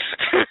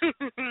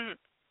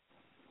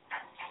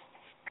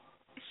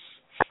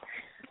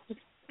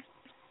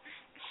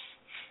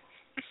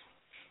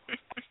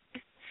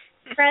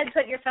 Fred,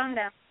 put your phone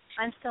down.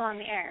 I'm still on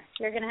the air.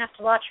 You're going to have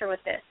to watch her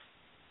with this.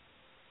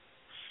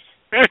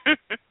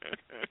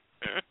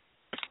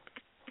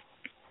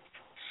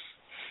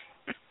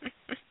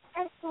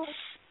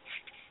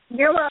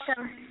 You're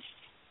welcome.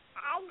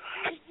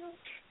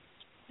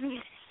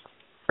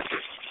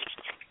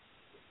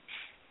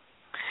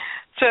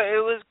 So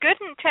it was good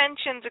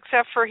intentions,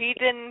 except for he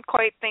didn't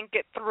quite think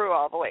it through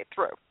all the way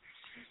through.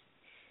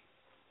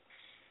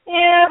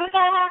 Yeah, but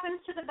that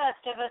happens to the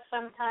best of us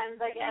sometimes,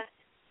 I guess.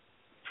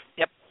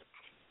 Yep.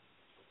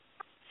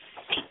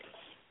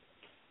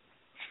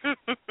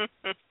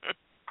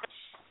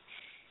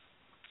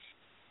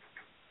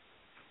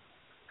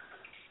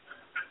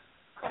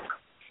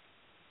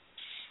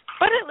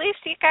 But at least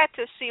he got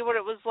to see what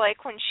it was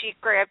like when she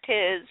grabbed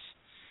his.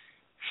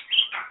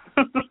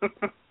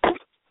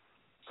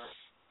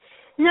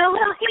 No,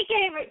 well, he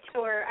gave it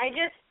to her.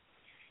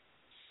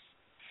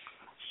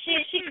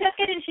 She took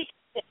it and she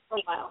kept it for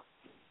a while.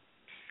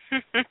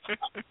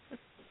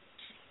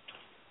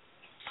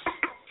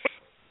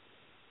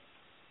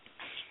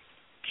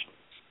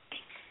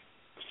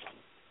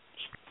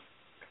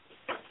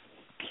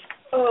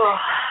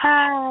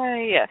 Oh,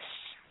 yes.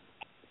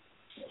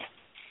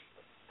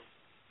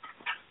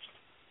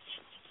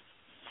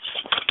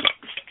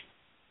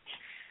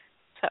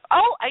 So,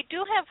 I do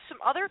have some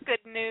other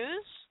good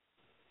news.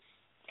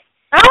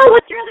 Oh,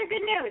 what's your other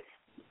good news?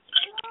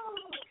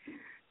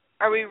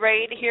 Are we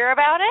ready to hear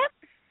about it?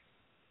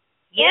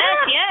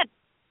 Yes.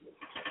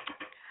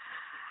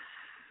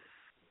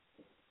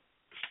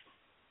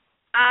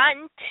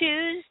 On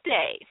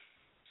Tuesday,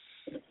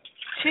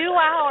 2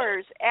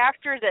 hours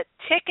after the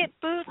ticket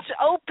booths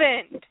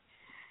opened,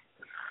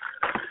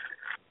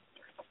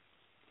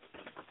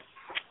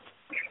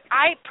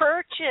 I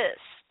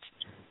purchased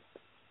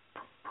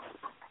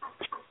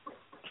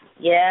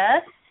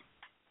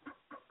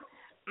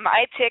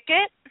my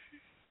ticket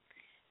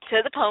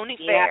to the pony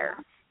fair.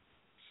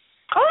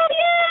 Oh,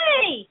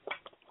 yay!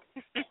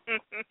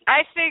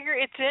 I figure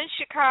it's in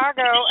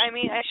Chicago. I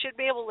mean, I should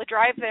be able to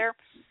drive there.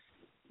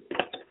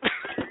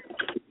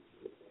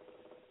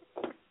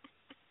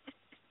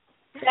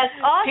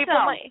 That's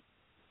awesome.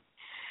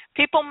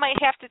 People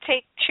might have to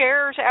take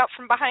chairs out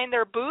from behind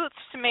their booths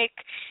to make,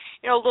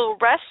 little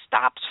rest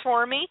stops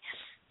for me.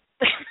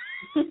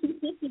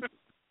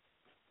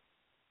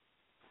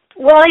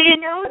 Well,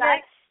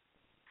 that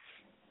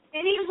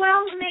any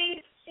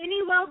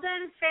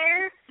well-done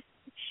fair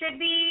should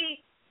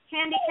be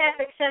handicap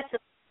accessible.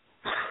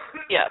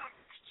 Yeah.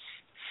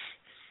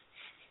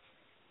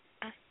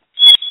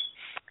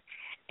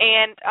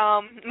 And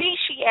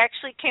Nishi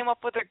actually came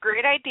up with a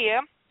great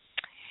idea.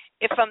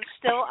 If I'm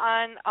still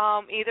on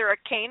either a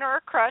cane or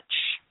a crutch,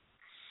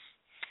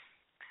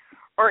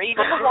 or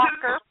even a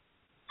walker,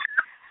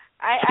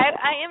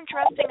 I am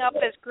dressing up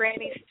as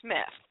Granny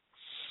Smith.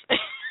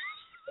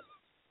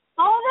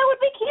 Oh, that would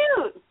be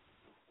cute.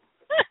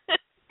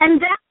 And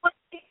that way,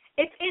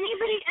 if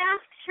anybody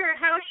asks her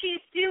how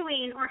she's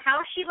doing or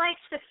how she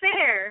likes the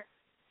fair,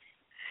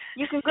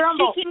 you can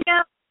grumble. She can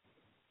go,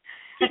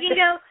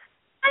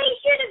 I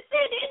should have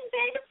been in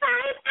bed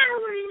 5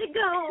 hours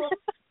ago.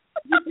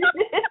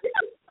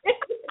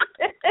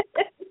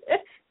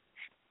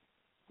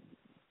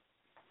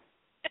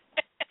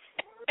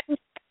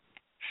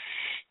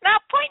 Now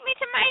point me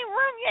to my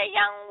room, you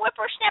young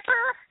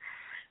whippersnapper.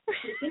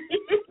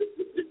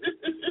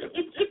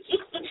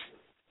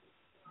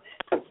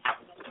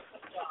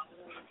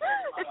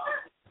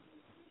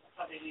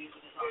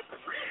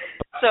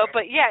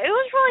 But yeah, it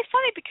was really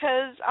funny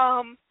because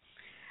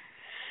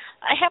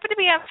I happen to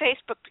be on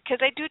Facebook because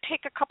I do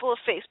take a couple of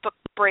Facebook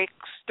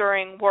breaks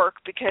during work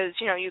because,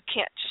 you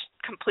can't just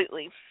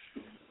completely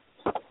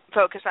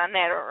focus on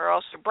that or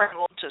else your brain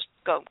will just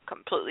go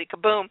completely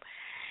kaboom.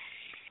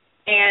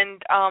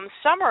 And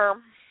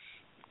Summer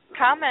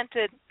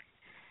commented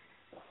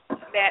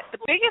that the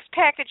biggest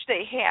package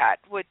they had,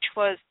 which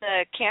was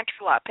the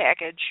Canterlot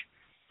package,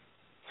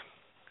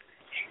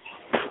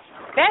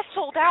 that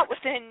sold out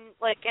within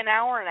like an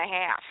hour and a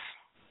half.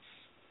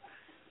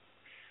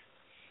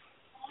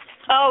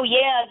 Oh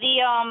yeah,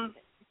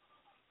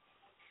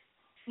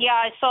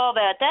 I saw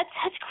that.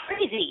 That's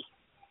crazy.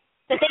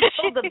 That they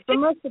sold the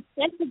most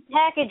expensive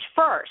package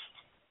first.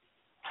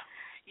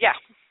 Yeah.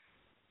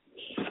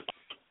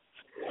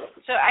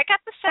 So I got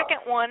the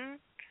second one.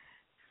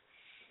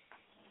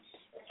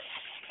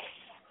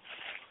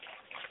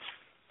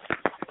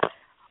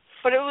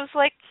 But it was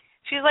like,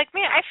 she's like,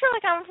 man, I feel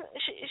like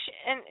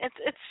and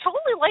it's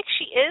totally like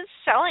she is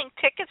selling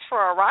tickets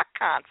for a rock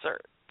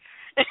concert.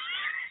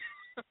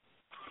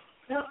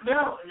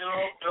 No,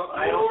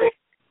 I don't think.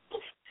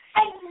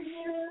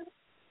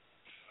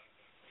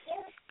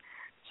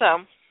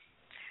 So,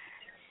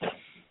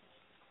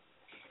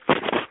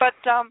 but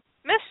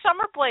Miss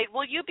Summerblade,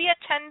 will you be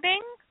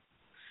attending?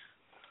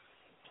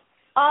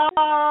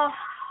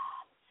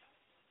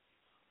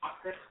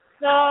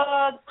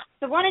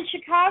 The one in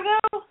Chicago?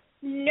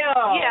 No.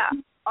 Yeah.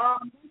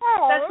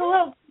 That's a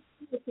little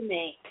difficult to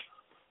me.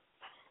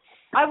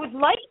 I would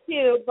like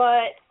to,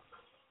 but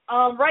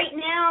right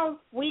now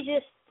we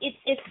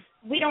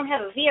don't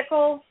have a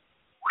vehicle.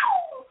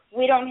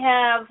 We don't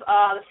have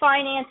the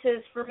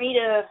finances for me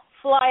to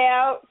fly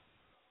out.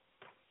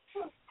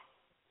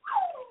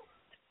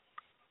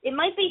 It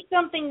might be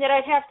something that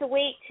I'd have to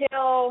wait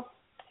till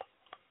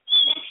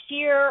next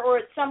year or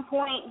at some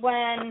point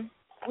when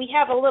we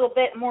have a little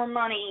bit more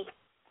money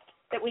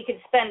that we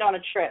could spend on a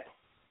trip.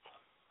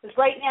 Because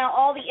right now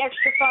all the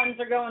extra funds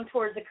are going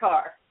towards the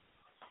car.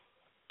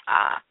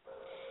 I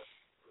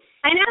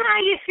know how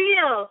you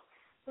feel.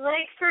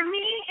 Like, for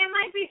me, it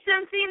might be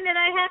something that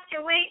I have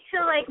to wait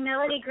till, like,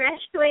 Melody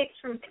graduates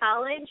from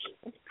college.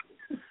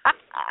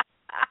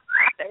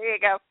 There you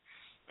go.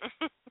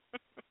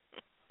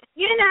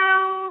 You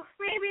know,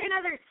 maybe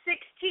another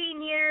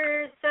 16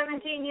 years,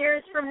 17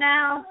 years from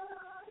now.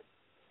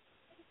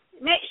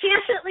 She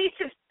has to at least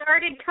have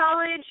started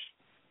college,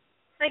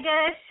 I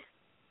guess.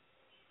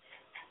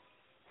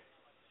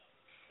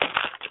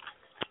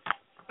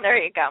 There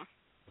you go.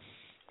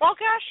 Well,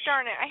 gosh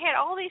darn it, I had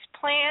all these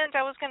plans.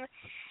 I was gonna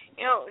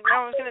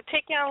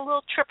take you on a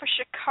little trip to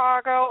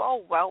Chicago.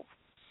 Oh well.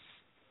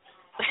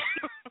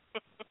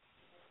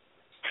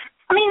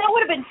 I mean, that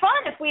would have been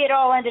fun if we had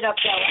all ended up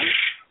going.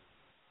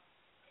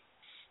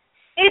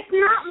 It's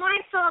not my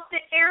fault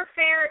that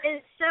airfare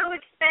is so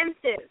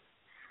expensive.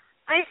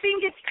 I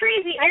think it's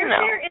crazy. Air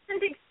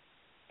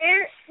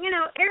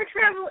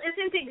travel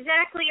isn't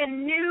exactly a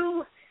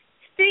new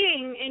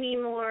thing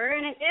anymore,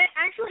 and it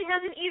actually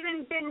hasn't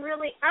even been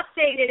really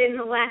updated in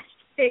the last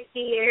 50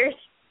 years.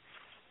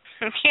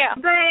 Yeah.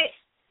 But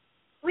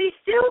we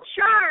still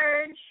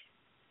charge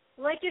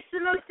like it's the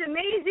most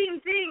amazing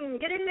thing.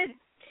 Get in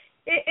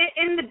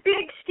the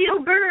big steel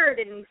bird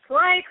and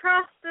fly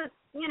across the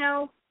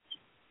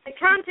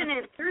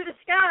continent through the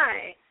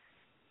sky.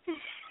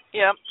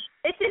 Yep.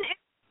 It's an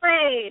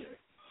airplane.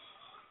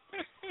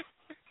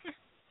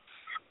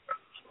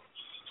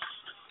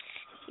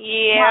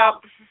 Yeah.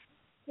 Well,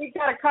 we've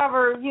got to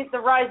cover the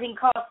rising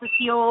cost of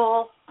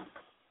fuel,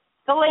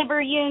 the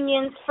labor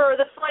unions for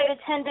the flight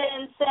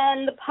attendants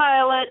and the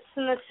pilots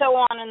and the so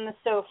on and the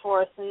so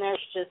forth. And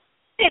there's just...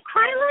 Hey,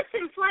 pilots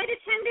and flight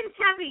attendants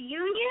have a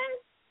union?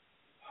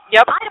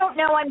 Yep. I don't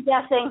know, I'm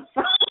guessing.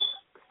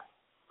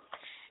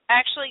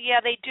 Actually, yeah,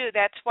 they do.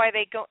 That's why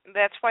they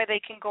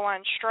can go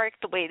on strike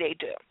the way they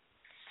do.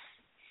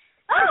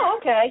 Oh,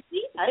 okay.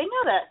 See, I didn't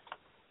know that.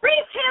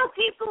 Retail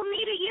people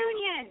need a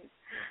union.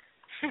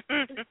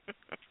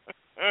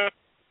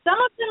 Some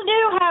of them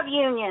do have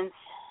unions.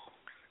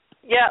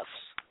 Yes.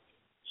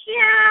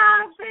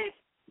 Yeah, but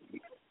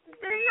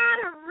they're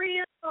not a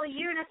real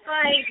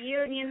unified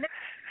union.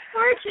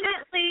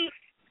 Fortunately,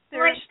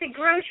 like the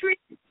grocery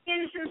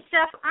unions and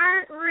stuff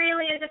aren't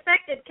really as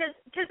affected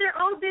because they're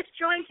all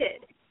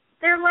disjointed.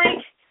 They're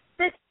like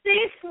the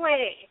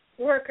Safeway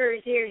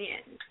workers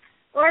union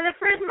or the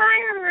Fred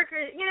Meyer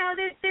workers. You know,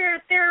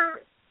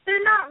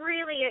 they're not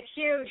really a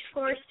huge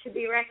force to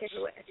be reckoned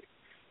with.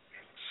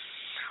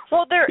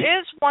 Well, there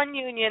is one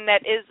union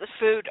that is the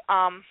food,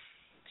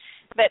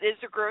 that is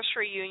the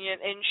grocery union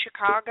in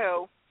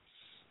Chicago.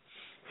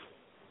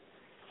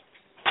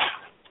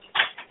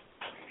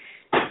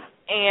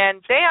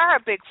 And they are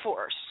a big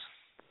force.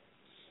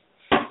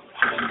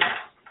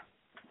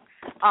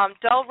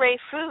 Del Rey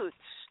Foods.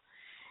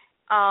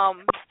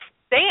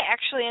 They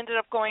actually ended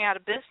up going out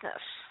of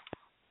business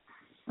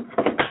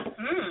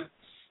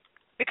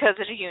because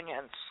of the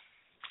unions.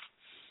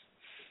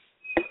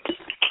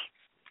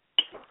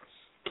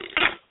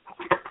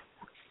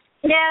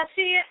 Yeah,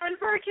 see,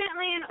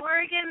 unfortunately in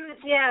Oregon,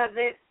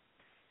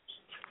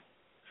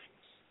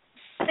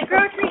 the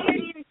grocery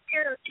unions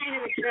here are kind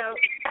of a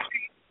joke.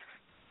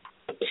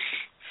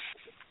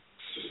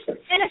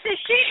 And it's a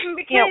shame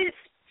because,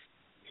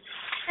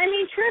 I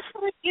mean,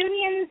 truthfully,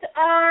 unions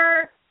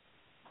are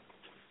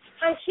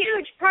a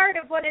huge part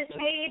of what has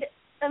made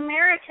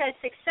America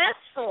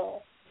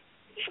successful.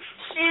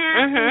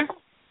 And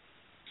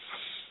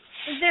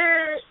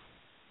they're...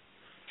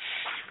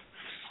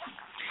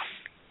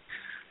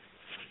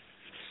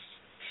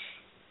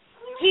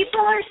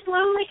 People are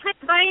slowly kind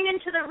of buying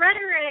into the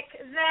rhetoric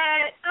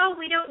that,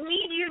 we don't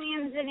need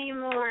unions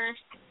anymore.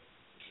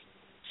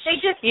 They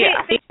just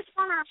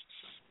want to,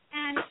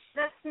 and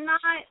that's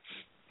not.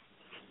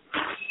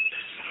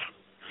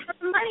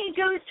 The money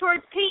goes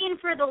towards paying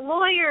for the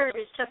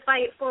lawyers to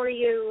fight for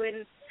you,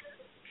 and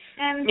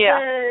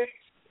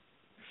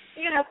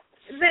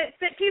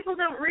that people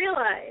don't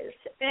realize,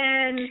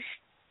 and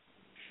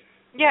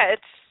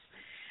it's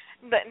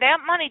that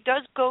money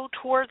does go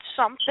towards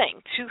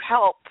something to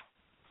help.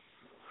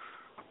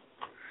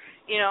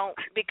 You know,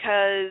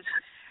 because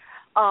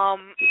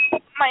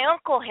my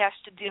uncle has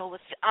to deal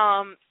with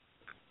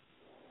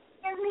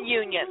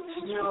unions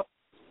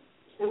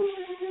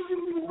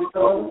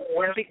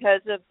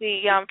because of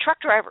the truck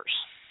drivers.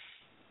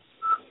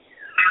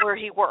 where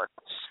he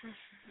works.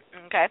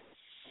 Okay?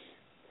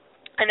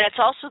 And it's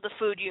also the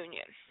food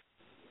union.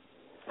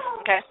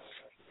 Okay?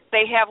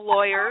 They have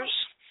lawyers.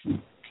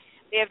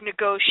 They have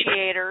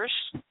negotiators.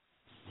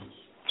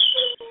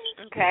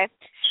 Okay?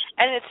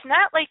 And it's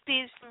not like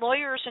these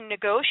lawyers and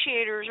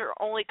negotiators are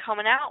only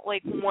coming out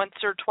like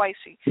once or twice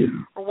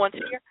or once a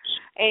year.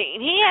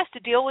 And he has to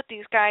deal with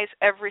these guys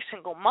every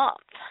single month.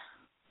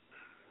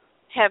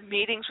 Have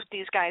meetings with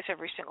these guys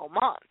every single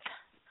month.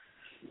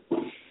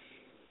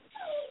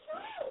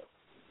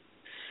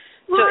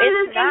 Well, so it's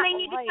and not they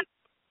need like, to have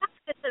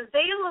it's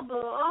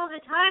available all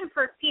the time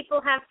for if people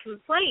have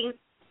complaints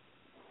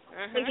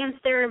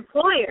against their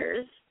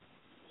employers.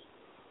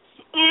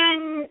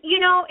 And, you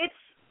know,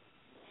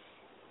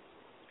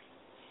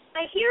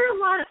 I hear a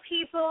lot of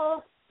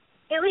people,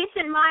 at least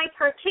in my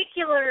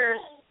particular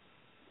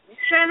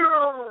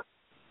general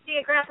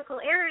geographical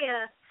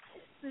area,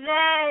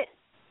 that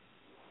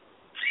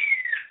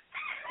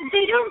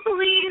they don't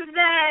believe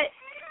that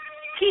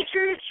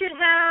teachers should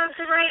have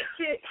the right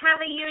to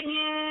have a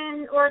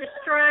union or to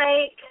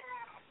strike.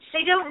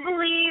 They don't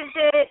believe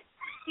that,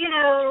 you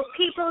know,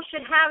 people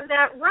should have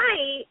that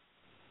right,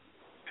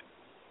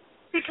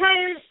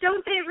 because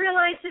don't they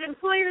realize that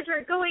employers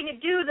are going to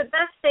do the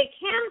best they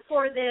can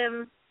for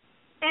them?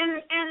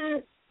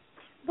 And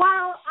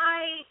while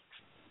I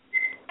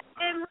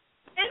am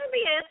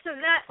envious of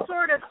that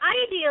sort of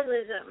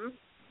idealism,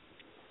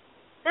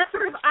 that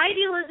sort of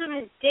idealism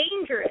is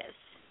dangerous.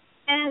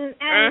 And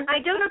I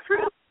don't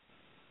approve.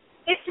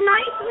 It's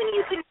nice when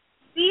you can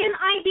be an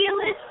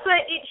idealist,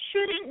 but it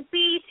shouldn't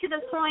be to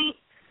the point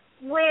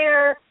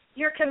where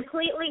you're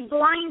completely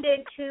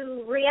blinded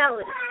to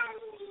reality.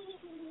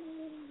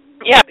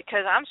 Yeah,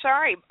 because I'm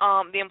sorry,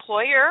 the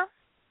employer,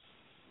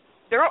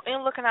 they're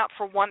only looking out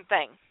for one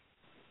thing,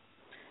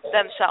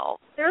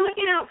 themselves. They're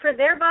looking out for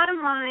their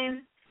bottom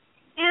line.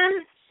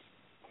 And,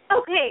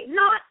 okay,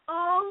 not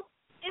all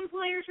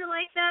employers are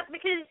like that,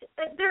 because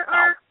there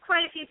are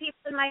quite a few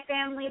people in my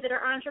family that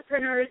are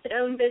entrepreneurs that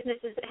own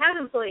businesses that have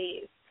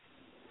employees.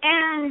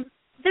 And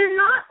they're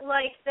not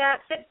like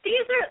that, but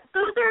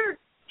those are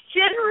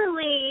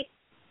generally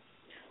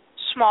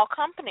small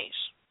companies.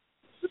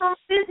 Small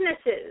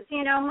businesses,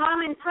 you know,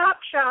 mom and pop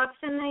shops,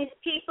 and these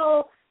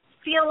people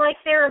feel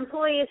like their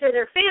employees are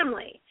their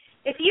family.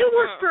 If you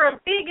work for a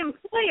big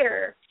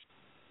employer,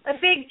 a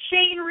big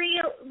chain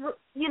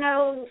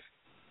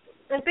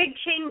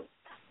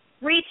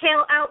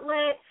retail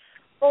outlet,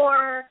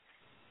 or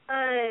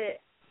a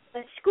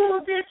school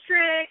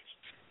district,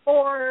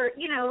 or,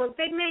 you know, a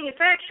big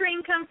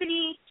manufacturing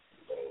company,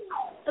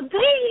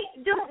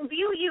 they don't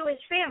view you as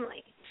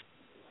family.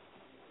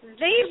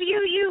 They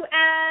view you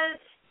as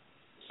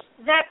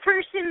that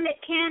person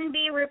that can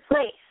be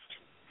replaced.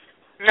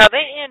 No,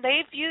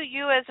 they view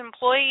you as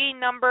employee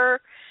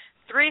number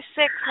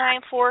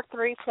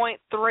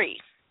 36943.3,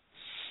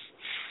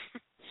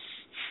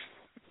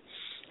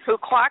 who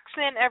clocks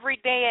in every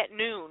day at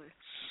noon.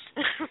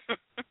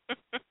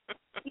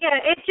 Yeah,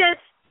 it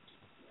just,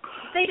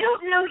 they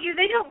don't know you.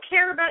 They don't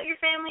care about your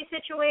family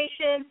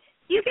situation.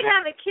 You could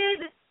have a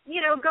kid,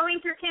 you know, going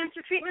through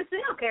cancer treatments.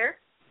 They don't care.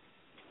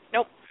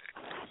 Nope.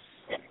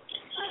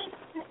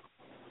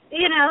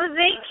 You know,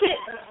 they can.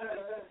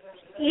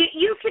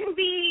 You can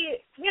be,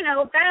 you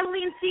know,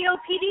 battling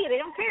COPD. They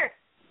don't care.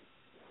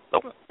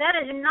 Nope. That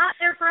is not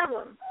their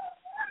problem.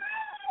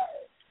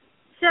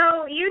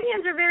 So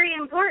unions are very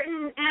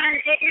important,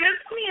 and it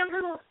makes me a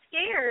little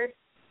scared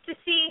to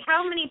see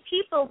how many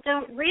people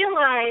don't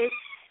realize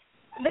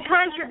the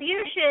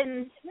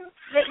contributions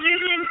that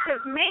unions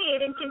have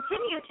made and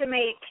continue to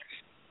make.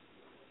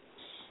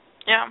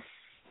 Yeah.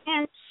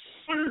 And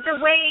the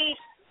way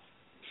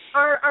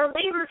our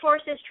labor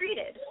force is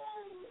treated.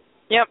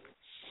 Yep.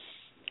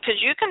 Because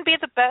you can be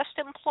the best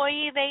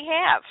employee they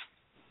have.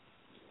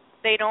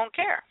 They don't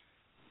care.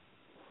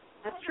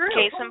 That's true.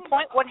 Case in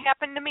point, what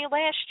happened to me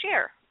last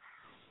year?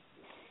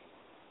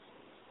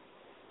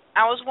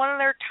 I was one of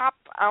the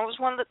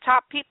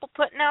top people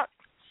putting out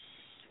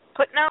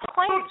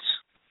claims.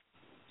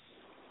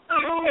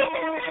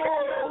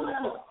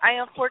 I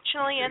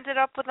unfortunately ended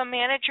up with a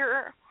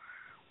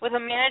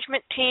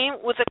management team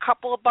with a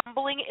couple of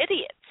bumbling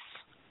idiots.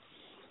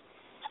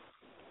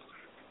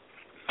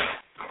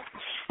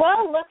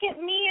 Well, look at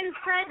me and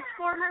Fred's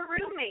former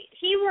roommate.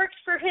 He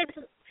worked for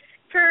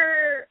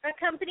a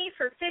company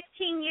for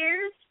 15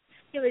 years.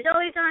 He was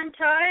always on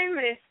time.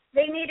 If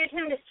they needed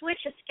him to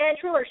switch a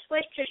schedule or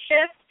switch a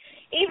shift,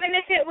 even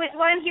if it was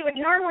one he would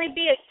normally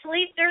be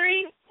asleep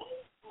during,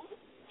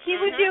 he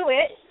would do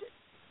it.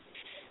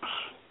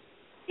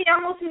 He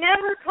almost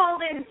never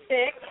called in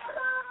sick.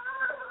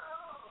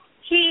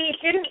 He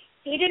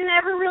didn't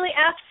ever really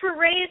ask for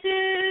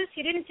raises.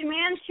 He didn't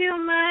demand too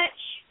much.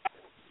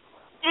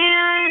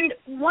 And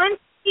once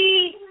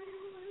he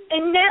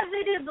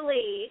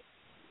inevitably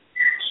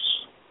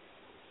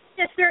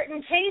a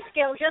certain pay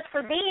scale just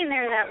for being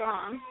there that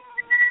long,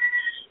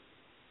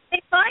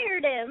 they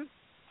fired him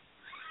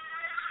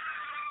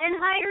and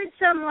hired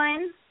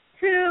someone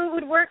who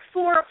would work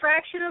for a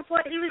fraction of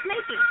what he was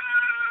making.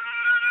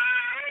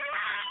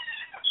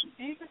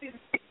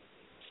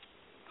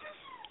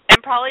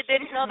 And probably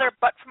didn't know their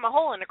butt from a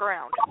hole in the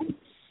ground.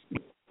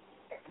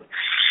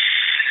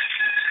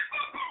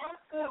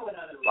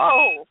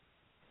 Whoa.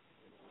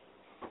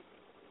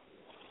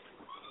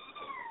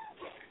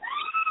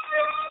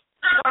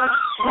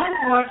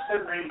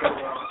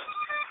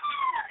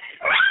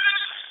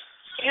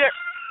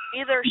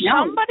 Either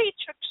somebody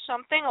took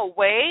something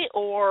away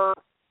or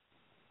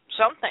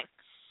something.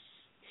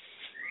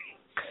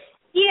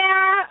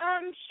 Yeah,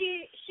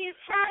 she's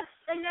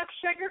had enough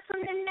sugar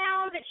from them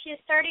now that she's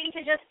starting to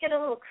just get a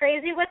little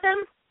crazy with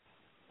them.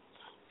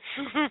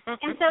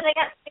 And so they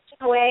got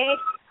taken away.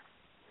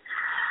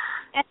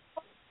 And,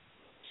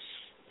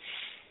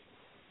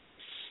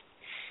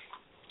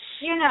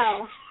 you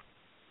know.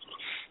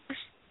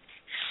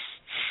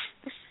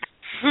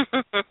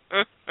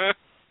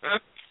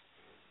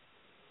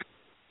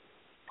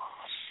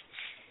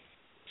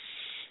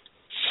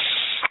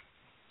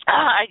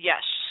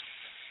 Yes.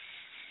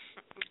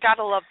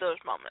 Gotta love those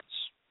moments.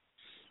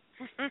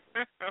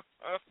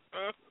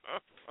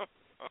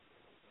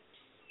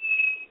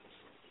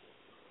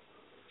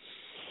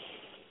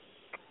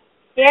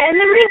 Yeah, and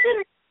the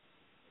reason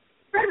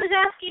Fred was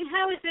asking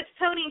how is this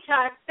pony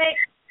talk,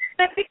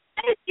 but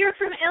because you're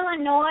from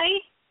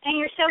Illinois and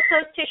you're so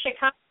close to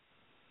Chicago,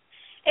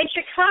 and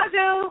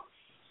Chicago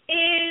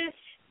is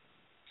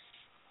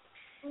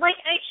like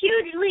a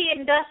hugely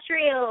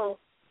industrial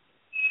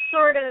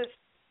sort of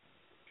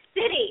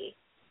city.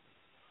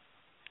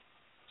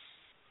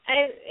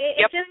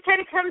 It just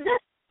kind of comes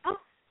up. Oh.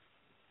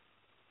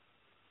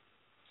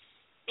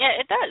 Yeah,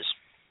 it does.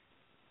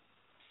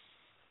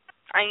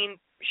 I mean,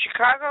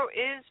 Chicago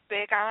is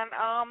big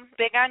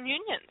on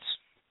unions.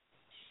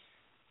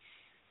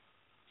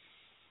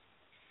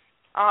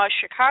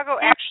 Chicago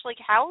actually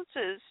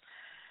houses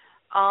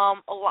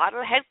a lot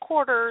of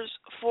headquarters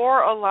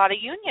for a lot of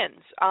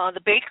unions.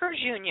 The Bakers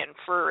Union,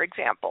 for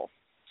example,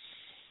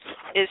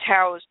 is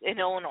housed in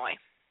Illinois.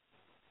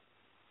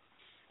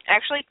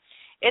 Actually,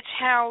 it's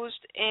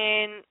housed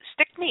in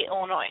Stickney,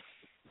 Illinois.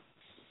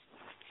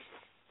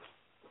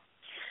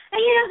 And,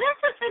 you know,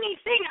 that's a funny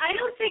thing. I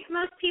don't think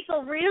most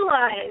people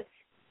realize,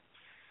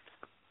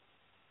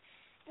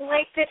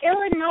 like, that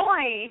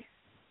Illinois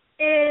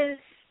is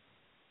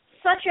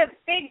such a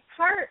big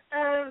part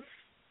of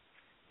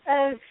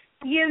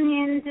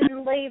unions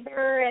and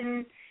labor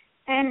and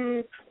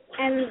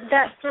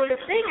that sort of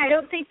thing. I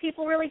don't think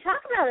people really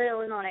talk about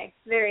Illinois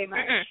very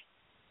much.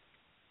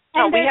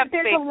 No, and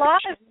there's a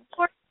lot of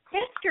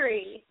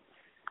history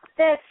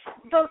that's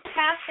both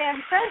past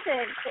and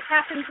present that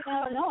happens in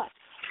Illinois.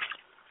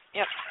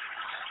 Yep.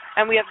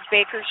 And we have the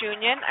Bakers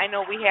Union. I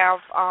know we have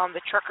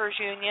the Truckers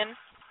Union.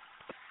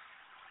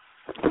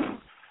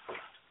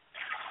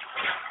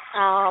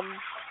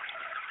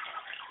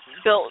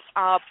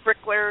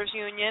 Bricklayers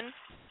Union.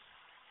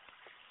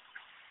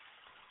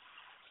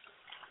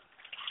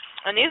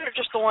 And these are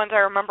just the ones I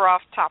remember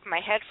off the top of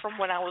my head from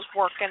when I was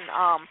working,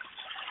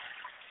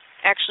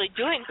 actually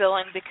doing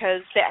billing,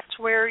 because that's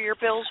where your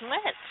bills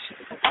went.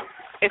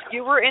 If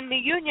you were in the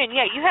union,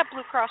 yeah, you have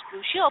Blue Cross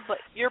Blue Shield, but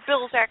your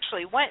bills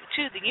actually went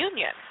to the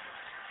union.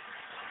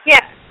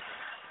 Yes.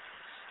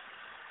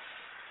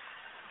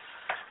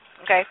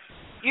 Okay.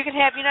 You can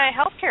have United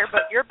Healthcare,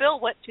 but your bill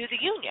went to the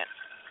union,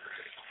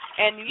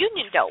 and the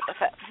union dealt with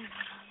it.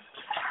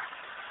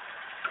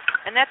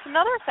 And that's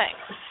another thing.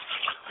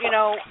 You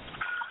know,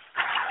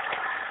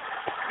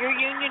 your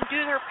union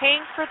dues are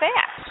paying for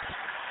that.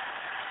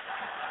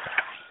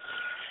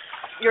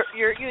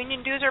 Your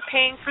union dues are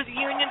paying for the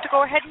union to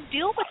go ahead and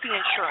deal with the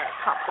insurance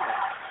company.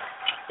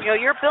 You know,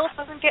 your bill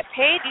doesn't get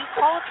paid, you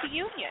call it the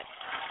union.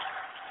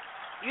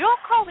 You don't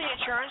call the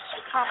insurance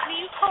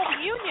company, you call the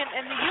union,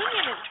 and the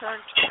union in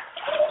turn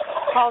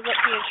calls up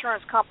the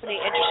insurance company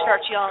and just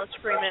starts yelling,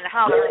 screaming, and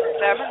hollering at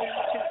them, and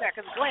then 2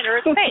 seconds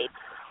later it's paid.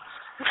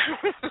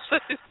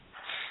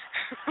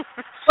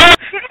 Well,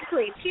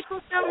 exactly.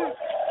 People don't,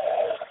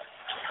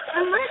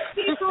 unless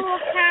people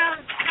have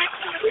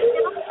actually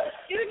dealt with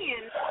the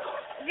union,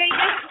 they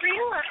don't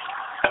realize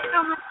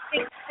how much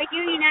a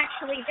union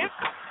actually does.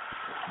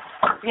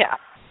 Yeah.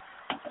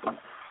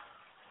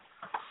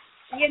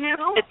 You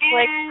know? It's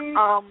like,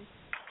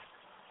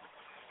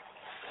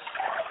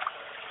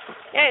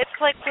 yeah, it's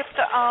like with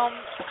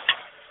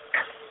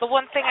the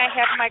one thing I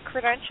have my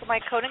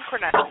coding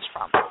credentials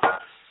from.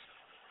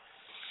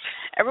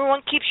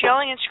 Everyone keeps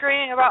yelling and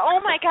screaming about,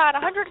 oh my God,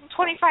 $125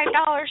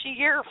 a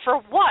year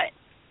for what?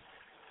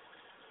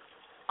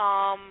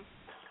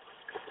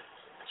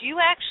 Do you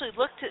actually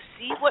look to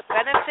see what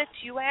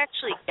benefits you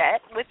actually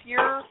get with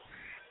your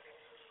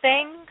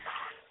thing?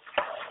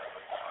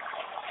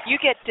 You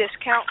get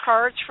discount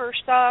cards for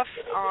stuff.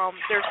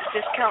 There's a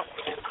discount.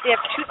 They have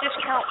 2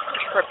 discount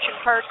subscription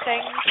card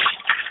things.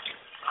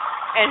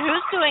 And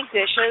who's doing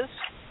dishes?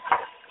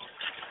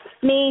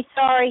 Me,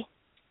 sorry.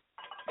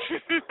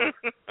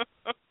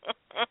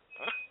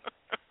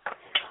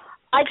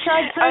 I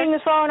tried turning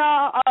the phone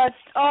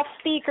off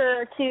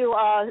speaker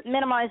to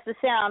minimize the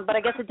sound, but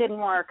I guess it didn't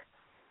work.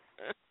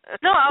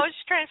 No, I was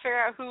just trying to figure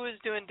out who was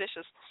doing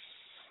dishes.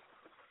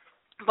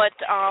 But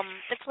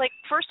it's like,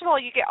 first of all,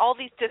 you get all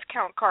these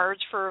discount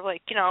cards for,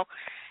 like,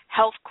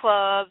 health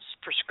clubs,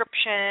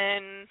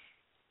 prescription,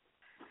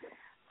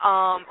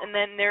 and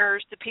then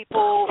there's the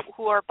people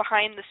who are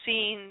behind the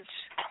scenes,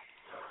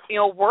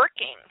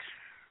 working.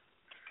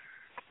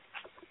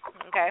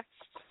 Okay.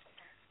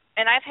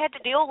 And I've had to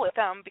deal with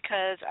them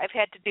because I've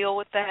had to deal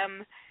with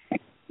them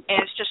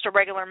as just a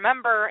regular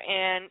member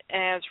and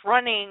as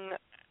running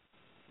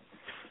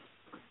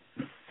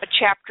a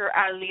chapter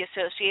out of the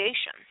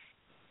association.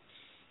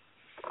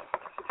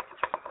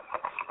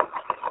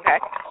 Okay.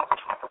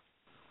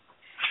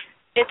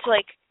 It's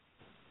like,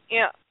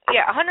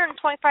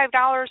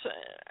 $125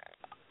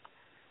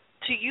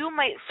 to you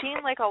might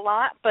seem like a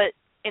lot, but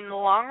in the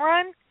long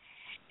run,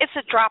 it's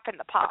a drop in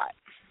the pot.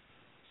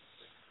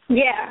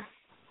 Yeah.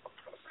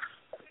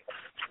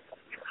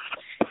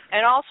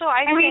 And also,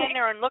 I stand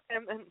there and look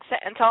at them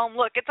and tell them,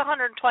 look, it's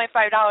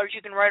 $125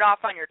 you can write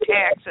off on your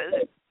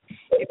taxes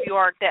if you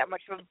aren't that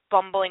much of a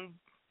bumbling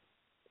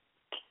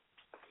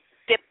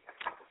dip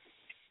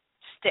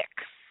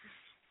stick.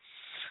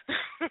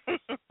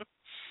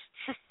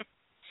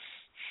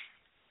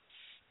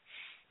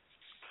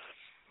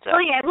 So.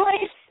 Well,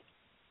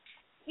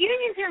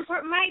 unions are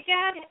important. My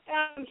dad,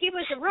 he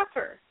was a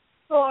roofer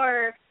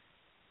for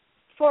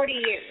 40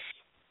 years.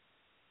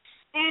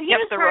 And he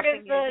was part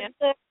of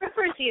the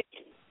roofers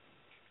union.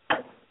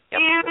 Yep.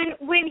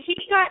 And when he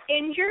got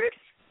injured,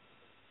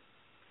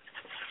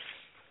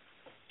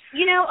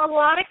 a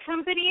lot of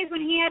companies,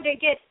 when he had to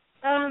get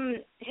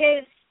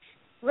his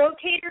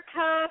rotator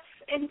cuff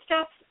and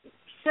stuff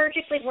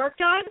surgically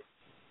worked on,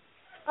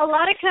 a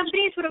lot of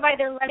companies would have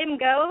either let him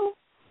go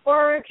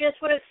or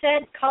just would have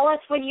said, call us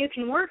when you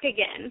can work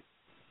again.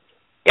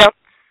 Yep.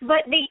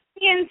 But the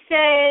union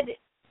said,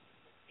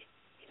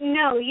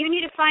 no, you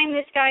need to find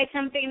this guy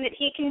something that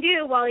he can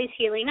do while he's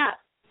healing up.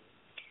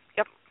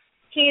 Yep.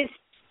 He's,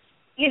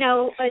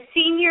 a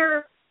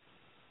senior,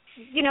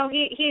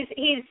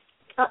 he's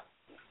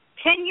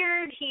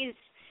tenured, he's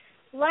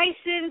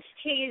licensed,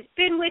 he's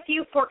been with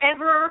you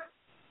forever.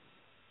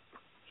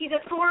 He's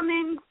a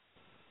foreman.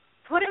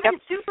 Put him in a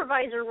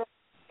supervisor role,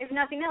 if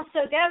nothing else.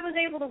 So Dad was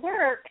able to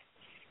work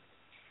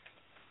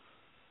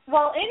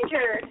while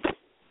injured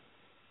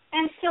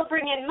and still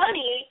bring in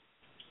money.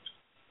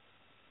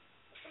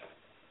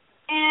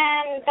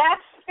 And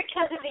that's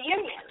because of the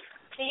union.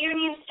 The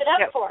union stood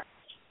up for it.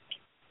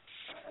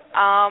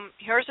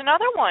 Here's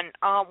another one.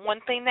 One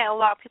thing that a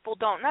lot of people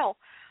don't know.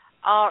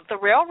 The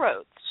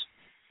railroads.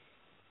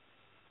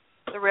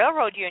 The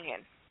railroad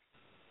union.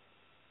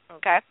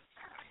 Okay?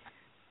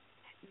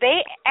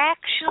 They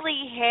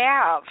actually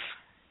have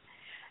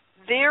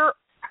their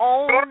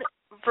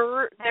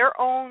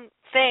own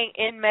thing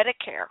in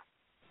Medicare.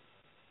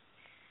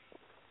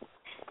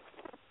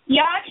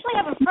 Yeah, I actually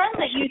have a friend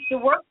that used to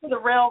work for the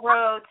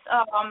railroads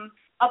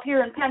up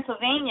here in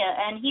Pennsylvania,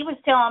 and he was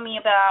telling me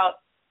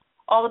about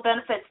all the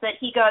benefits that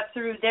he got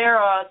through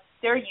their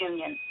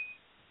union.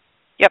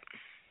 Yep.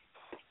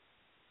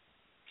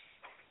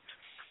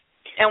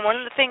 And one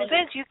of the things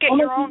is you get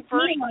your own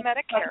version of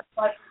Medicare.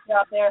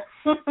 Out there.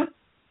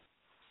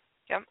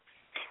 Yep.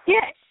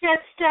 Yeah, it's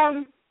just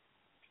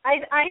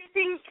I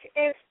think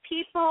if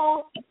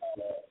people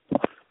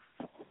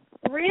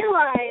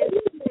realize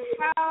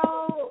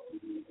how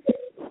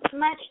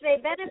much they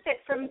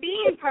benefit from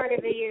being part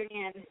of a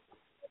union.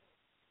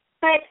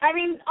 But,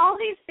 all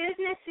these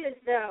businesses,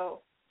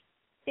 though,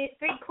 these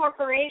big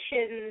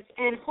corporations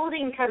and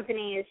holding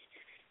companies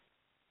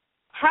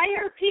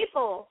hire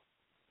people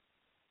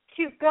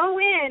to go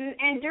in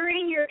and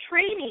during your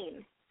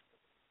training,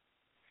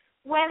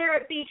 whether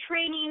it be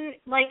training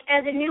like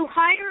as a new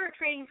hire or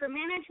training for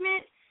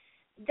management,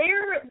 they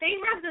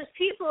have those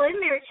people in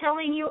there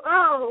telling you,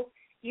 oh,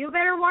 you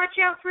better watch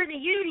out for the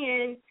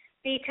union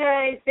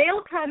because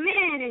they'll come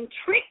in and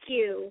trick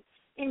you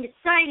into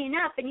signing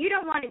up, and you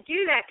don't want to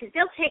do that because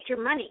they'll take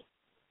your money.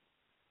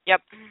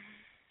 Yep.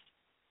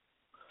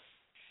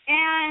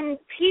 And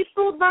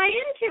people buy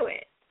into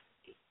it.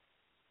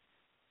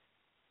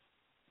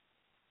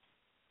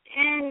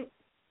 And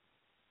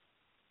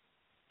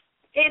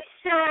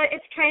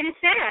it's kind of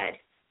sad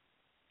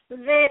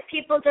that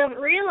people don't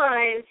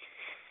realize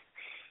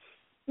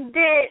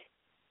that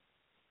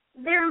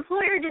their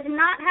employer does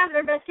not have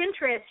their best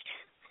interest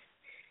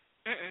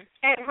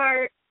at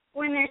heart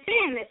when they're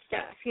saying this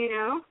stuff,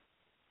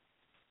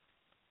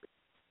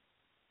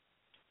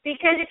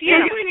 Because if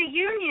you're doing a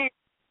union,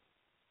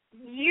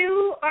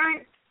 you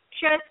aren't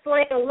just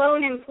like a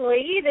lone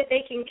employee that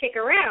they can kick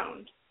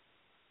around.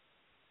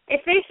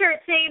 If they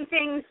start saying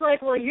things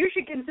like, well, you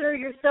should consider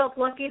yourself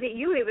lucky that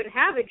you even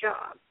have a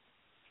job,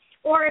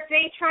 or if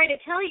they try to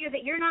tell you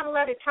that you're not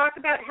allowed to talk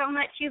about how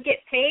much you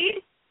get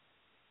paid,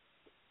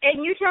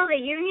 and you tell the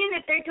union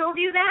that they told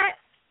you that,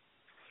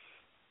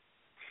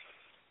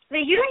 the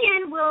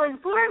union will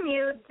inform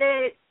you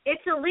that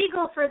it's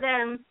illegal for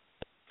them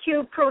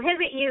to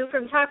prohibit you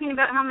from talking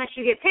about how much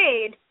you get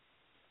paid,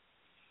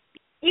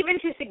 even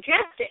to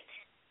suggest it.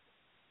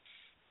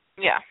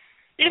 Yeah.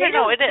 Even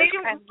though it is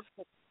kind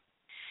of...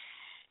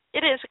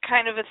 it is a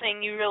kind of a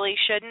thing you really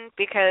shouldn't,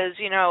 because,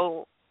 you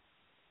know,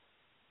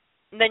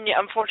 then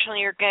unfortunately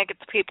you're going to get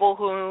the people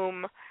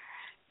whom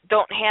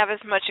don't have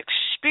as much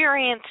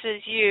experience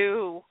as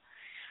you.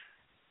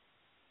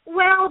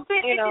 Well,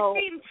 but at the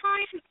same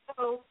time,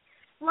 though,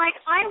 like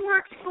I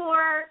worked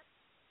for,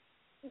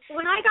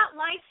 when I got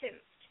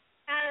licensed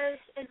as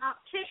an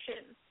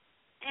optician,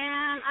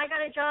 and I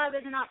got a job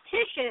as an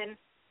optician,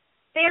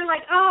 they're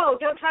like, oh,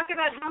 don't talk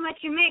about how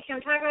much you make,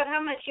 don't talk about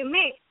how much you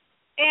make.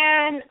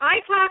 And I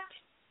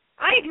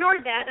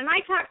ignored that, and I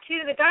talked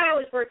to the guy I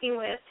was working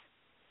with,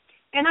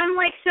 and I'm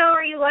like, so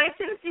are you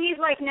licensed? And he's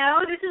like,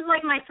 no, this is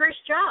like my first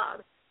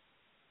job.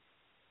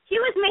 He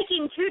was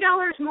making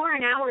 $2 more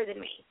an hour than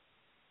me.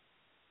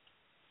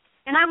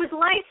 And I was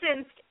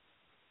licensed,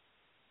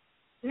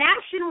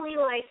 nationally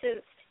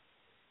licensed,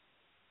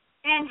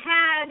 and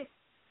had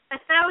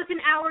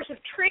 1,000 hours of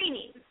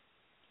training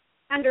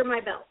under my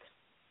belt.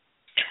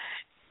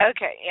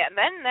 Okay, yeah,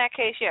 then in that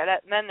case, yeah,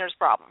 then there's a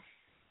problem.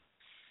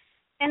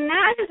 And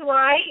that is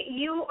why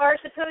you are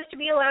supposed to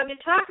be allowed to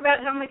talk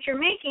about how much you're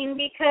making,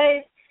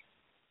 because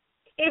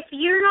if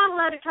you're not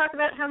allowed to talk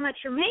about how much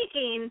you're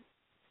making,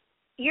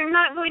 you're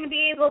not going to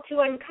be able to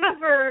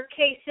uncover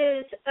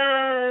cases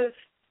of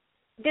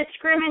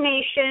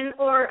discrimination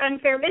or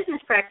unfair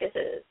business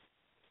practices.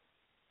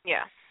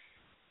 Yeah.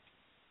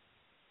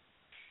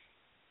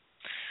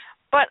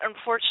 But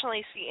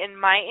unfortunately, see, in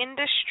my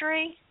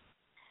industry,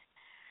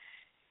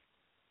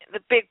 the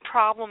big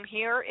problem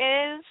here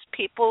is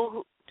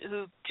people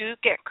who do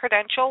get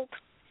credentialed,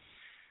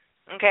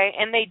 okay,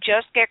 and they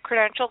just get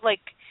credentialed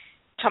like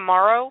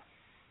tomorrow,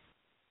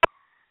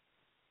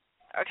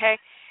 okay,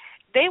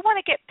 they want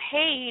to get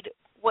paid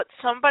what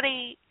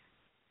somebody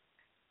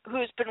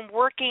who's been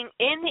working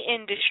in the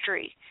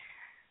industry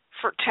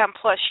for 10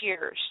 plus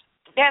years.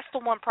 That's the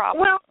one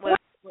problem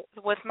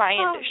with my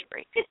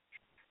industry.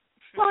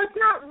 Well, it's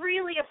not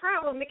really a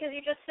problem, because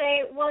you just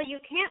say, well, you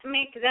can't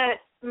make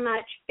that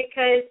much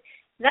because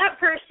that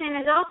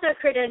person is also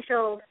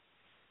credentialed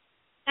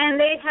and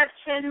they have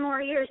 10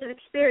 more years of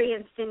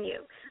experience than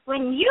you.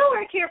 When you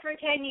work here for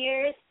 10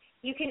 years,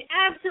 you can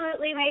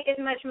absolutely make as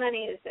much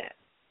money as them.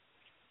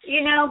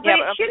 You know, but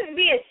it shouldn't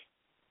be as...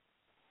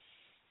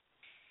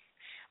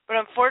 But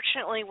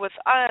unfortunately with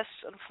us,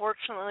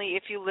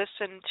 if you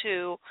listen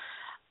to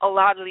a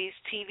lot of these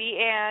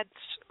TV ads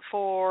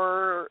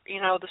for,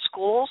 you know, the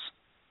schools,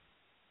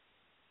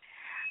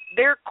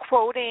 they're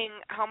quoting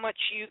how much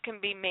you can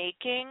be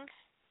making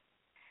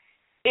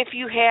if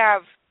you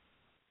have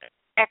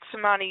X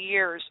amount of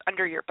years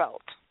under your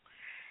belt.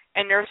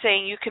 And they're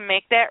saying you can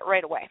make that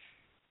right away.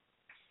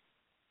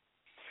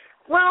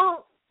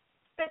 Well,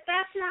 but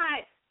that's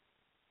not...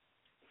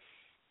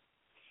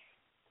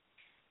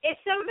 If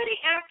somebody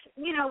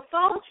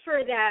falls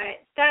for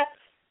that,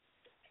 that's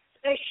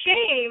a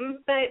shame,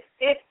 but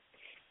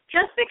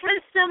just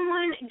because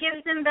someone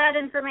gives them bad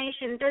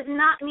information does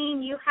not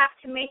mean you have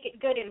to make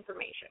it good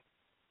information.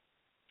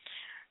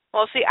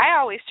 Well, see, I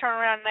always turn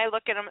around and I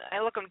look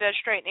them dead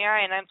straight in the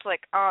eye, and I'm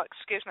like, oh,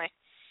 excuse me.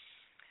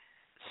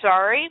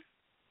 Sorry.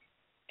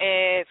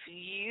 If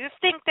you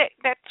think that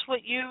that's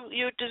what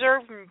you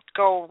deserve,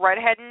 go right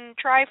ahead and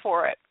try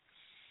for it.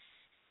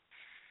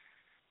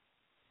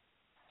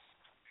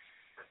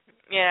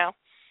 You know,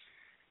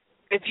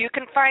 if you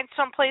can find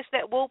some place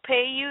that will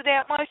pay you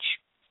that much,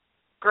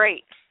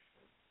 great.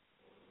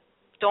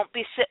 Don't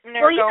be sitting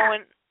there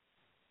going,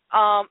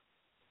 I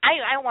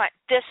want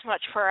this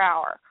much per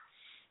hour,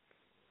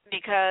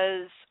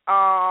 because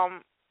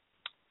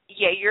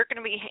you're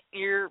gonna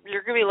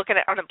be looking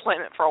at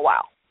unemployment for a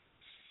while.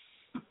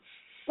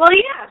 Well,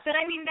 yeah, but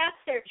I mean that's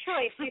their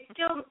choice.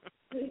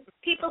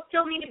 People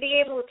still need to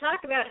be able to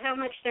talk about how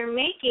much they're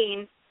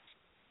making,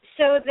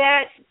 so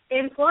that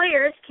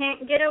employers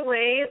can't get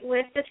away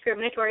with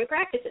discriminatory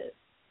practices.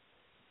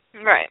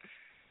 Right.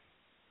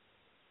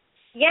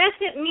 Yes,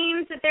 it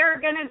means that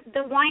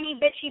the whiny,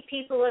 bitchy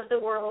people of the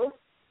world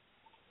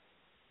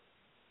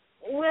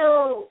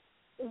will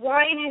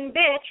whine and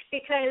bitch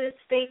because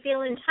they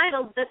feel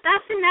entitled, but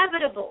that's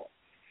inevitable.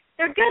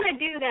 They're going to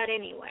do that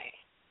anyway.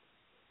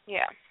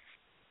 Yeah.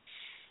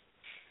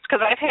 Because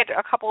I've had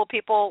a couple of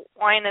people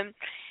whine and,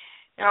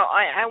 you know,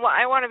 I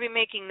want to be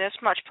making this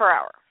much per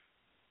hour.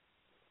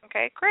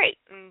 Okay, great.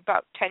 In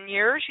about 10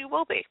 years, you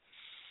will be.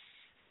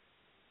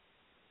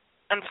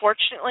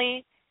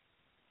 Unfortunately,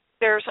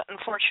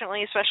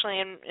 especially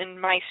in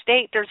my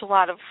state, there's a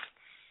lot of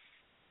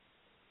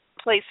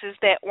places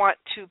that want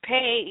to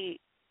pay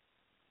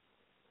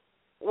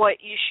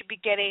what you should be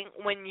getting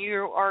when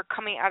you are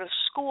coming out of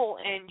school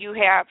and you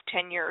have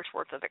 10 years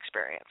worth of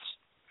experience.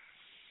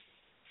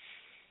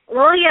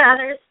 Well, yeah,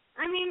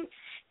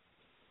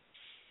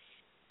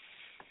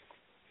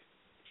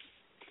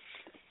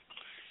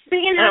 but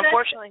you know,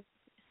 unfortunately,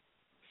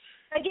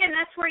 again,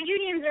 that's where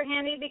unions are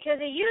handy, because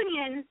a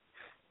union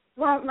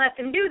won't let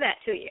them do that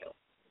to you.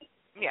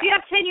 Yeah. If you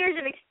have 10 years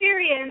of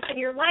experience and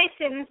you're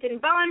licensed and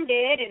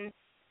bonded and,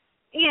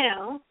 you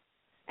know,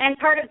 and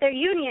part of their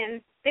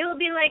union, they will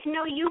be like,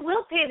 no, you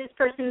will pay this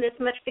person this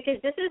much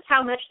because this is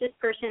how much this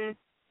person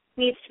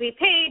needs to be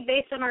paid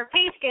based on our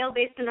pay scale,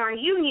 based on our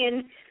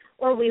union,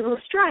 or we will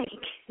strike.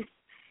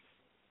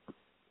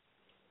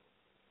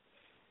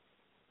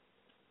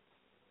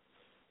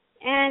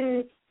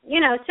 And,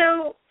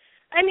 so,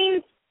 I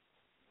mean,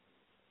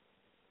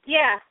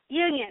 yeah,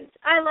 unions.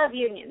 I love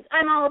unions.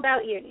 I'm all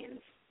about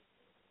unions.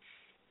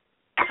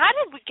 How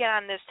did we get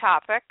on this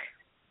topic?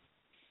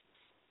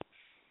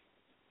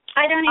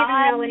 I don't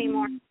even know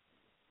anymore.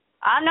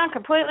 I'm not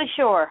completely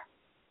sure.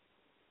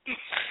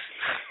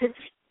 We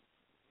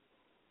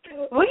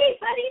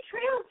buddy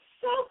trailed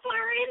so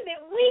far in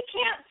that we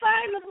can't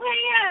find the way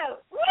out.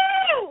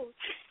 Woo!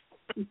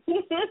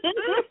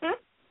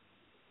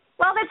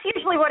 Well, that's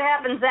usually what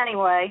happens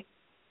anyway.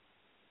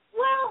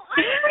 Well,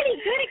 I'm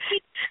pretty good at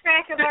keeping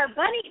track of our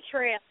bunny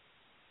trail.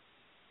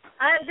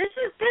 This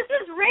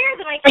is rare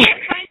that I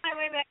can't find my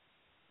way back.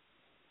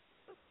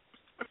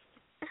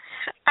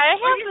 I have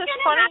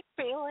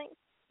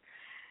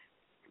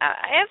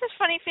this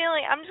funny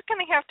feeling. I'm just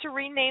going to have to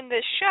rename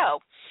this show.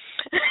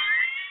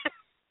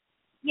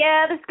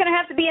 Yeah, this is going to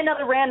have to be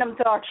another random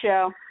talk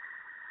show.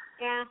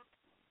 Yeah.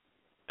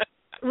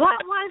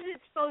 What was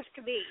it supposed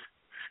to be?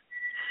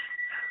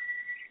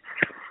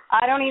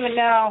 I don't even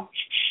know.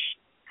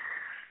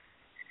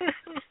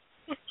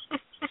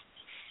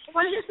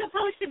 Was it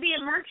supposed to be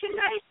a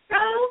merchandise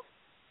show?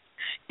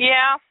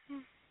 Yeah.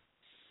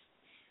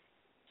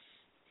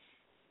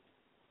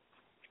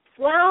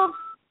 Well,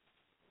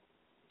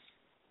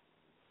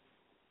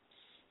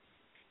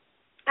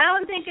 I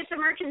don't think it's a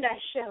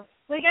merchandise show.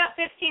 We got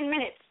 15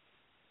 minutes.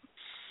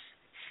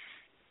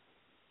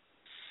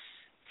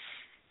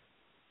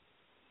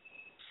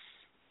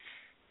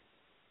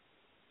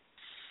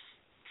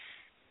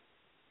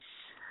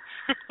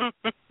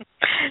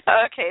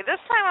 Okay, this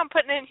time I'm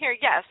putting in here,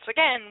 yes,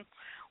 again,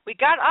 we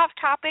got off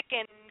topic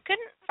and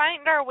couldn't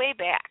find our way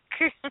back.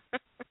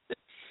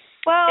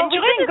 Well,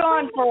 we've been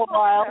going for a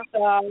while,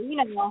 so,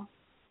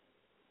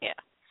 Yeah.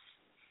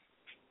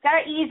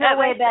 Got to ease our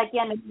way back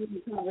into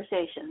the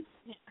conversations.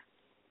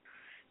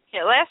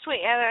 Yeah, last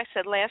week, as I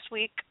said last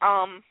week,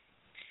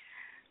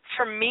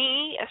 for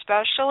me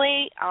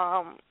especially,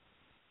 and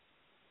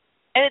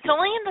it's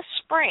only in the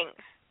spring.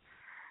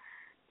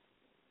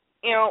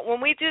 When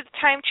we do the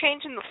time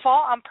change in the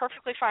fall, I'm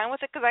perfectly fine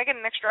with it because I get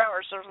an extra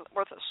hour's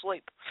worth of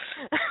sleep.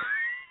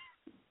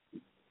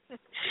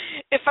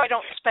 If I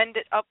don't spend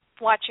it up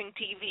watching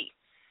TV.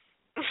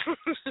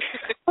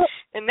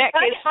 In that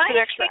case, it's an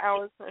extra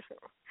hours.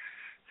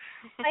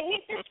 I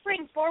hate the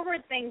spring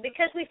forward thing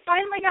because we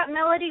finally got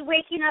Melody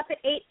waking up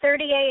at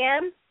 8:30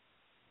 a.m.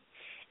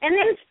 And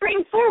then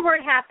spring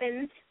forward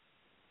happens,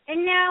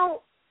 and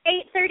now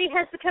 8:30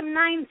 has become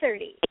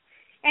 9:30.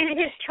 And it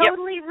has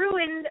totally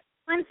ruined,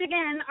 once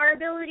again, our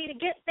ability to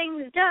get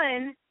things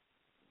done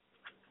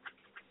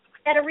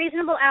at a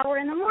reasonable hour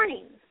in the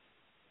morning.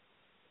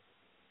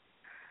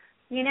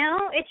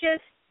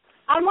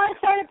 I want to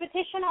start a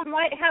petition on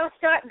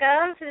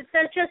whitehouse.gov that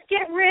says just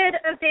get rid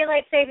of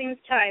daylight savings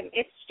time.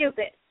 It's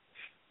stupid.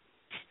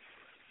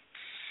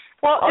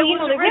 Well, we're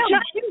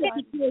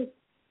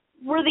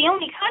the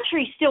only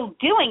country still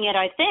doing it,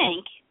 I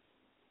think.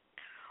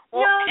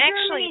 Well, no,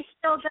 actually, Germany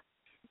still does.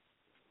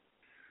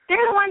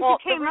 They're the ones who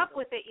came up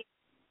with it.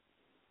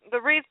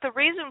 The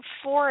reason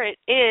for it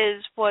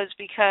was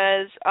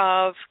because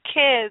of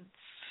kids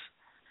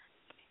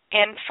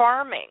and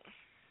farming.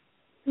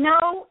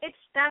 No,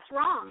 that's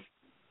wrong.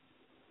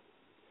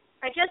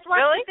 I just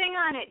watched a thing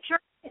on it.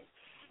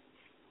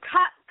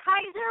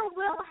 Kaiser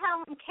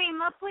Wilhelm came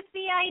up with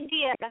the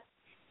idea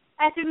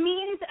as a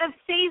means of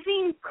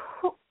saving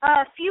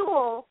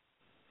fuel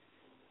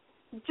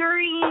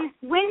during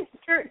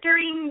winter,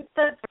 during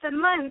the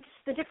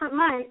different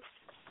months,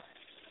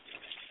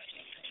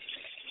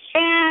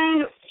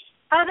 and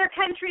other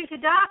countries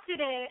adopted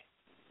it.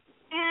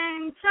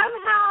 And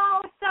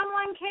somehow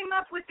someone came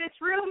up with this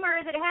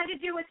rumor that it had to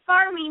do with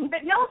farming,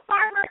 but no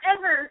farmer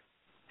ever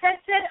has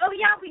said, oh,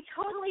 yeah, we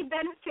totally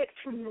benefit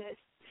from this.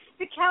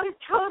 The cows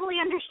totally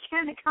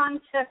understand the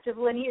concept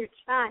of linear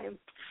time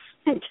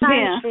and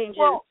time changes.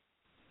 Well,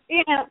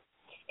 it has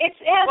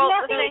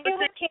nothing to do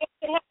with kids.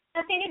 It has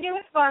nothing to do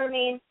with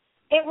farming.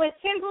 It was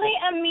simply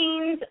a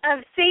means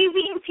of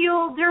saving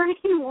fuel during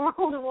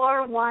World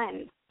War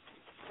I.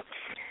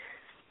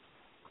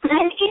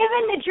 And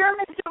even the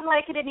Germans don't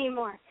like it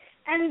anymore.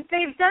 And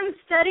they've done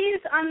studies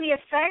on the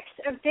effects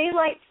of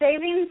daylight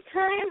savings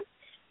time,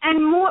 and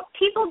more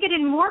people get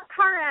in more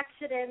car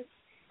accidents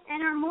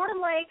and are more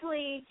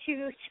likely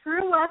to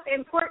screw up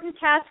important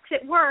tasks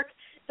at work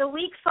the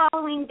week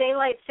following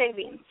daylight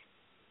savings.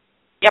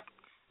 Yep.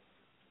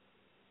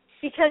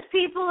 Because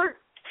people are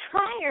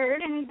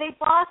tired and they've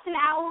lost an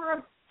hour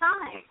of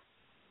time.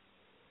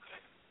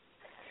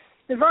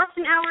 They've lost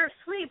an hour of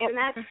sleep, and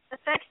that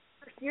affects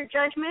your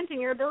judgment and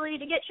your ability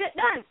to get shit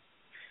done.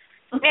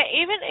 Yeah,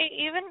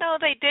 even though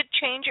they did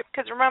change it,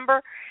 because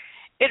remember,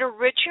 it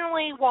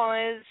originally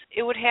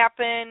it would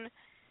happen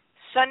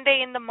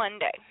Sunday into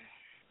Monday.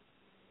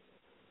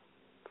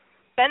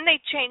 Then they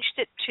changed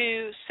it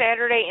to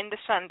Saturday into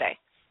Sunday.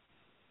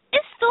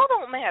 It still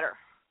don't matter.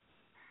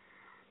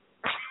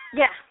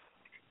 Yeah.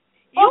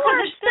 You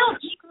are still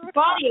keeping your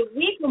body a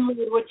week or more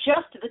to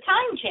adjust to the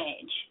time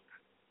change.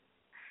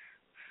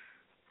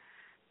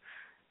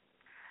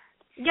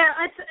 Yeah,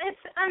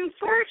 it's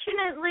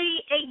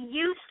unfortunately a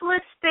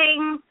useless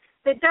thing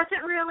that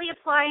doesn't really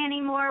apply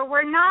anymore.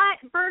 We're not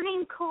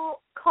burning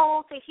coal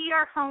to heat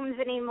our homes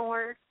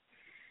anymore.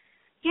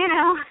 You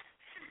know,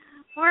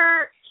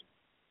 we're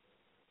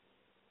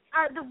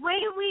the way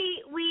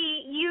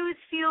we use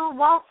fuel,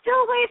 while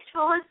still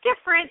wasteful, is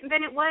different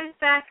than it was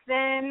back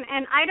then,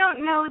 and I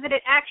don't know that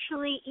it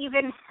actually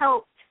even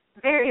helped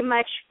very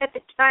much at the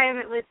time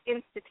it was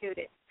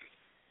instituted.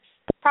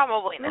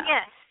 Probably not.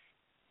 Yes.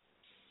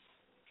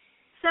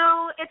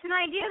 So it's an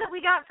idea that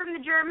we got from the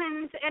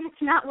Germans, and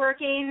it's not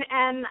working,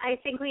 and I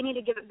think we need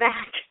to give it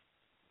back.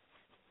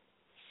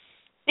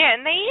 Yeah,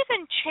 and they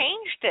even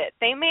changed it.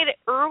 They made it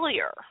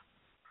earlier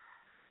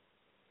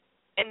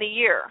in the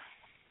year.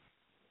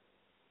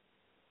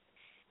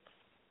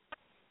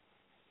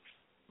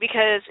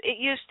 Because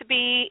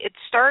it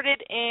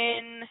started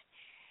in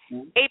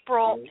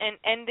April and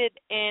ended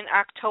in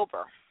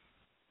October.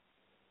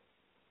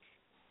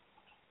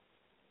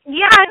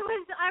 Yeah, I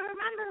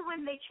remember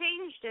when they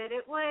changed it.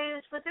 It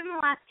was within the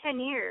last 10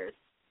 years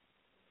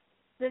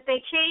that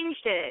they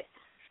changed it.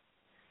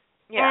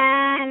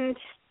 Yeah. And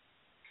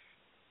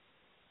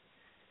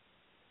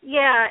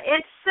yeah,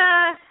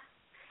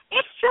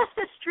 it's just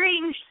a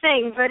strange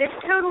thing, but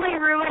it's totally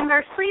ruined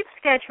our sleep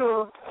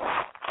schedule.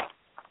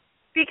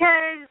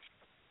 Because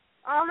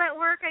all that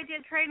work I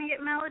did trying to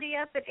get Melody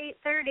up at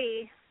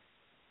 8:30,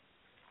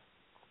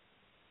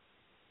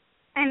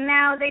 and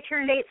now they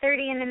turned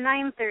 8:30 into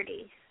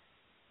 9:30.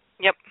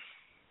 Yep.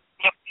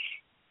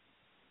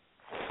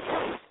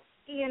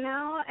 You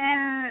know,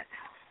 and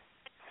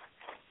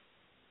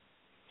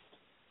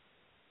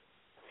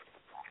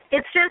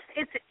it's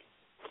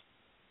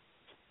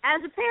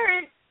as a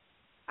parent,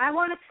 I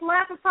want to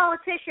slap a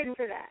politician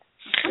for that.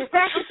 The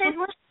fact that they've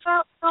let it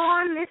go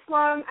on this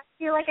long, I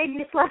feel like I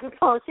need to slap a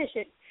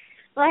politician.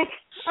 Like,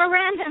 a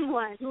random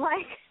one.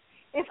 Like,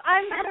 if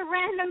I met a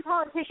random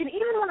politician,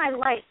 even one I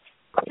liked,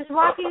 just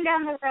walking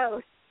down the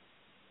road,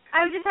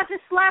 I would just have to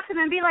slap him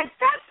and be like,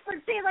 that's for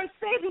daylight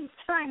savings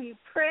time, you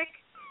prick.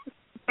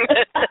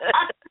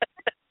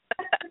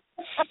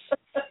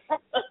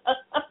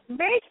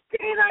 Make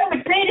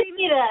daylight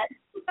savings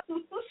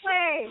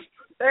time.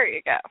 There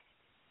you go.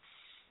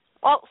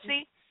 Well,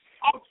 see,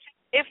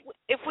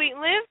 if we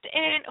lived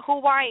in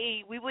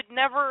Hawaii, we would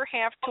never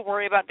have to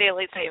worry about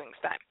daylight savings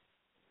time.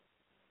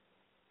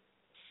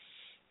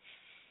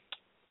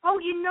 Oh,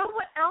 you know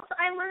what else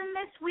I learned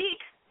this week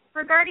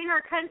regarding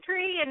our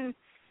country and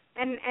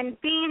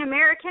being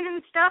American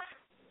and stuff?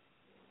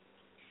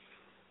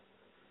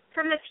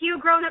 From the few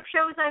grown-up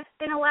shows I've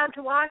been allowed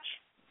to watch.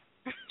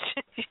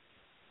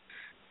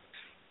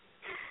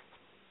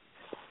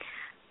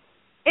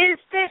 Is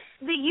that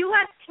the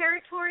U.S.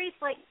 territories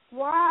like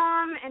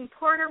Guam and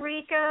Puerto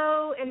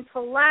Rico and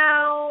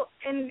Palau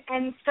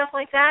and stuff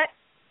like that,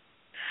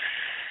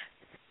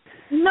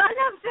 none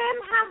of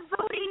them have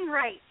voting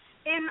rights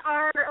in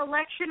our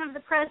election of the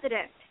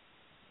president.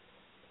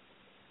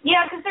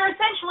 Yeah, because they're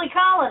essentially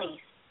colonies.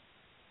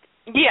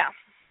 Yeah.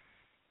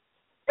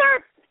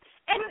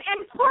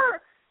 And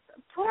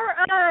poor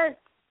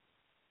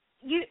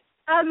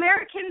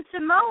American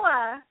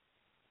Samoa,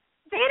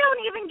 they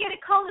don't even get to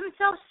call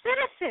themselves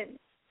citizens.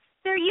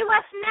 They're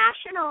U.S.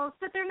 nationals,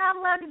 but they're not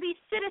allowed to be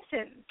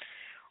citizens.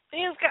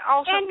 You've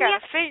also got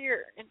to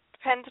figure, it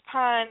depends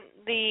upon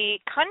the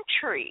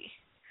country.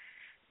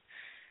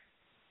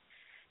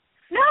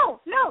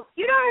 No,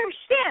 you don't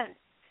understand.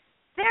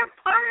 They're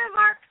part of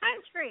our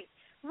country.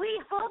 We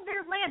hold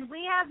their land.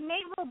 We have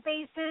naval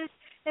bases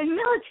and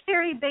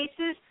military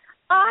bases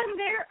on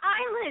their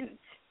islands.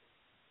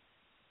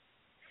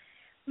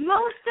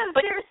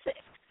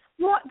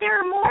 There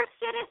are more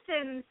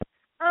citizens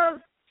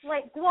of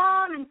like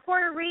Guam and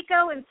Puerto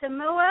Rico and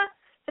Samoa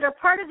that are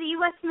part of the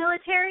U.S.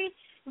 military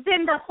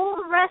than the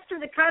whole rest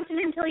of the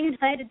continental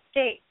United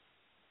States.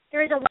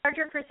 There is a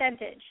larger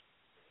percentage.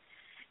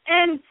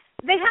 And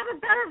they have a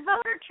better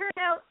voter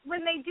turnout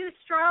when they do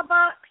straw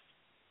box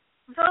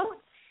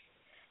votes.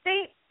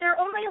 They're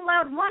only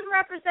allowed one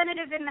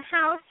representative in the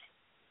House,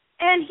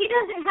 and he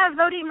doesn't have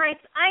voting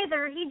rights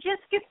either. He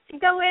just gets to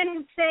go in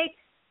and say,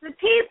 the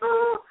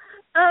people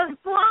of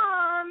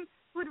Guam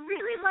would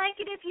really like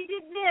it if you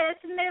did this,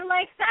 and they're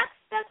like,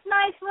 that's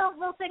nice,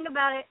 we'll think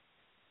about it.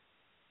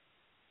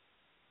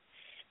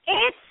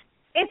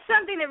 It's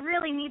something that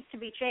really needs to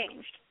be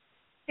changed.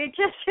 It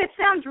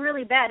sounds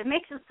really bad. It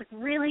makes us look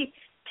really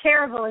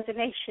terrible as a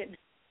nation.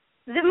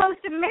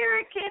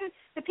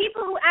 The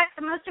people who act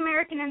the most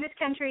American in this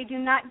country do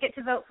not get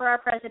to vote for our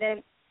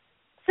president.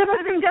 Some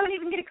of them don't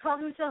even get to call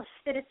themselves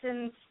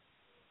citizens.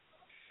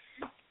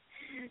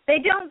 They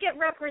don't get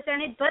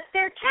represented, but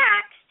they're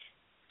taxed.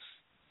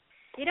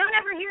 You don't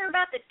ever hear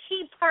about the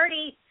Tea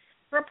Party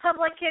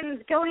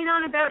Republicans going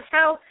on about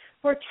how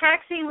we're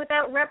taxing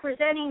without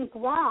representing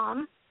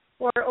Guam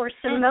or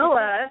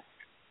Samoa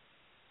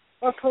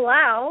or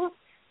Palau.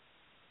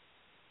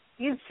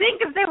 You'd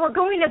think if they were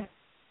going to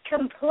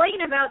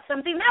complain about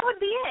something, that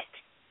would be it.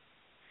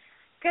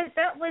 Because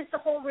that was the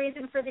whole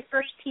reason for the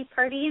first Tea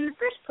Party in the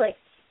first place.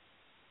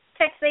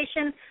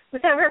 Taxation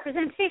without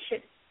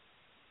representation.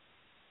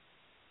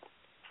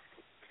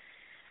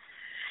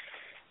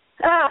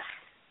 I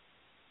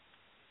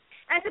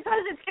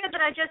suppose it's good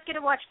that I just get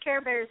to watch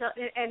Care Bears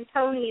and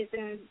ponies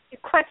and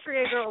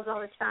equestria girls all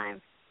the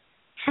time.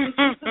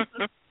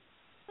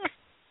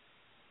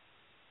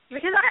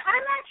 Because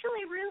I'm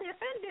actually really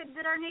offended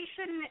that our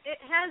nation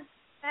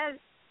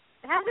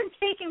hasn't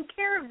taken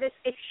care of this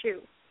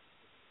issue.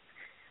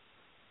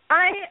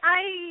 I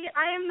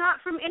am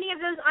not from any of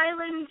those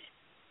island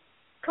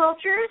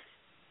cultures,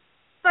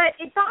 but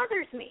it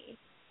bothers me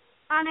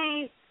on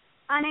a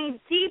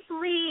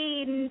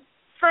deeply,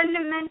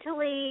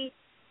 fundamentally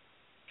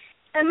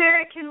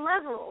American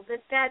level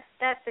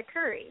that's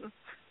occurring.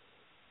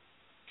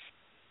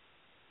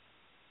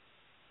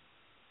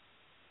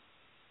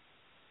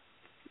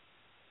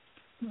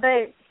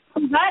 But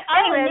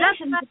anyway,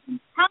 nations,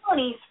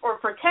 colonies or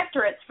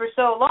protectorates for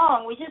so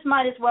long, we just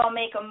might as well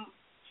make them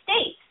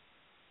states.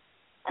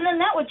 And then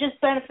that would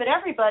just benefit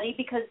everybody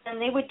because then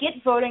they would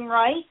get voting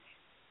rights.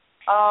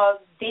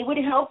 They would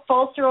help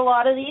bolster a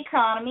lot of the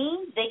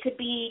economy. They could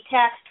be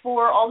taxed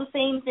for all the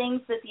same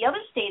things that the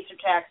other states are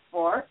taxed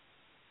for.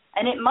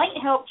 And it might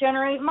help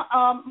generate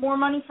more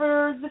money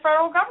for the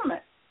federal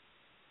government.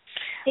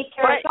 Take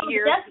care of some of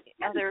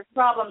the other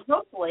problems,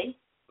 hopefully.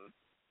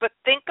 But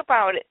think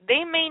about it.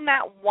 They may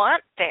not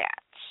want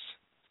that.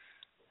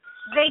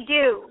 They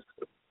do.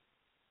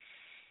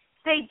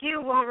 They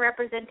do want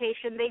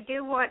representation. They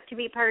do want to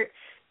be part,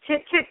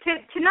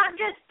 to not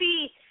just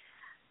be,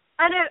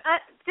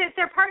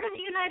 they're part of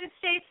the United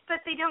States,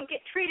 but they don't get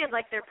treated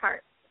like they're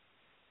part.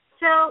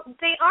 So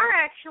they are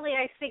actually,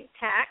 I think,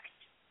 taxed.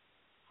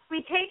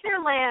 We take their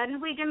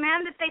land. We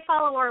demand that they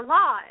follow our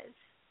laws,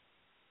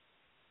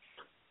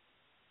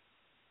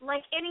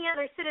 like any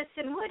other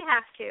citizen would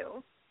have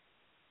to.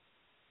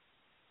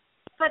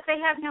 But they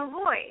have no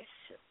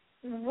voice.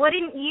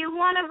 Wouldn't you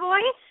want a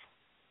voice?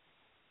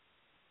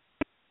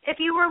 If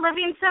you were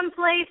living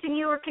someplace and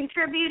you were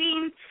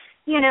contributing,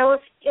 you know,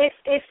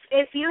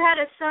 if you had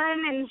a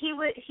son and he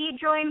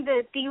joined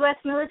the U.S.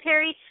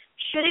 military,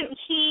 shouldn't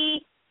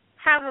he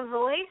have a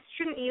voice?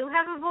 Shouldn't you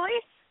have a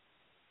voice?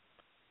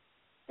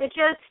 It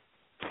just,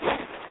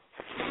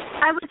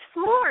 I was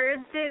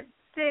floored that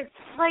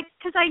like,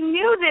 because I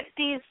knew that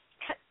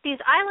these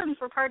islands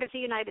were part of the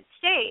United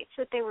States,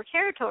 that they were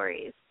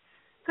territories,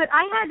 but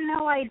I had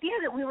no idea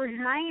that we were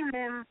denying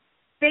them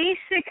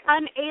basic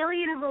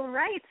unalienable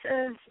rights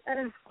of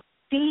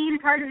being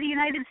part of the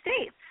United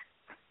States.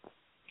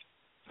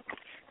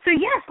 So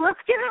yes,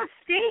 let's give them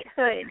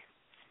statehood.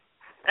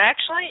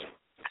 Actually,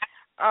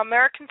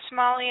 American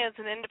Somalia is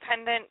an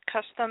independent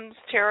customs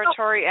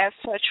territory. As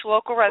such,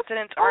 local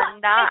residents are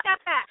not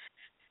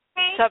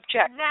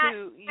subject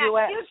to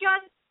U.S.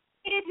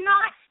 It is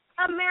not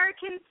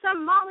American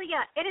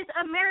Somalia. It is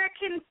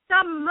American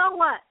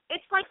Samoa.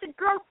 It's like the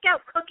Girl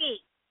Scout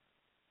cookie.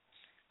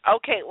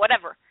 Okay,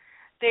 whatever.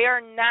 They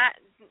are not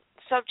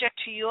subject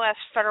to U.S.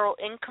 federal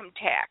income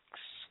tax.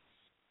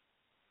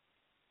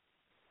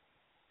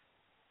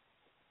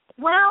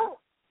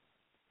 Well,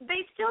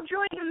 they still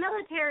joined the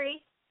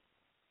military.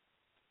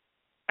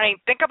 I mean,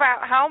 think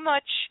about how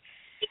much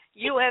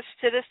U.S.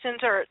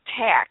 citizens are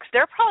taxed.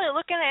 They're probably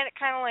looking at it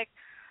kind of like,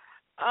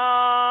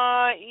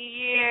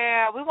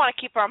 yeah, we want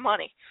to keep our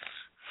money.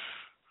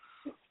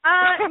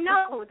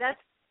 No,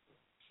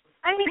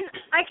 I mean,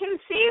 I can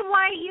see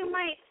why you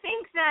might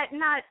think that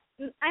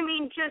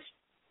just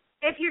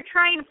if you're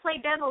trying to play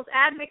devil's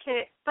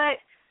advocate, but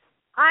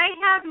I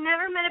have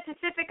never met a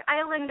Pacific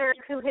Islander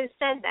who has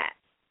said that.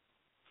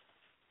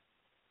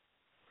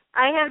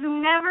 I have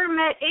never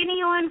met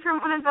anyone from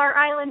one of our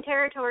island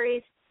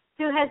territories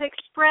who has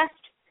expressed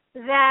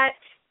that,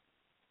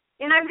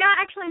 and I've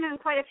actually known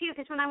quite a few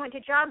because when I went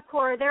to Job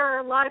Corps, there are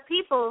a lot of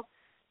people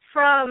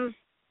from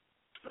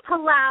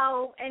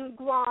Palau and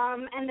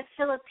Guam and the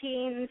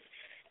Philippines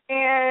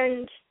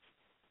and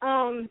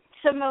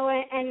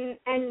Samoa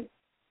and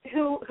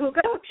who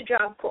go to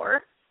Job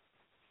Corps,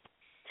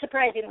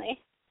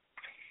 surprisingly,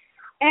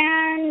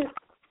 and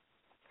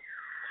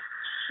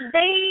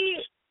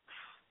they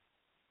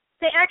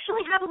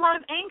actually have a lot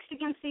of angst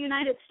against the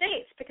United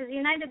States because the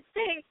United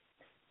States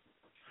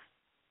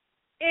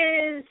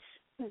is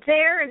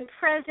there and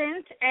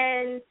present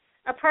and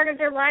a part of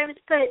their lives,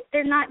 but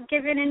they're not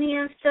given any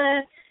of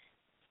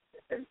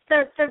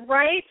the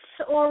rights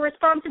or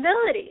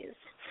responsibilities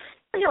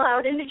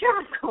allowed in the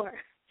Job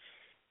Corps.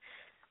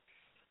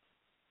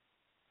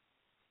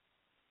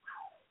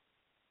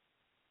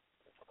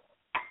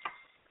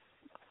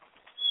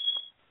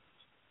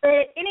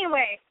 But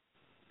anyway,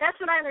 that's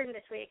what I learned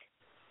this week.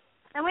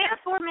 And we have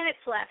 4 minutes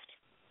left.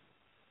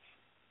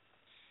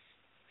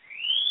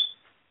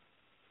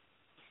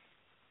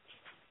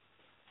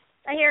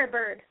 I hear a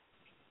bird.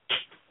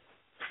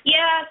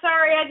 Yeah,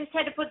 sorry, I just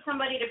had to put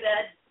somebody to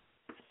bed.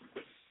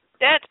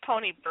 That's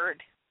Pony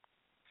Bird.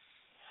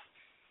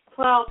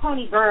 Well,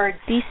 Pony Bird.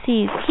 This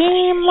is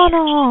Game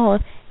Mono,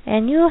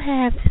 and you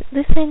have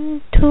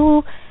listened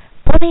to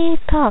Pony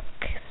Talk.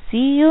 See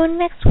you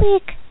next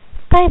week.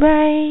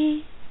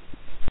 Bye-bye.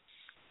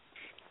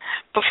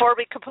 Before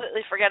we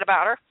completely forget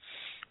about her.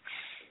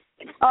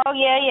 Oh,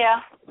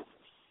 yeah.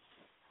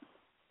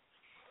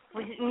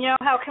 You know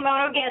how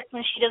Kimono gets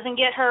when she doesn't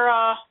get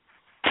her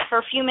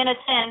few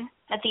minutes in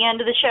at the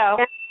end of the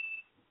show.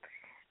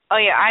 Oh,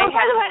 yeah, I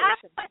by the way, had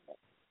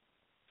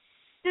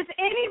does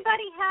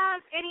anybody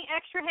have any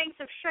extra hanks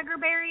of sugar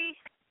berries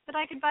that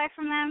I could buy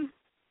from them?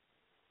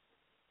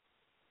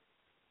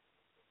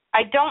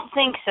 I don't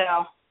think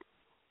so.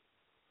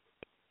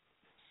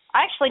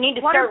 I actually need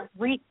to start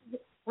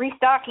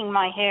restocking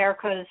my hair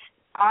because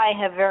I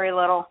have very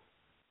little.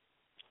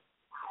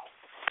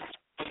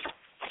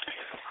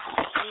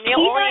 The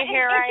only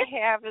hair I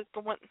have is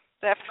the one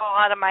that fell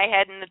out of my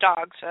head in the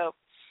dog, so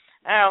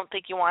I don't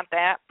think you want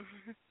that.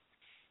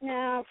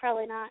 No,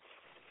 probably not.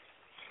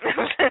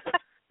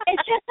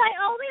 It's just I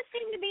always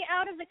seem to be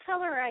out of the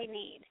color I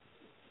need.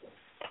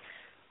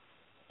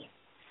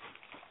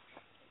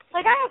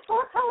 Like, I have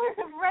 4 colors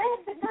of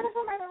red, but none of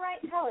them are the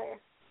right color.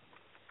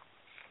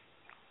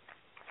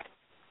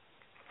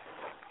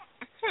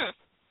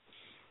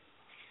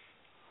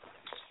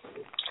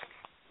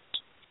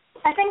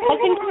 I think I'm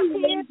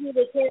going to do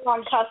the hair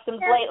on customs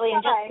lately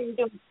and just been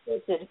doing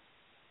scripted.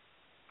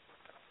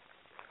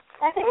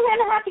 I think I'm going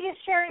to have to use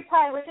cherry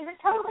pie, which is a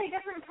totally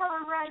different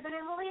color red, but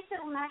at least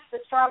it'll match the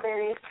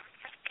strawberries.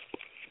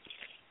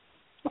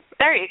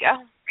 There you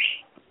go.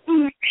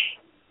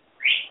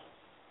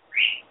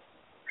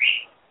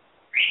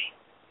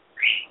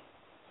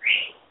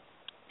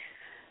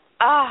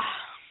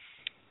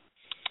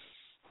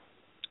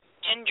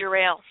 Ginger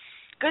ale.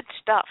 Good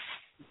stuff.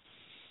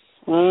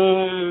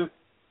 All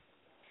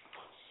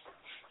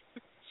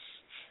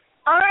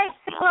right,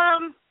 so,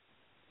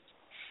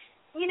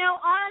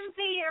 on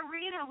the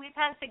arena, we've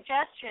had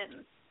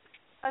suggestions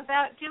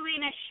about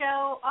doing a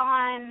show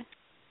on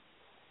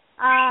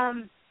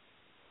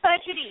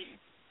budgeting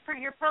for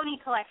your pony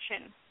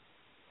collection.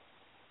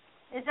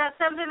 Is that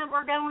something that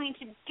we're going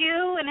to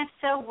do, and if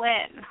so,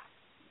 when?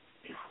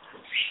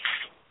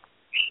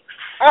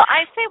 Well,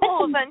 I say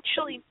we'll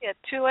eventually get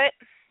to it.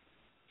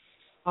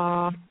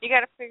 You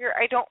got to figure,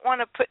 I don't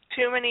want to put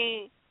too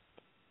many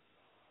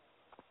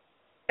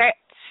that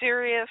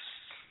serious,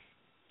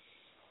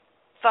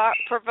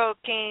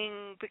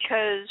 thought-provoking,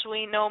 because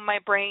we know my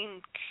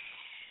brain,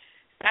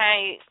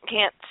 I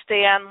can't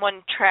stay on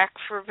one track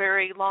for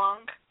very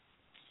long.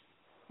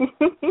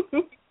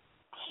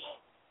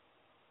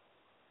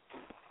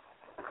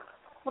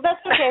 Well,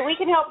 that's okay. We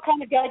can help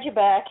kind of guide you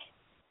back.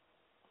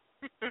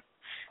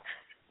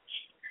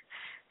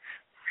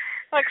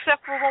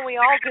 Except for when we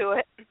all do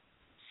it.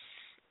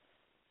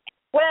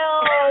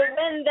 Well,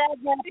 when that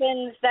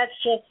happens,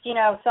 that's just,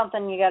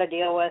 something you got to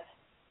deal with.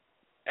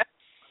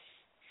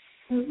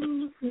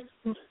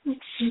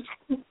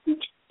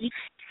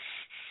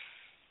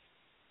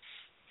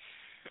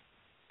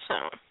 So.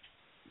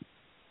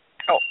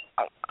 Oh.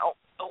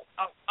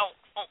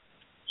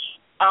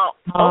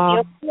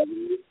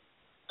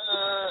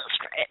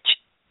 Stretch.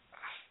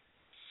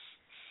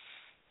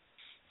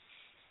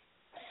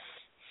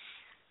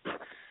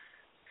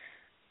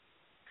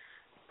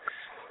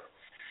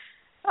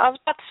 I was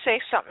about to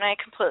say something. I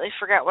completely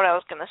forgot what I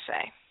was going to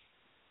say.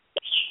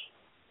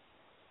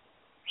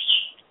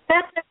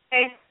 That's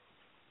okay.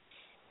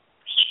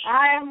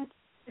 I'm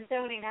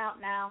zoning out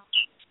now.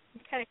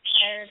 I'm kind of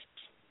scared.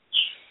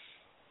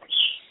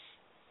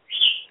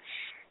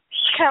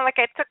 It's kind of like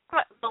I took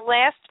the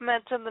last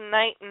meds of the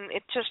night and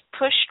it just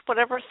pushed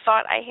whatever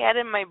thought I had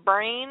in my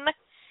brain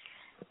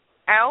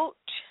out.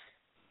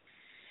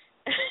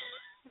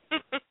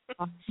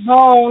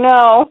 Oh,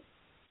 no.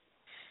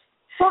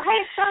 Well,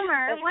 hey,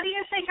 Summer, what do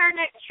you think our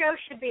next show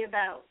should be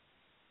about?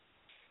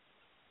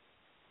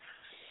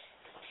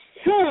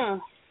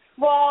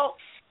 Well,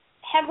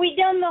 have we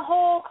done the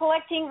whole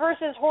collecting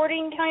versus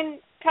hoarding kind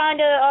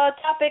of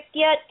topic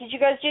yet? Did you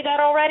guys do that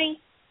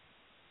already?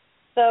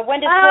 The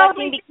when does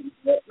collecting become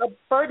a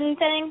burden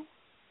thing?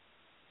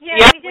 Yeah,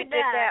 yep, we did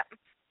that.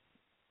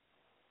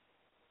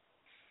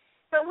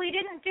 But we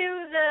didn't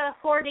do the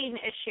hoarding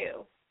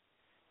issue.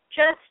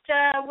 Just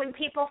when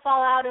people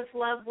fall out of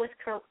love with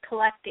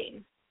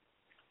collecting.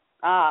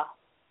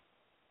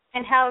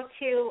 And how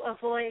to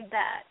avoid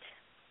that.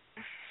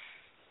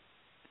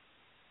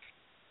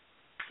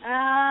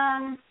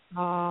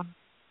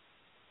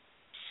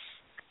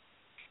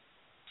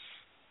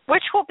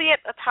 Which will be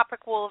a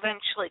topic we'll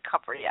eventually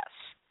cover, yes.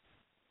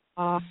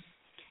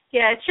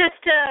 Yeah, it's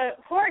just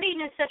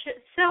hoarding is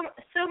so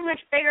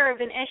much bigger of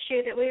an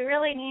issue that we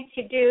really need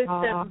to do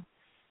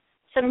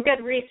some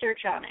good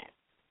research on it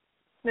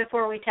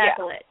before we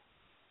tackle it.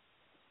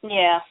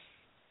 Yeah.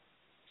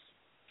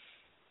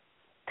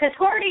 Because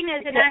hoarding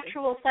is an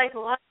actual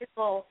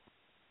psychological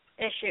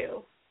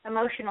issue,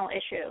 emotional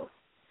issue.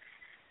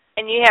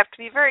 And you have to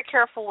be very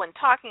careful when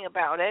talking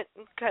about it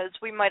because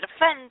we might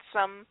offend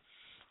some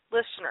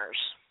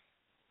listeners.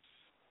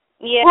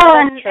 Yeah,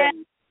 that's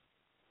true.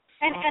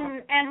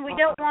 And we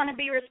don't want to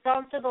be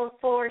responsible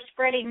for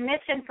spreading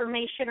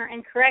misinformation or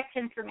incorrect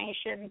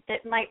information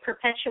that might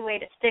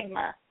perpetuate a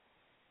stigma.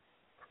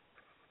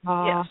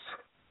 Yes.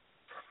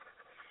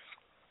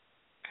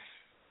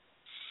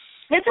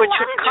 There's Which a lot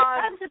would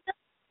of responsibility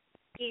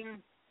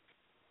being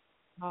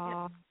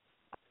a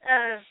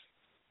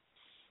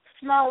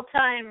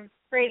small-time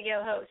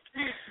radio host.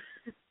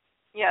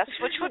 Yes,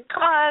 which would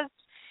cause,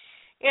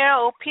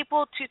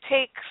 people to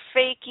take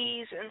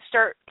fakies and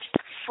start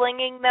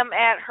flinging them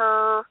at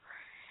her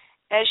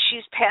as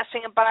she's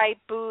passing by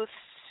booths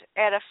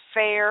at a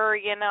fair,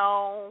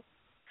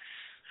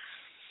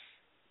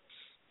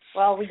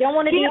 Well, we don't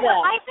want to do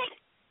that.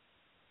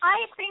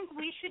 I think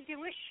we should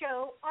do a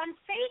show on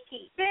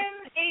fakies.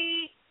 Been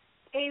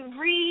a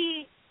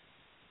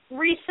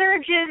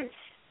resurgence,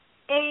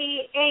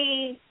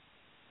 a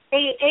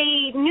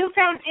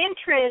newfound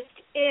interest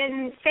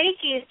in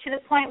fakies to the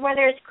point where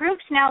there's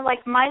groups now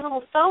like My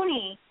Little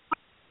Phony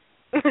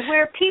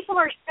where people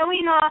are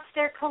showing off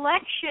their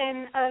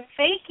collection of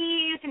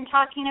fakies and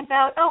talking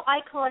about,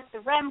 I collect the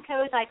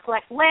Remcos, I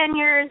collect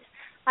lanyards,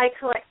 I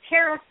collect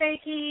tarot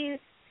fakies,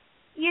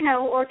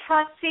 or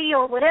Tutsi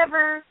or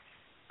whatever.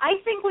 I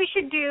think we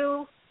should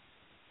do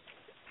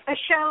a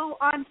show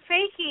on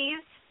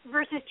fakies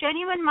versus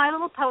genuine My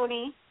Little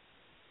Pony.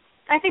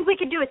 I think we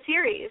could do a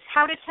series,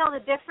 how to tell the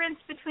difference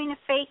between a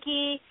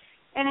fakie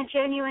and a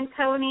genuine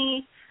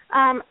pony.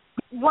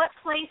 What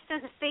place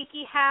does a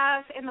fakie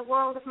have in the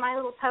world of My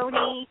Little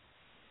Pony?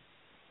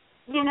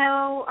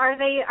 Are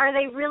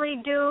they really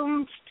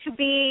doomed to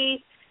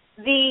be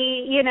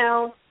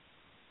the,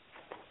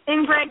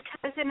 inbred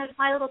cousin of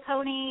My Little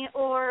Pony,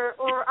 or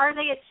are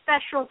they a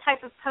special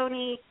type of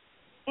pony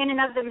in and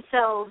of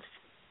themselves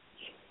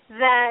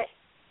that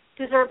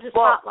deserves a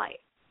spotlight?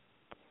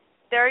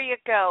 There you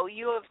go.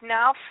 You have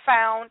now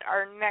found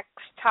our next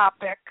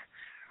topic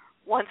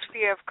once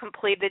we have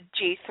completed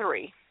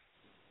G3.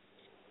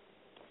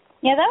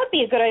 Yeah, that would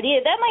be a good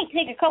idea. That might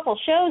take a couple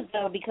shows,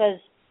 though, because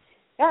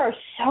there are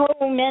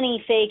so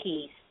many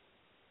fakies.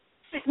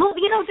 Well,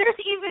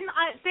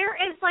 there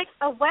is like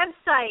a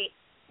website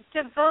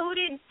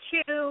devoted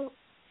to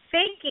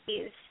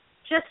fakies,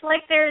 just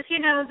like there's,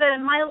 the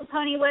My Little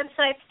Pony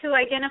websites to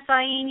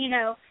identifying,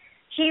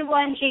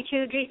 G1,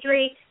 G2,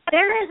 G3.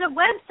 There is a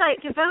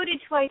website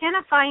devoted to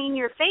identifying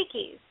your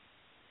fakies.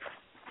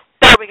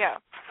 There we go.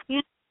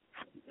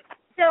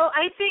 So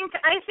I think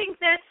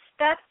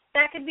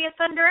that could be a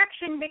fun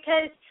direction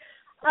because,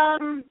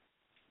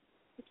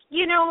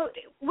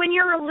 when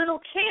you're a little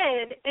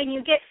kid and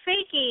you get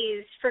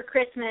fakies for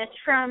Christmas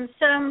from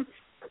some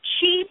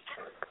cheap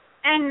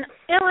and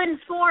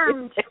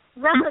ill-informed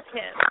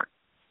relative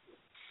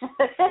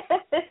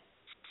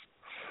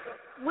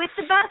with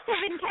the best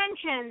of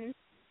intentions,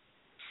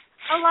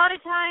 a lot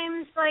of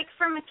times, like,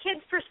 from a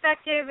kid's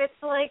perspective,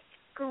 it's like,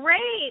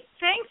 great,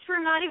 thanks for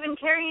not even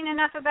caring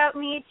enough about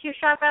me to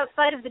shop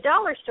outside of the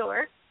dollar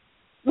store.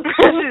 No,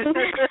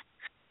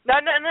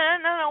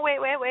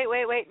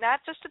 wait, not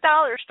just a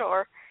dollar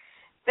store.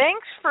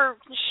 Thanks for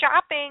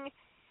shopping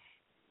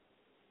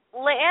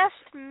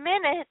last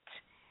minute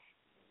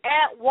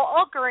at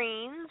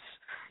Walgreens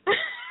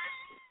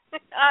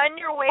on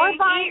your way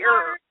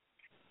here.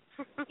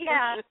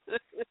 Yeah.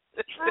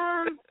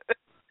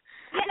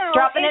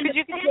 Dropping in the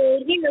kid.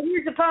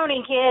 Here's a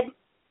pony, kid.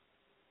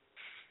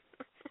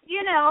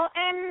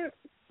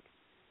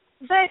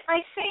 But I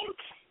think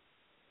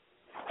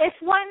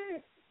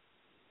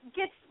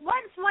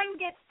once one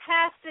gets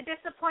past the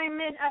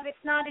disappointment of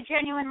it's not a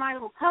genuine My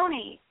Little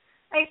Pony,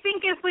 I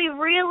think if we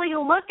really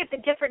look at the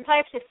different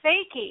types of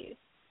fakies,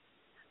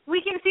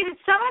 we can see that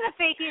some of the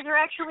fakies are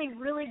actually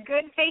really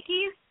good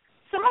fakies.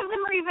 Some of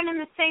them are even in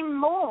the same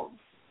molds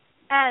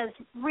as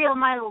real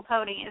My Little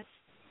Ponies.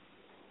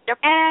 Yep.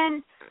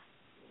 And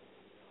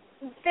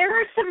there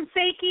are some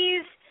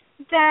fakies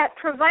that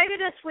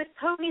provided us with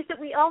ponies that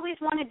we always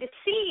wanted to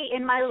see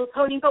in My Little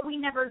Pony, but we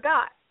never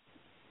got.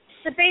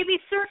 The baby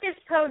circus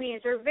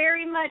ponies are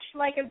very much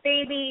like a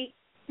baby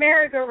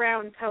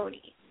merry-go-round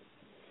pony.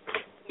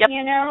 Yep.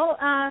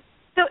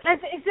 So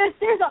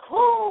there's a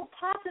whole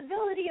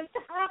possibility of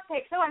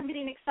topics. Oh, I'm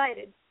getting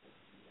excited.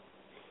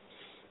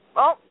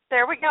 Well,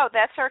 there we go.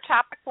 That's our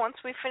topic. Once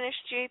we finish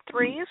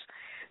G3s,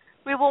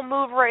 we will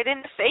move right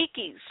into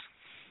fakies.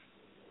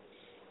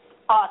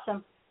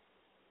 Awesome.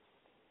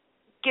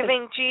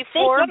 Giving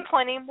G4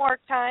 plenty more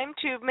time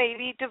to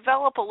maybe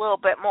develop a little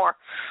bit more.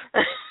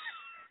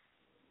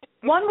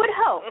 One would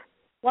hope.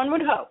 Well,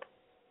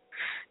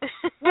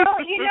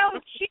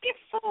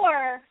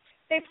 G4,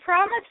 they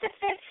promised a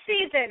 5th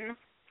season,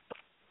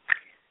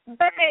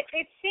 but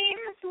it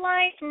seems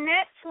like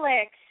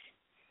Netflix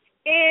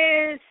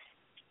is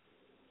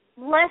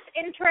less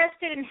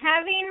interested in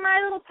having My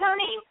Little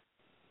Pony.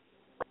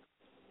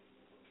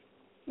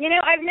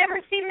 I've never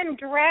seen them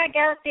drag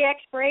out the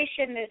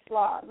expiration this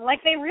long.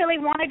 Like, they really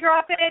want to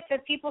drop it,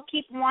 but people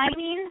keep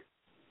whining.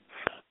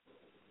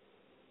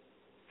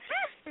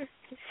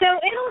 So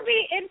it'll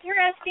be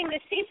interesting to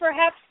see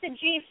perhaps the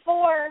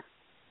G4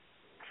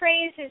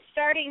 craze is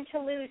starting to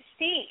lose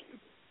steam.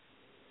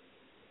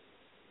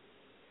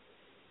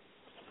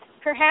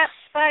 perhaps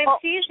 5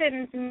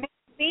 seasons may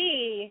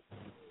be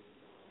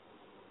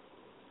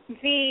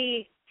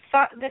the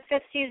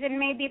 5th season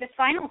may be the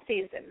final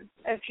season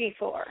of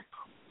G4.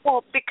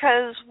 Well,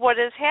 because what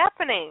is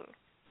happening?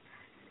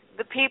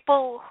 The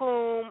people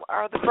whom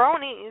are the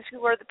bronies,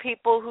 who are the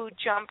people who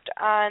jumped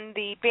on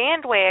the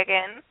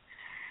bandwagon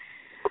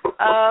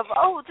of,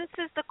 oh, this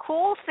is the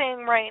cool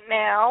thing right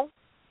now,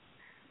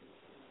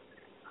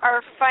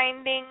 are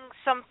finding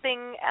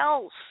something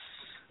else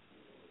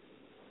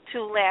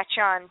to latch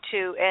on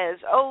to as,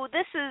 oh,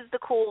 this is the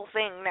cool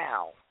thing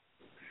now.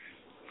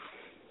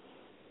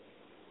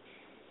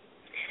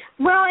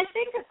 Well, I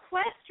think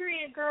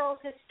Equestria Girls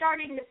is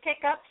starting to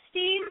pick up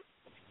steam.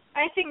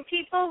 I think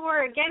people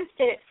were against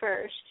it at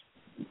first,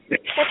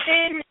 but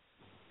then it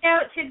turned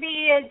out to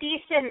be a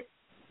decent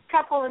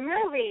couple of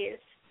movies.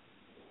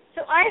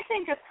 So I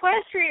think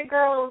Equestria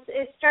Girls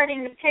is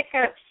starting to pick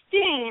up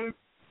steam,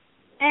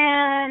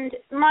 and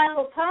My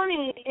Little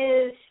Pony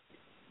is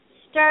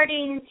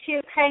starting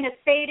to kind of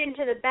fade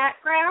into the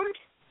background.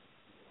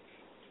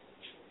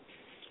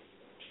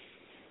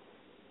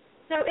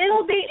 So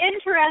it'll be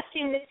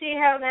interesting to see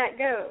how that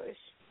goes.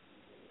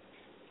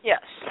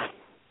 Yes.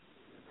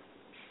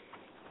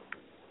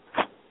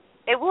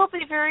 It will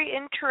be very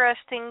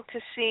interesting to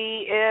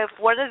see if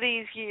one of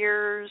these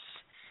years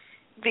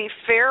the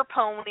fair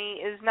pony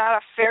is not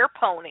a fair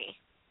pony.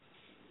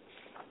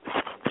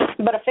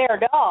 But a fair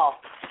doll.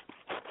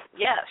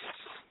 Yes.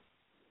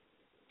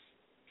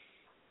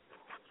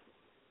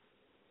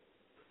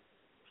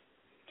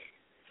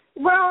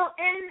 Well,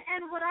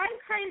 and what I'm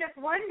kind of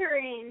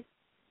wondering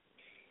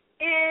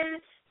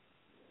is,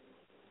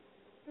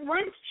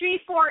 once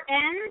G4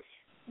 ends,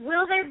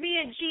 will there be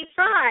a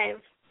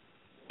G5?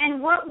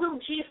 And what will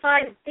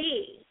G5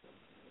 be?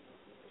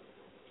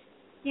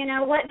 You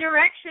know, what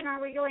direction are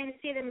we going to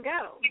see them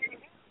go?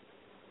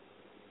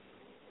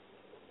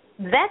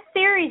 That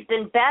theory's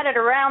been batted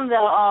around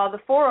the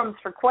forums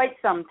for quite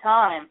some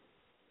time.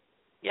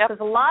 Yep.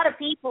 Because a lot of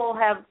people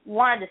have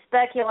wanted to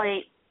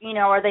speculate, you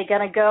know, are they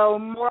going to go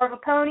more of a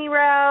pony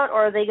route,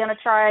 or are they going to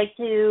try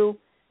to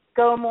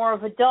go more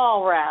of a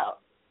doll route?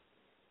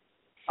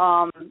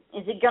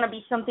 Is it going to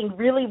be something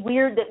really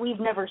weird that we've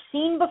never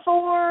seen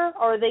before,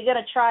 or are they going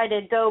to try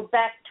to go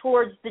back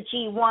towards the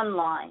G1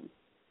 line?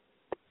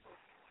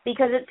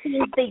 Because it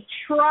seems they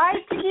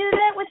tried to do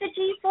that with the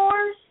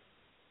G4s,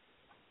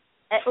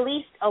 at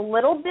least a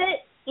little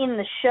bit in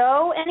the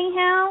show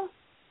anyhow.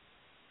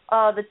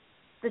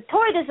 The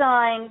toy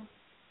design,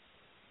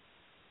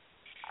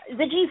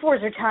 the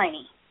G4s are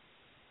tiny.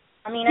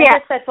 I mean, I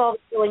guess that's all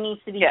that really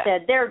needs to be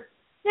said. They're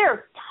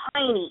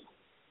tiny.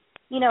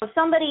 You know,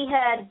 somebody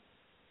had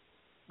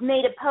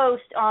made a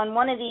post on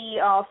one of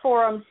the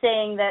forums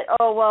saying that,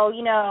 oh, well,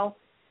 you know,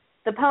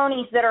 the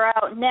ponies that are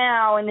out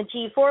now in the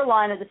G4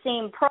 line are the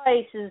same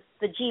price as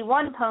the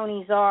G1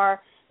 ponies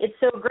are. It's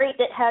so great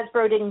that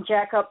Hasbro didn't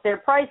jack up their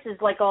prices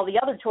like all the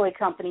other toy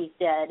companies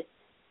did.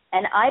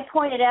 And I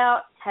pointed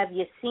out, have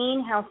you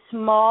seen how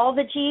small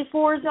the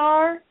G4s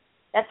are?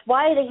 That's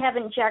why they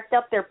haven't jacked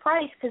up their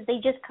price, because they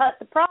just cut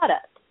the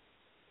product.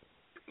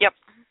 Yep.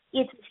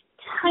 It's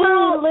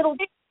tiny little...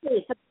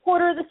 It's a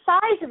quarter of the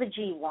size of a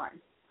G1.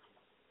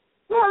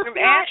 Well,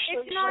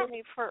 it's not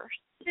first.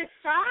 The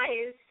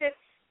size.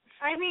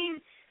 I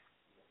mean,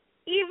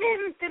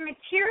 even the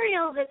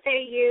material that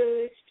they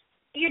used,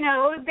 you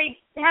know, they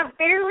have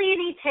barely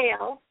any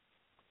tail.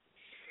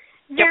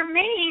 Their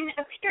mane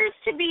appears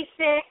to be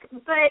thick,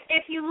 but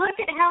if you look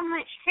at how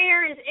much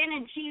hair is in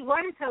a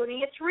G1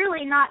 pony, it's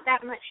really not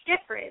that much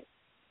different.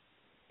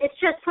 It's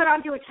just put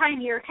onto a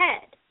tinier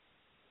head.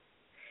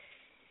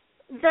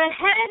 The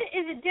head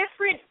is a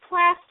different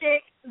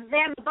plastic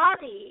than the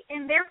body,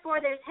 and therefore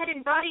there's head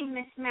and body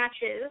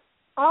mismatches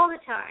all the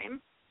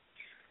time.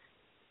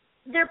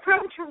 They're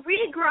prone to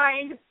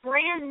regrind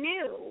brand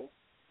new.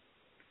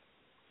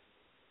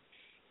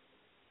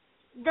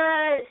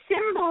 The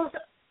symbols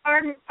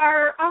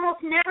are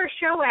almost never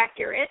show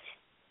accurate.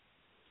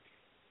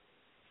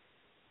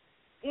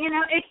 You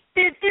know,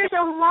 there's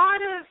a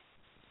lot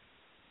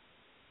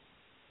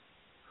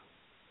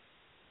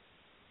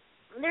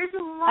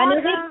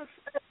of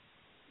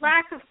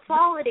lack of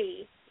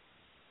quality.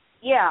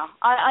 Yeah,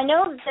 I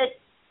know that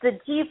the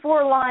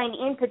G4 line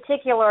in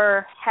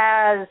particular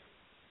has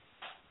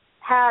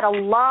had a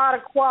lot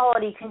of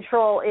quality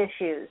control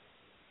issues.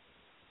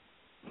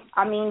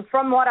 I mean,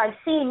 from what I've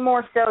seen,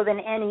 more so than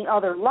any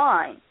other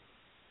line.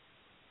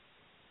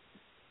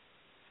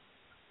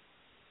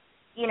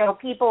 You know,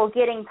 people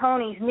getting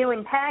ponies new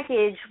in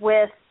package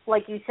with,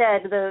 like you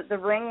said, the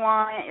ring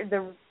line,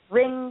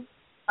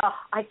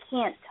 I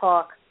can't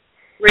talk.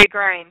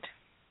 Regrind,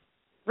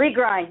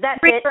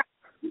 that's it.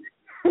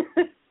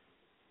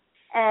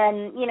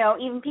 And, you know,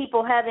 even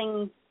people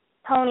having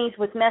ponies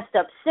with messed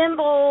up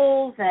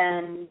symbols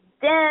and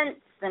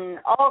dents and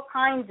all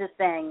kinds of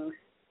things.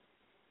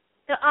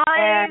 The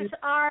eyes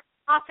are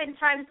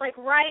oftentimes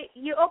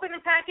you open the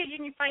package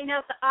and you find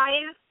out the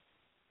eyes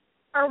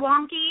are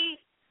wonky.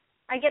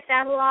 I get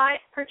that a lot,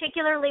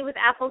 particularly with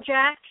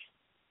Applejack.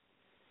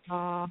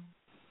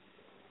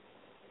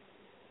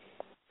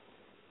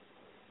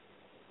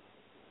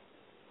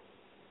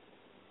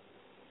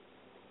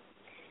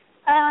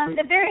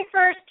 The very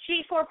first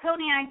G4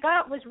 pony I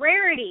got was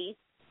Rarity,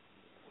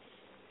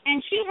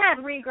 and she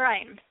had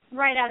regrind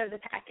right out of the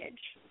package.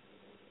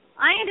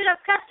 I ended up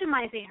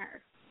customizing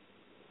her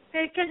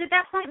because at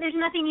that point there's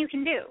nothing you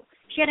can do.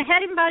 She had a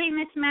head and body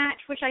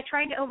mismatch, which I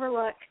tried to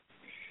overlook.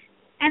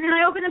 And then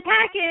I opened the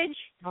package,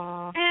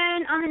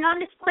 and on the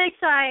non-display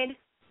side,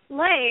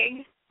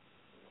 leg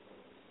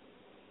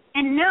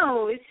and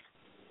nose,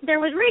 there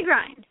was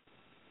regrind.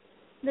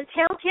 The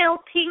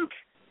telltale pink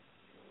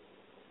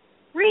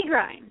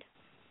regrind.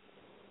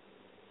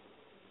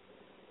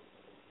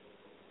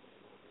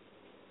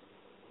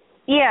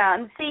 Yeah,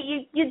 and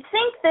see, you'd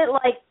think that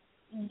like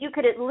they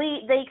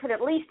could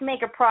at least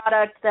make a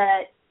product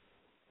that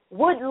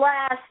would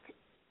last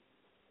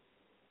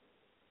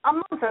a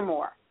month or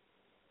more.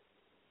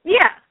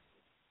 Yeah.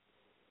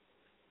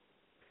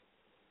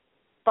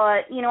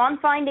 But, I'm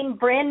finding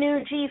brand new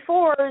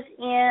G4s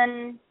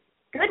in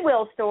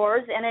Goodwill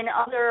stores and in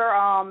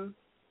other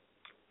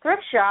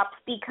thrift shops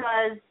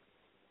because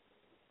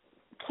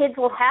kids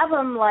will have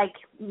them like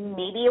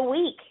maybe a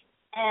week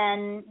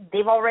and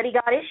they've already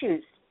got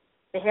issues.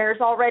 The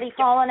hair's already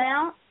fallen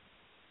out.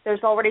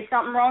 There's already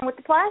something wrong with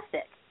the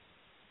plastic.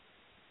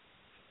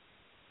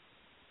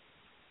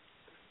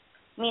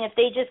 I mean, if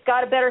they just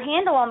got a better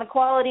handle on the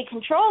quality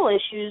control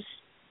issues,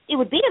 it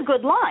would be a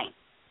good line.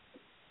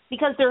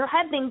 Because there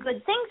have been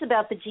good things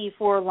about the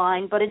G4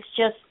 line, but it's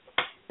just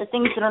the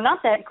things that are not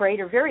that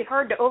great are very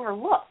hard to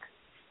overlook.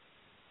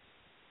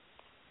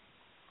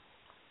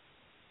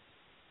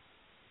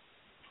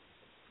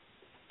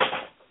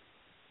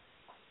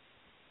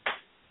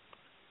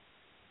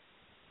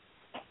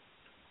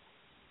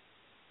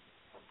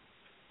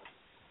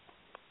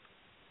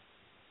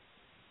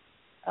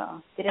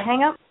 Oh, did it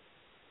hang up?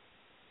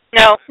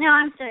 No. No,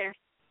 I'm still here.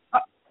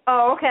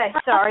 Oh, okay.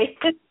 Sorry.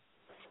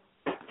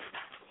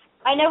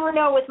 I never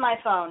know with my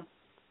phone.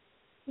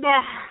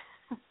 Yeah.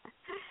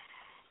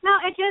 No,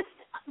 it just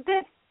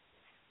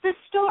the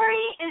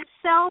story is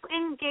so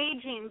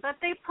engaging, but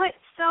they put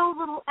so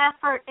little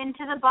effort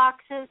into the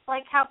boxes,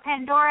 like how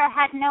Pandora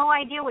had no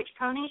idea which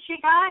pony she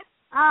got.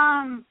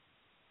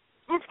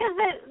 It's because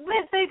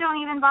they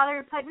don't even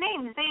bother to put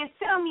names. They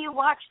assume you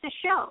watch the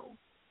show.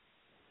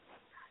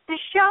 The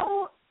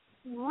show,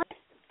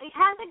 it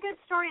has a good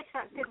story. It's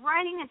got good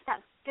writing. It's got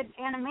good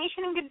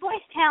animation and good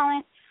voice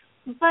talent.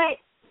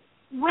 But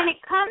when it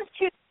comes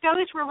to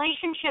show's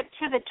relationship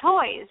to the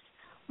toys,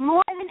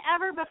 more than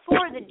ever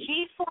before, the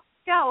G4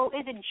 show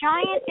is a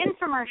giant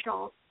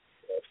infomercial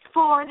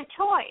for the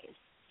toys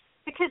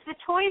because the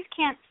toys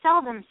can't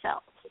sell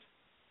themselves.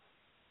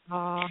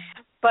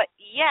 But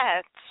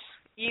yet,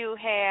 you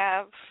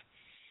have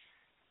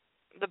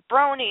the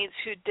bronies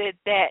who did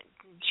that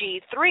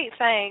G3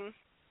 thing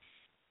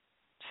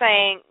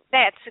saying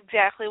that's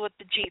exactly what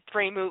the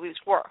G3 movies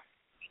were.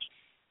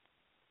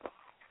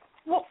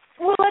 Well,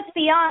 let's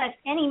be honest.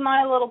 Any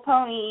My Little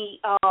Pony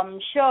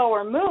show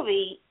or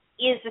movie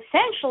is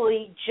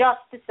essentially just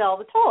to sell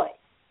the toys.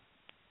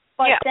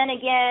 But then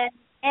again,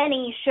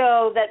 any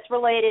show that's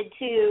related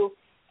to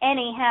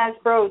any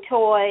Hasbro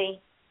toy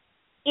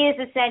is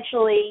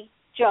essentially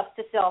just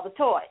to sell the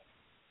toys.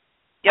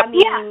 Yep. I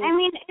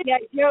mean, you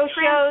got Joe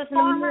shows and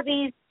the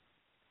movies.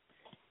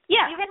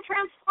 Yeah. Even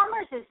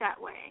Transformers is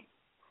that way.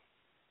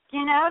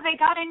 You know, they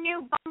got a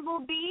new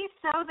Bumblebee,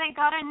 so they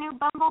got a new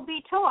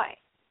Bumblebee toy.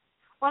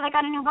 Well, they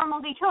got a new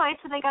Bumblebee toy,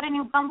 so they got a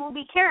new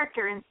Bumblebee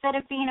character. Instead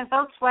of being a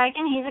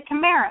Volkswagen, he's a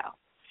Camaro.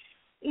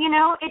 You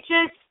know, it's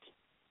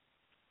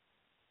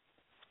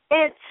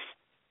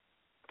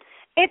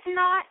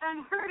not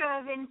unheard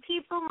of, and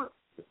people,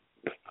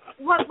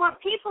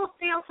 what people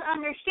fail to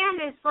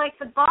understand is, like,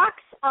 the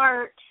box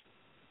art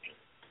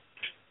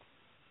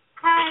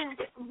has,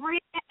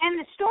 and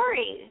the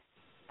story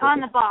on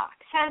the box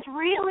has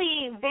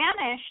really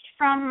vanished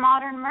from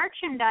modern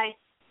merchandise.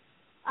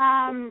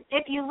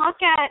 If you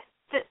look at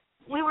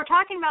we were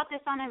talking about this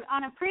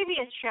on a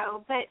previous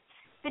show, but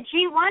the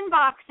G1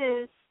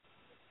 boxes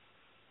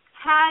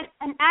had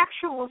an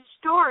actual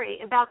story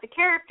about the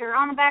character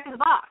on the back of the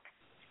box,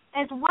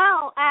 as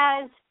well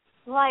as,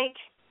 like,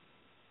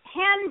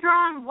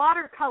 hand-drawn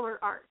watercolor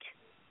art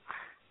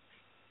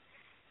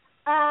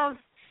of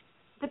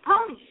the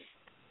ponies.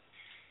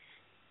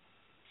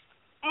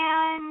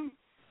 And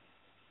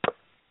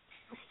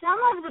some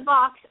of the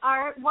box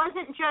art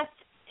wasn't just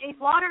a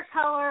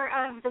watercolor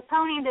of the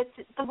pony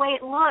that's the way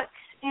it looks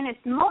in its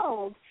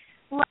mold.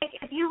 Like,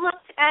 if you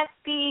looked at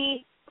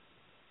the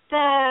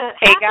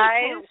Hey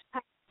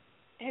guys,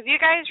 have you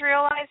guys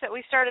realized that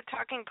we started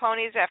talking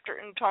ponies after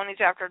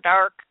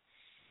dark?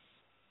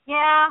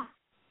 Yeah,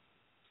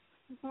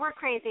 we're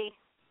crazy.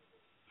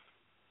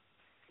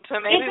 So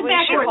maybe we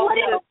should hold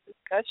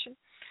this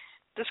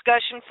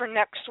discussion for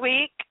next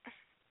week.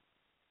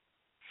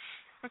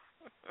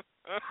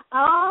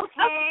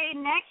 Okay,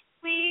 next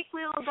week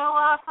we will go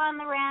off on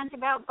the rant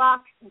about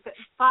box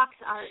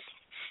art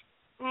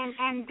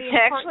and the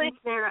importance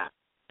thereof.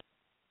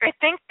 I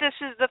think this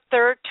is the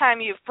third time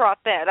you've brought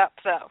that up,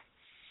 though.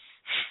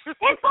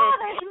 It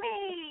bothers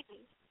me.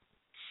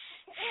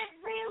 It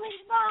really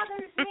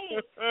bothers me.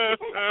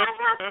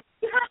 Because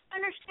you have to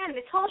understand,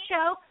 this whole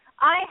show,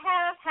 I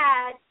have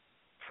had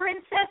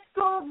Princess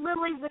Gold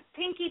Lily with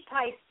Pinkie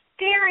Pie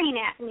staring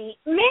at me,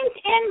 mint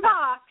in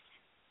box,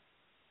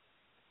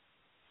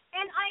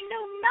 and I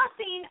know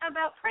nothing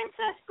about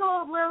Princess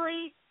Gold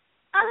Lily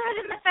other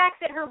than the fact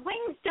that her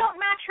wings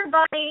don't match her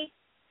body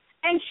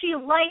and she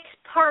likes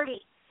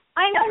party.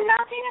 I know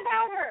nothing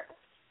about her.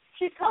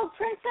 She's called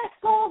Princess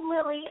Gold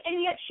Lily,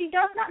 and yet she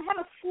does not have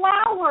a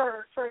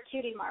flower for a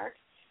cutie mark.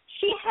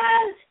 She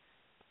has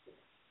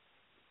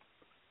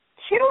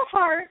 2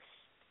 hearts.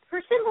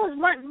 Her symbol is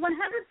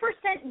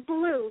 100%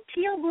 blue,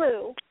 teal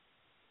blue.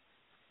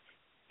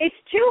 It's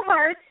 2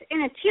 hearts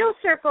in a teal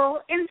circle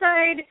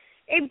inside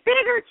a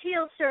bigger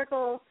teal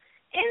circle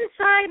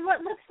inside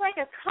what looks like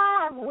a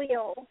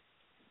cogwheel.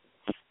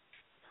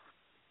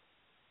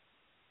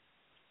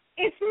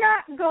 It's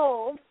not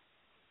gold.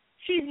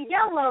 She's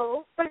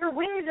yellow, but her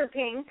wings are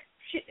pink.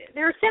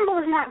 Her symbol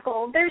is not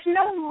gold. There's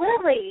no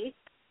lily,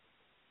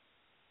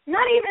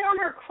 not even on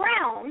her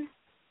crown.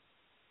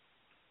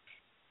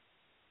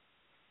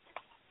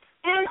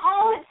 And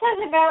all it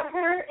says about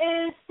her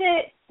is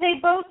that they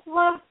both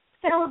love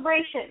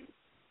celebration.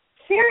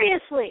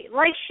 Seriously,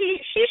 like she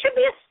should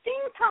be a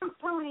steampunk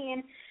pony,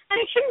 and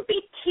it shouldn't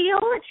be teal,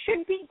 it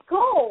should be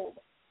gold.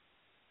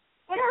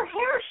 And her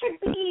hair should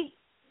be,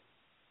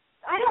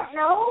 I don't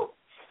know,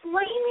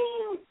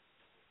 flaming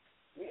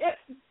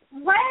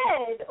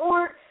red,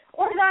 or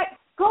that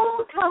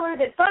gold color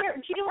that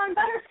G1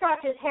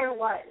 Butterscotch's hair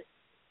was.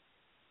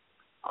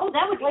 Oh,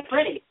 that would be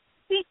pretty.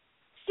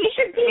 She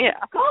should be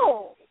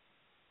gold.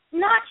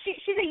 Not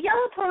she's a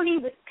yellow pony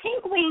with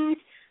pink wings.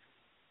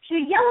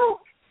 She's a yellow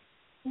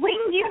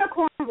winged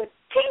unicorn with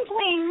pink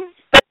wings.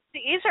 But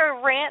these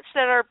are rants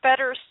that are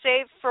better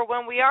saved for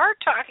when we are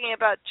talking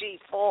about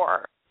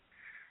G4.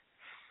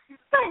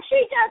 But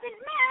she doesn't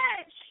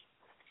match.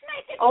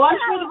 I'm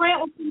sure the rant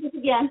will come up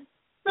again.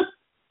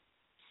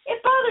 It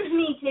bothers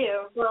me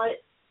too,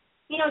 but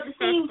at the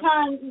same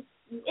time,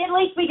 at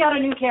least we got a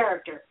new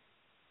character.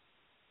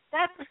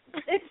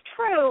 It's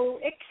true,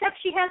 except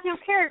she has no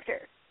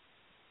character.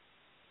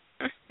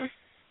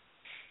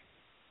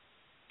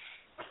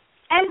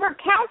 And her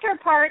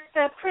counterpart,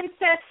 the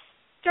Princess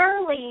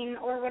Sterling,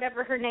 or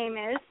whatever her name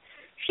is,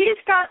 she's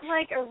got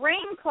like a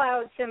rain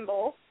cloud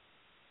symbol.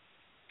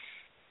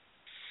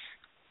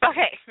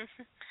 Okay.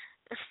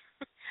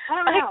 I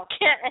don't know.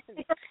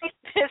 Again,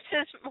 this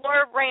is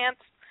more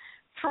rants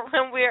for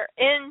when we're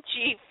in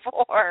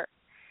G4.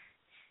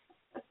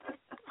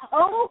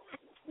 Oh,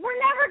 we're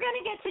never going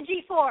to get to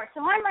G4, so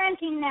I'm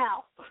ranting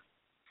now.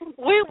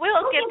 We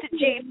will get to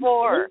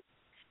G4.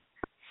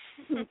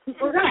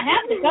 We're going to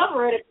have to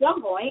cover it at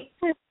some point.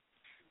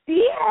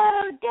 You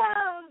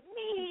don't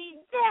need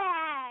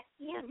that.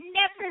 You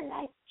never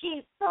liked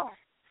G4.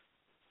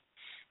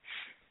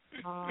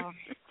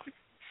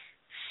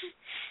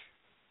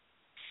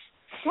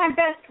 My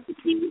best,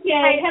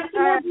 have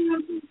some more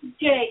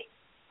Jake.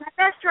 My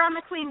best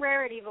drama queen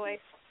rarity voice.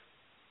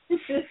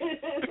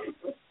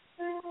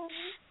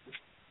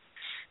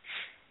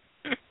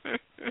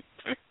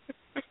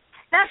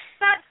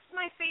 That's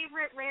my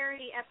favorite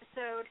rarity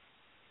episode.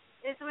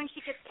 Is when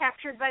she gets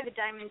captured by the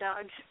Diamond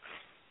Dogs.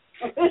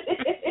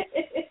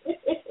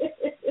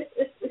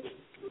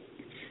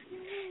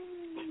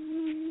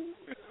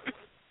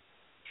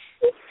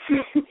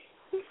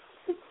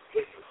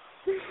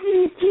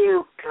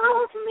 You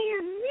called me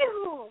a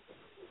mule.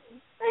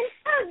 An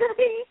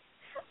ugly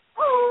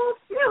old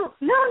mule.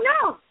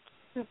 No.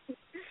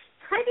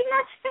 I did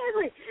not say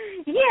it.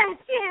 Yes,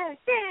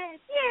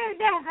 you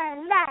never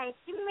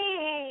liked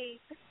me.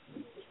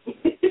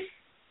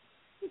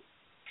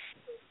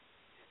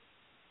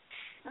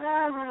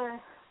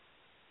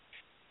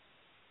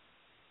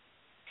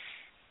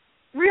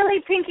 Really,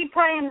 Pinkie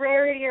Pie and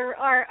Rarity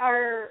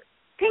are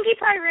Pinkie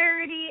Pie,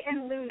 Rarity,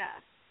 and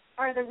Luna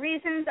are the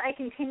reasons I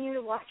continue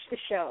to watch the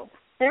show.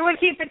 They're what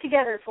keep it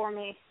together for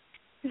me.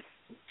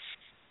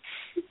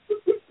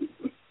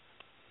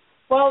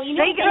 Well,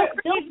 Bill's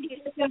going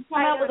to come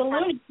out with a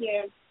Looney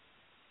Tune.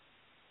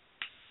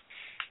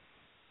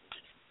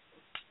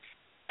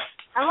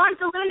 I want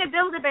the Luna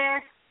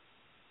Build-A-Bear.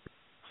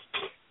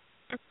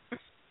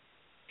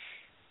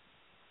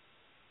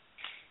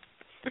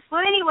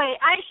 Well, anyway,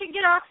 I should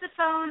get off the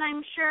phone,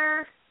 I'm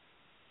sure.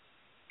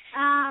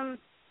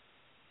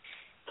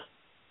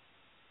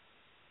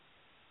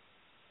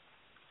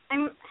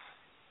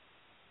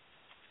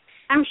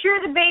 I'm sure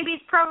the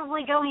baby's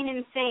probably going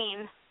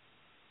insane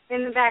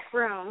in the back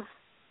room.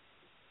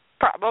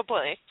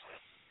 Probably.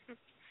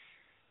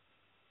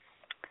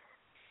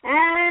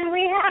 And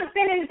we have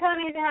been in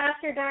Ponies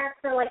After Dark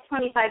for like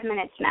 25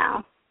 minutes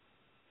now.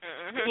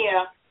 Mm-hmm.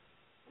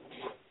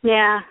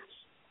 Yeah.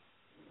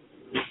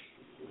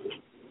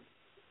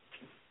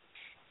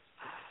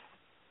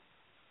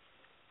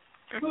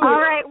 All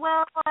right,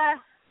 well,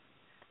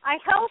 I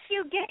hope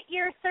you get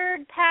your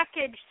third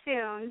package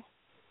soon.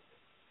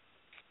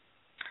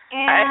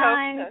 And I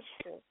hope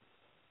so too.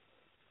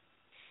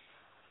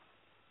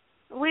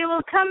 We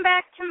will come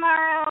back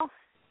tomorrow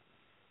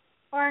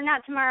or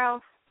not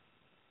tomorrow.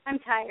 I'm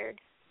tired.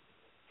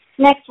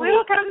 Next week. We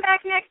will come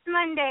back next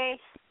Monday.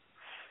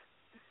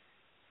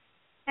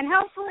 And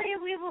hopefully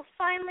we will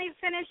finally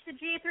finish the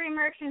G3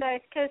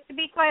 merchandise, because to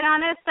be quite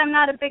honest, I'm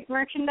not a big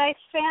merchandise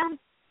fan.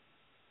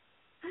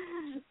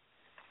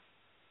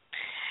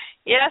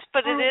 Yes,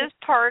 but it is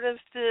part of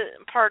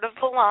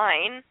the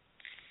line.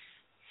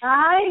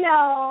 I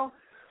know.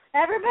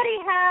 Everybody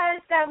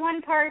has that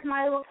one part of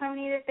My Little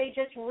Pony that they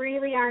just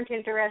really aren't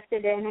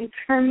interested in, and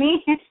for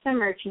me, it's the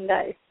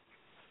merchandise.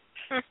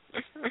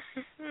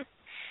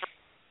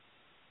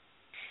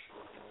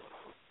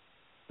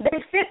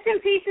 There's bits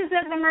and pieces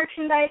of the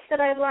merchandise that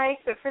I like,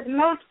 but for the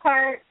most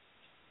part,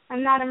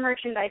 I'm not a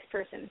merchandise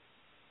person.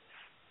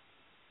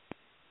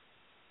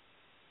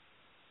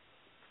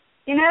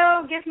 You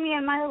know, give me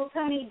a My Little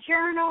Pony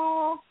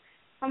journal,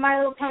 a My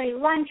Little Pony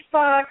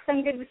lunchbox,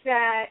 I'm good with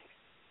that.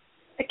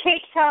 The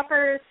cake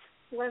toppers,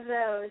 love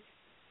those.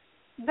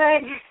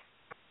 But,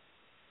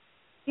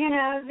 you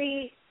know,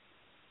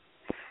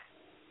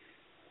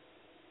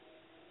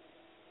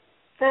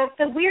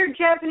 the weird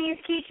Japanese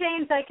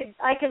keychains,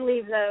 I could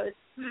leave those.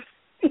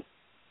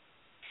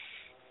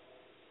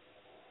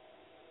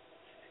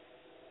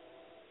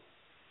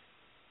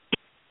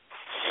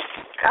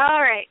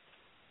 All right.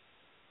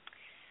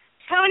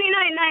 Pony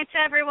nights,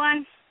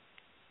 everyone.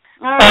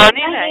 All right.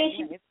 Pony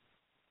night.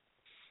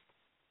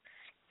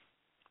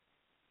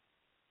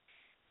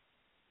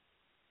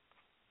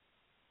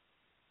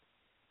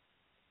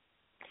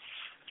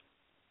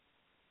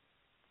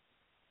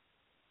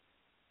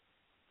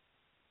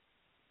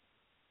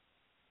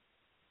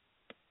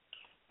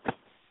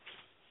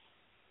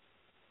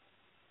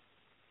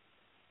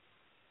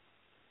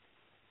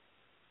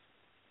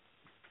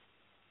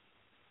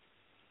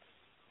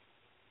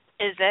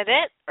 Is that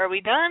it? Are we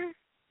done?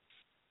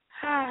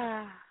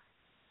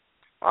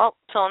 Well,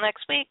 till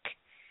next week.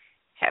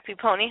 Happy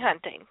pony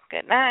hunting.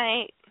 Good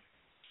night.